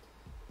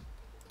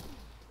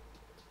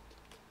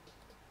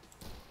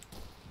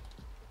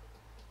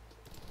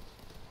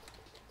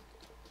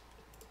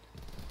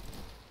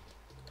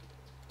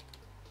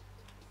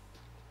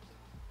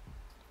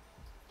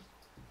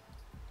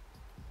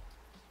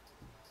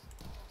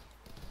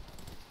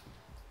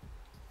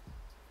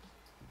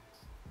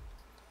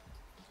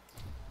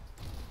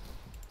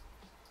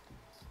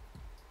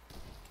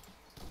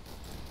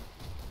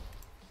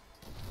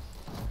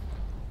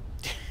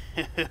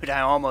 Dude,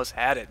 I almost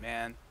had it,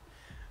 man.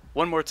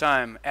 One more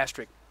time,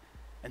 asterisk,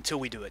 until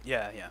we do it.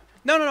 Yeah, yeah.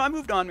 No, no, no, I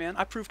moved on, man.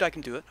 I proved I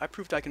can do it. I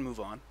proved I can move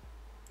on.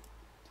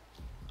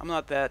 I'm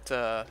not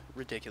that,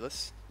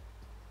 ridiculous.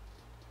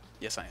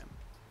 Yes, I am.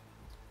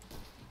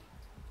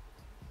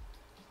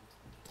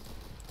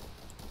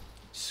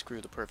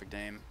 Screw the perfect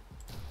aim.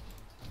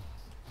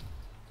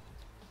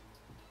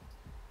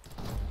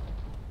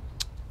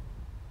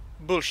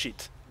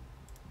 Bullshit.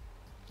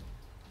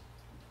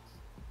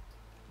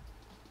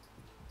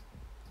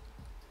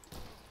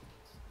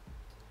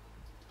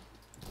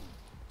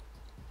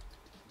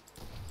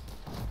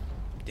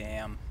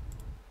 Damn.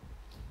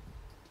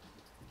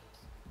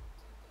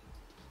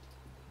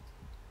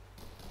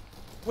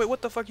 Wait,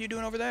 what the fuck are you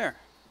doing over there?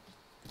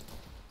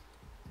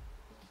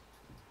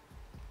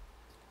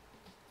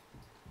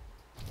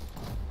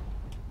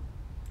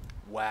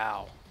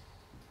 Wow.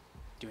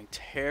 Doing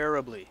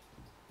terribly.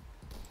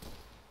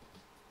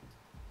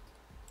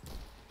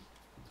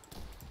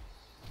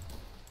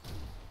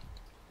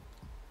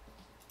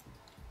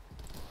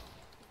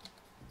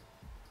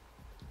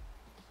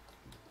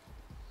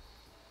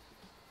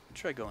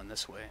 Try going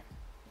this way.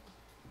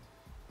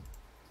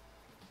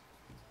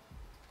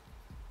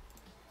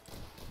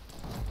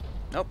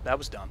 Nope, that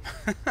was dumb.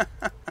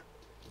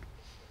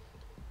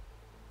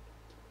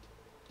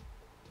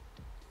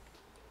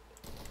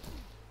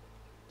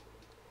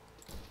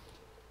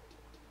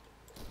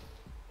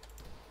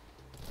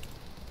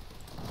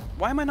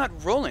 Why am I not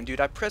rolling, dude?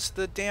 I pressed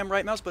the damn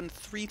right mouse button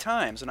 3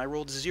 times, and I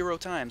rolled 0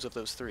 times of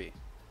those 3.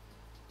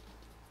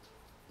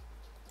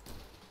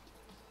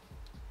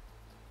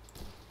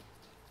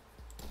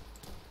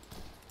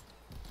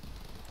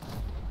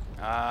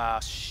 Ah,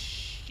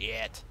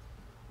 shit.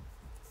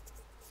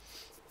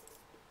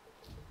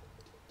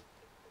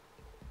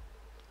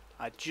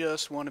 I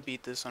just want to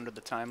beat this under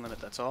the time limit,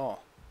 that's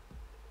all.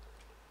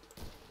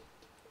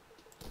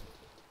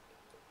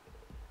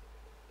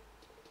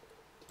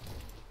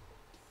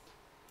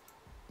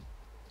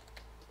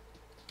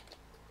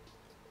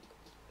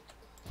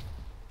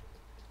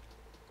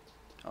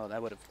 Oh,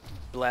 that would have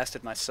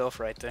blasted myself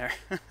right there.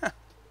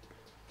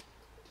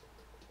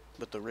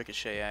 With the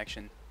ricochet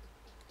action.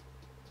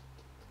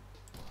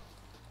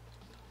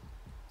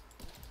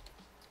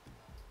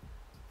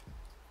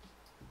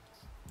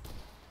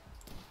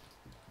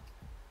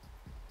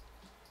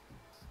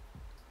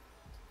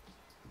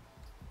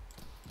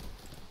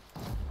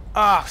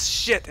 Ah,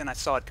 shit! And I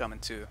saw it coming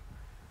too.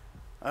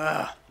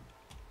 Ugh.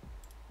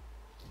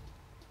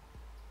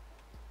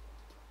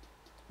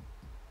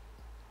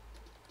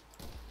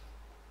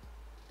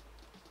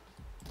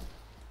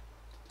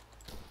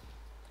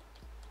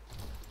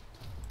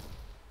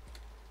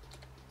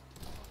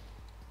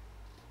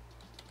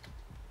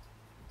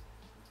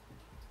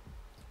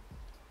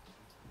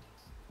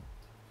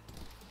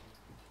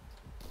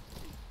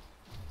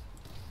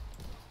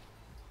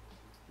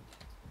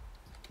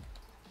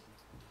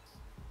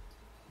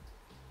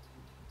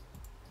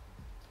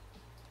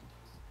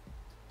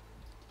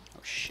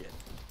 Oh, shit.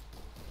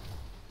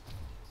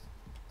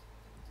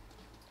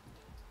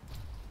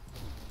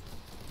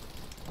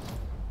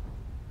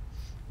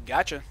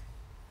 Gotcha.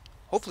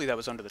 Hopefully that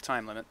was under the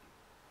time limit.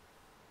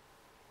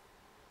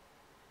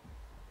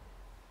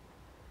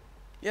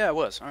 Yeah, it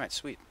was. Alright,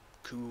 sweet.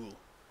 Cool.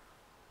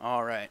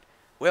 Alright.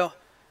 Well,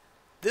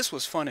 this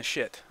was fun as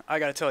shit. I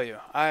gotta tell you,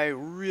 I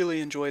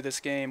really enjoy this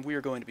game. We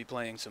are going to be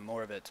playing some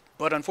more of it.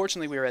 But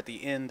unfortunately, we are at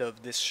the end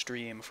of this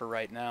stream for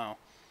right now.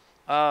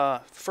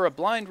 For a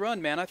blind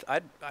run, man,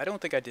 I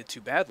don't think I did too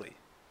badly.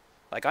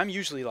 Like, I'm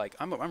usually, like,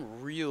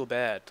 I'm real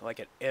bad, like,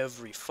 at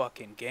every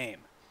fucking game.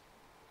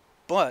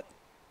 But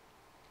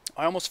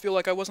I almost feel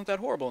like I wasn't that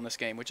horrible in this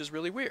game, which is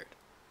really weird.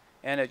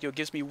 And it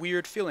gives me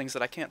weird feelings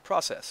that I can't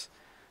process.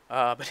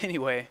 But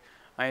anyway,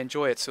 I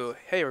enjoy it. So,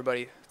 hey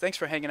everybody, thanks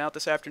for hanging out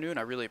this afternoon.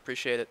 I really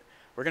appreciate it.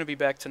 We're going to be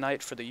back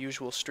tonight for the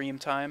usual stream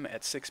time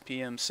at 6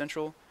 p.m.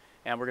 Central.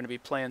 And we're going to be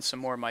playing some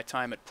more of my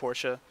time at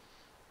Porsche,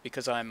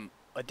 because I'm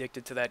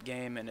addicted to that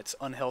game and it's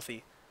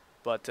unhealthy.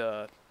 But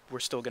we're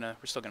still gonna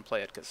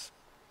play it, because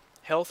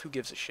health, who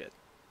gives a shit,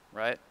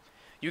 right?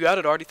 You got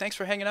it, Artie. Thanks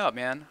for hanging out,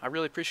 man. I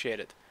really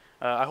appreciate it.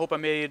 I hope I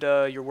made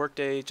your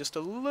workday just a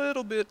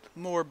little bit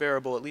more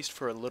bearable, at least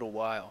for a little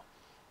while.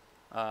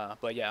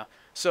 But yeah,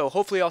 so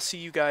hopefully I'll see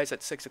you guys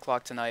at 6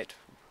 o'clock tonight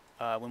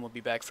when we'll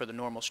be back for the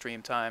normal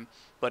stream time.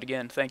 But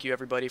again, thank you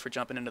everybody for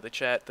jumping into the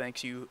chat.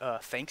 Thank you.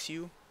 Thank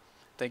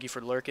you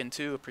for lurking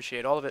too.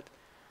 Appreciate all of it.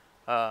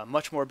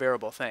 Much more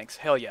bearable, thanks.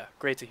 Hell yeah,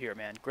 great to hear,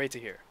 man. Great to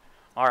hear.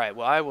 Alright,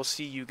 well, I will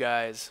see you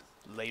guys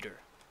later.